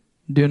do.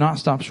 Do not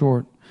stop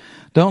short.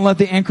 Don't let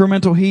the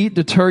incremental heat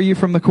deter you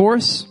from the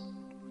course.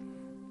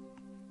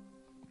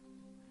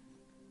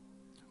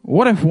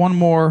 What if one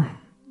more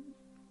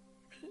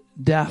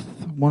death,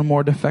 one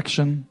more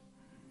defection,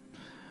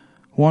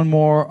 one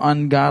more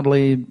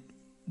ungodly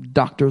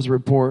doctor's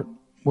report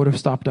would have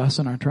stopped us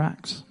in our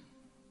tracks?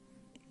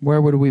 Where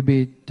would we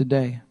be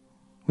today?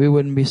 We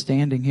wouldn't be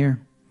standing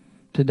here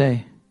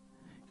today.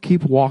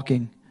 Keep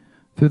walking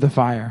through the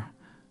fire.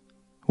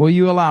 Will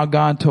you allow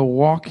God to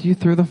walk you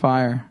through the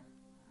fire?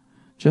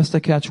 just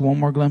to catch one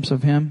more glimpse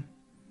of Him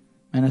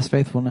and His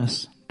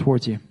faithfulness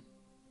towards you?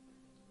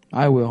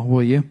 I will.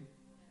 Will you?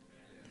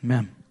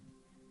 Amen.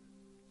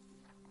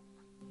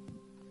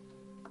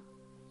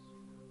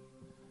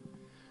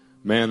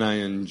 Man, I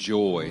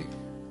enjoy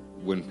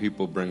when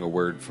people bring a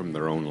word from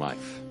their own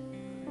life.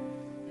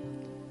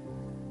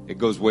 It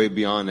goes way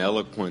beyond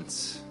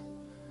eloquence.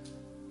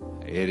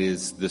 It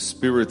is the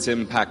Spirit's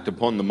impact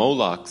upon the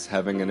Molocks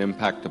having an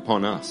impact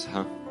upon us,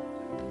 huh?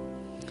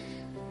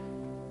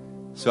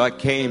 So I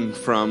came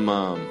from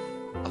a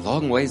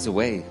long ways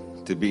away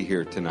to be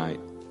here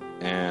tonight.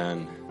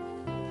 And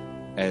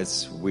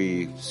as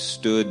we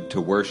stood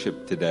to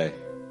worship today,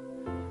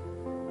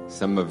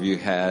 some of you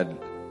had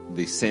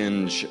the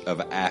singe of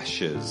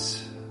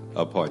ashes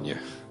upon you,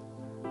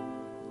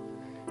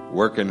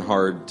 working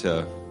hard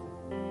to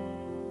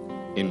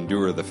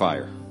endure the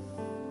fire.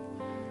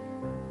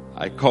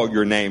 I call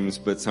your names,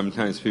 but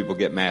sometimes people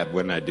get mad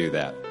when I do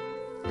that.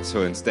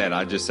 So instead,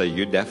 I just say,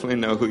 you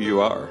definitely know who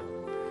you are.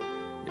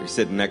 You're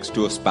sitting next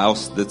to a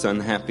spouse that's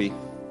unhappy.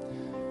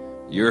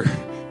 You're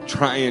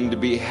trying to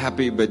be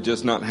happy, but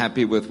just not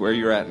happy with where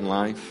you're at in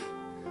life.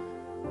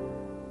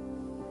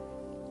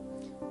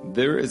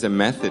 There is a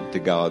method to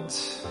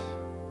God's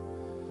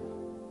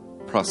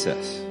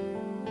process.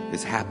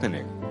 It's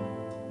happening.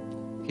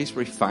 He's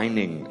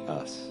refining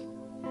us.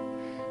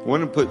 I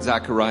want to put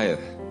Zechariah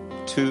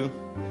 2,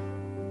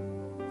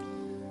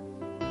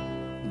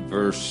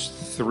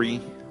 verse 3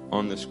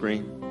 on the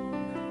screen.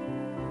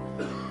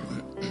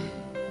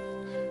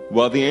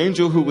 While the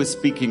angel who was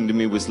speaking to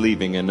me was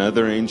leaving,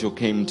 another angel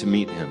came to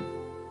meet him.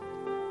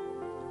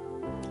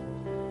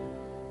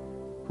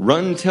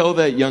 Run, tell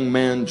that young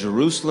man,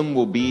 Jerusalem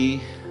will be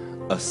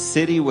a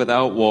city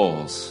without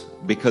walls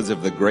because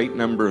of the great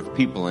number of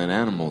people and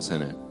animals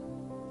in it.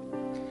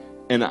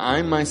 And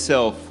I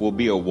myself will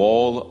be a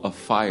wall of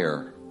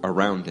fire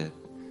around it.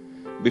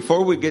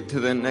 Before we get to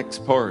the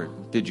next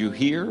part, did you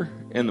hear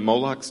in the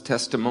Molock's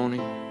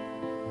testimony?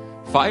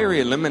 Fire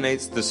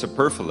eliminates the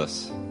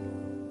superfluous.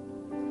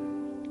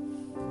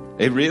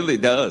 It really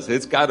does.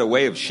 It's got a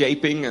way of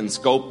shaping and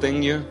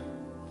sculpting you.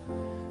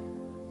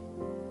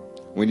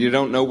 When you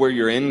don't know where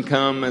your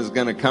income is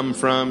going to come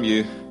from,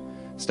 you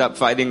stop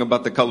fighting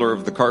about the color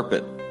of the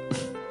carpet.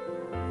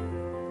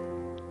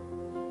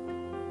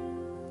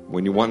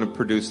 When you want to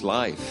produce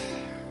life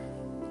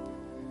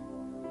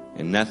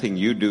and nothing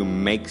you do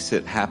makes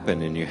it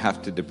happen and you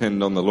have to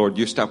depend on the Lord,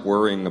 you stop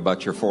worrying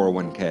about your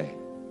 401k.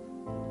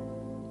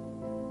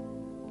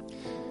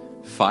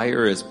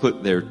 Fire is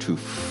put there to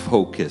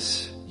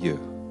focus you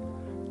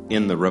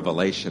in the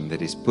revelation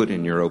that He's put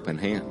in your open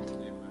hand.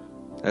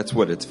 That's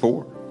what it's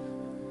for.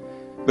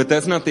 But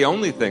that's not the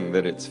only thing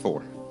that it's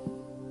for.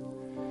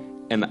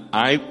 And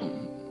I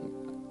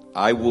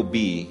will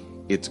be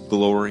its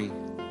glory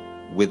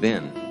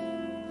within.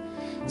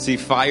 See,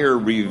 fire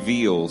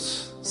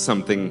reveals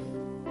something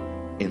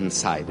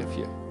inside of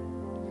you.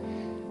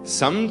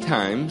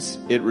 Sometimes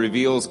it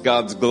reveals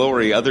God's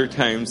glory. Other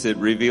times it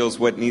reveals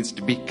what needs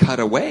to be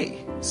cut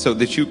away so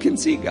that you can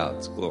see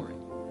God's glory.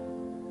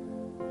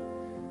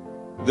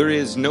 There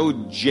is no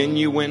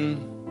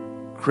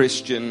genuine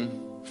Christian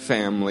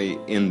family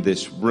in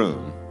this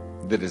room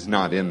that is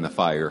not in the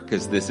fire,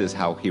 because this is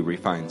how He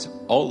refines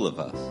all of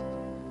us.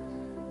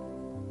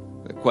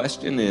 The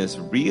question is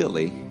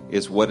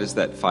what is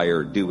that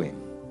fire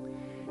doing?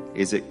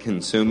 Is it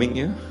consuming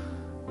you,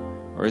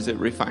 or is it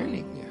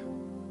refining you?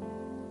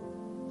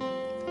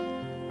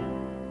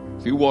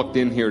 If you walked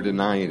in here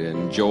tonight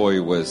and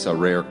joy was a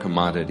rare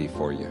commodity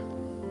for you,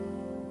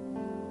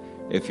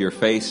 if your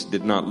face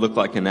did not look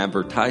like an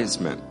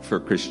advertisement for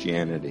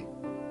Christianity,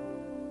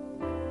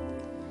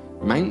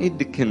 you might need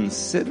to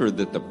consider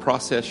that the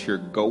process you're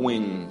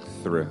going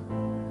through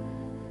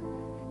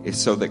is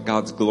so that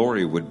God's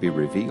glory would be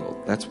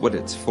revealed. That's what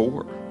it's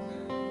for.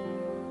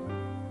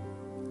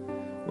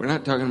 We're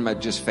not talking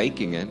about just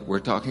faking it. We're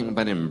talking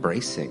about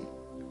embracing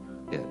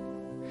it.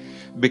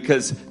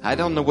 Because I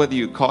don't know whether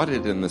you caught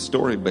it in the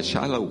story, but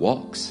Shiloh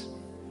walks.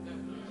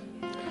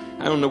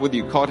 I don't know whether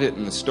you caught it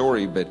in the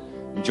story, but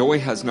Joy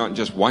has not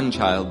just one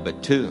child,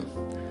 but two.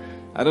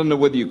 I don't know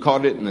whether you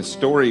caught it in the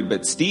story,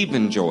 but Steve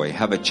and Joy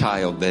have a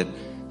child that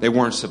they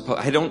weren't supposed.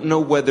 I don't know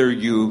whether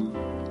you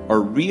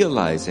are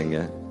realizing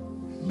it,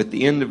 but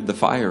the end of the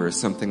fire is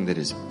something that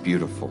is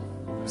beautiful,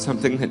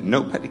 something that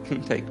nobody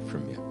can take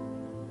from you.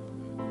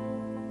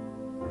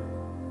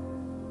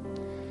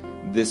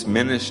 This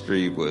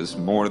ministry was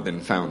more than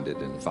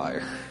founded in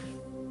fire.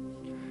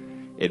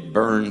 It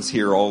burns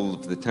here all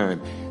of the time.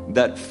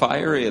 That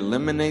fire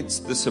eliminates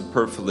the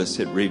superfluous.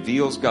 It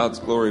reveals God's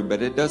glory,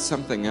 but it does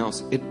something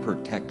else. It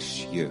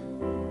protects you.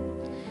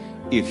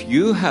 If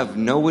you have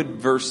no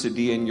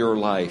adversity in your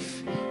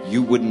life,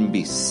 you wouldn't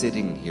be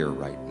sitting here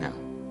right now.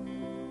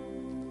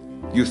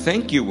 You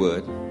think you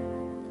would,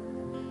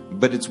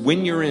 but it's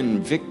when you're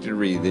in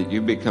victory that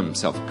you become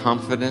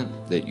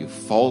self-confident, that you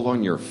fall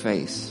on your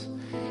face.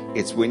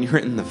 It's when you're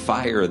in the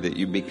fire that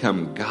you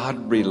become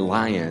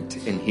God-reliant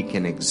and He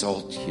can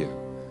exalt you.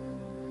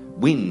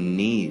 We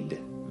need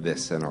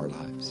this in our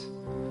lives.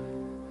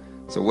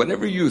 So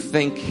whatever you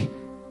think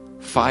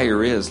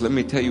fire is, let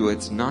me tell you,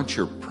 it's not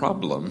your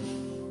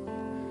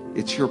problem.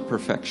 It's your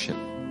perfection.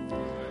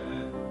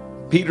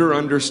 Peter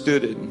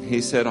understood it.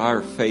 He said,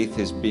 our faith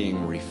is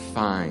being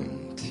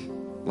refined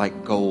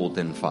like gold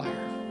in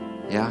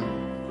fire. Yeah?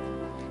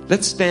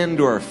 Let's stand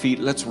to our feet.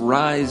 Let's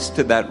rise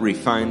to that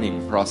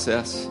refining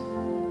process.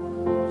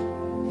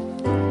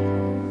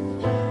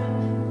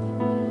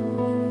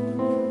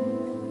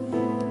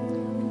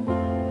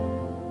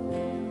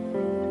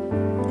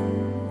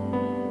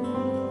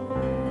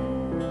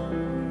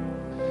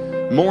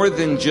 More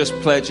than just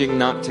pledging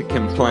not to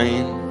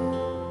complain,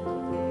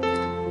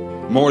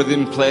 more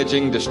than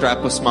pledging to strap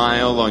a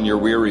smile on your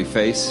weary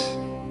face,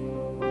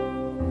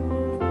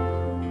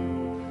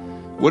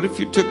 what if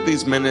you took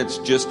these minutes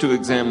just to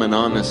examine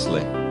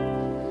honestly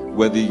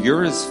whether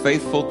you're as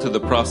faithful to the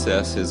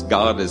process as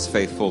God is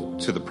faithful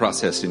to the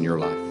process in your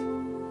life?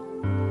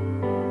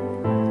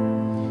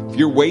 If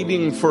you're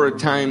waiting for a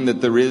time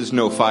that there is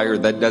no fire,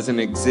 that doesn't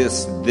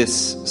exist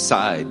this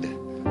side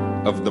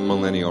of the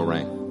millennial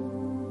reign.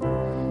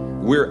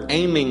 We're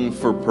aiming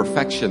for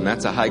perfection.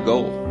 That's a high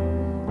goal.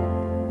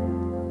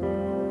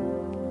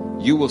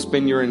 You will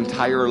spend your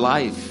entire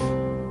life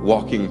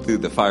walking through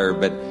the fire,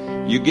 but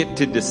you get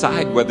to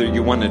decide whether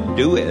you want to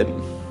do it,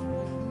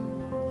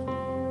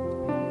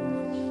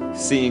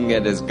 seeing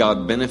it as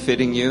God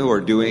benefiting you, or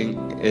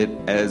doing it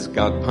as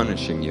God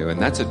punishing you.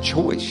 And that's a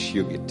choice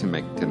you get to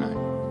make tonight.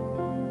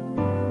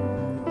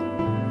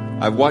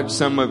 I've watched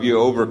some of you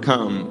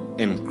overcome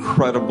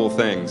incredible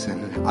things,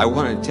 and I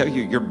want to tell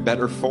you, you're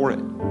better for it.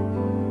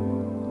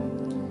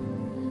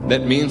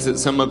 That means that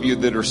some of you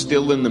that are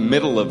still in the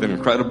middle of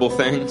incredible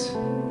things,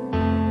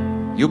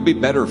 you'll be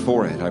better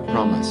for it, I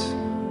promise.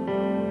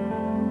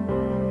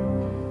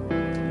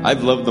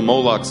 I've loved the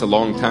Molocks a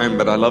long time,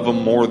 but I love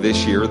them more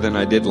this year than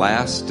I did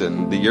last,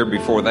 and the year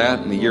before that,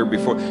 and the year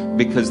before,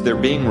 because they're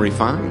being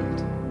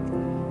refined.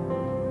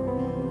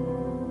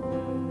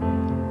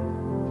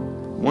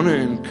 I want to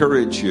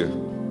encourage you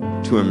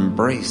to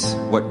embrace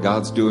what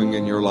God's doing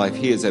in your life.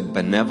 He is a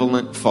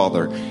benevolent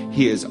Father.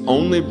 He is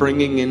only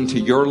bringing into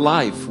your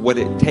life what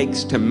it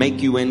takes to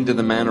make you into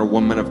the man or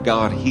woman of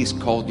God He's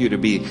called you to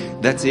be.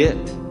 That's it.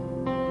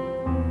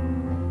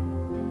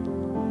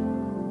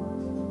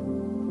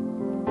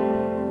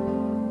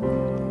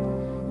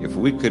 If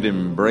we could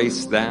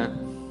embrace that,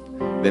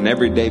 then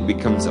every day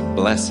becomes a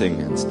blessing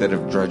instead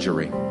of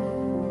drudgery.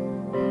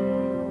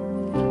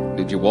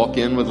 Did you walk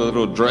in with a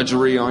little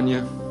drudgery on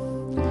you?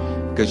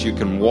 Because you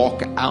can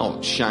walk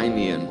out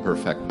shiny and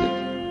perfected.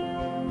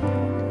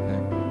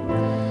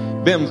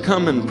 Okay. Bim,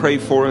 come and pray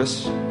for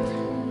us.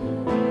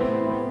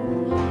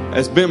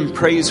 As Bim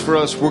prays for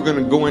us, we're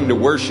going to go into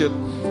worship.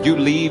 You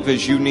leave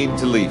as you need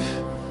to leave.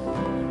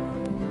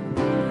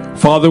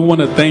 Father, we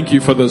want to thank you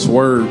for this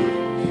word.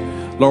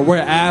 Lord, we're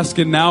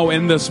asking now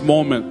in this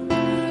moment.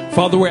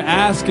 Father, we're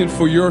asking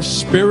for your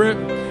spirit.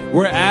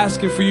 We're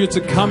asking for you to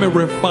come and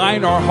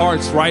refine our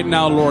hearts right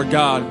now, Lord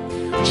God.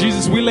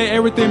 Jesus, we lay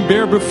everything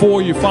bare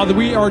before you. Father,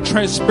 we are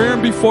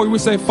transparent before you. We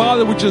say,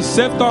 Father, we just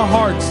sift our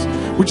hearts.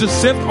 We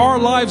just sift our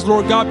lives,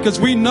 Lord God, because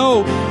we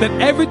know that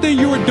everything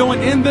you are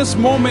doing in this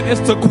moment is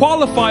to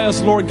qualify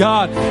us, Lord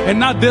God, and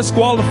not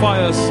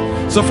disqualify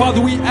us. So,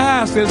 Father, we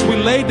ask as we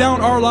lay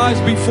down our lives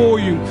before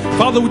you,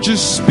 Father, would you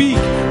speak?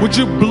 Would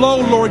you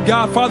blow, Lord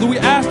God? Father, we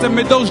ask that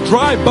may those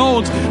dry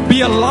bones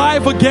be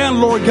alive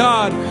again, Lord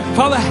God.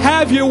 Father,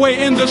 have your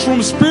way in this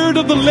room. Spirit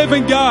of the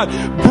living God,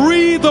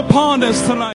 breathe upon us tonight.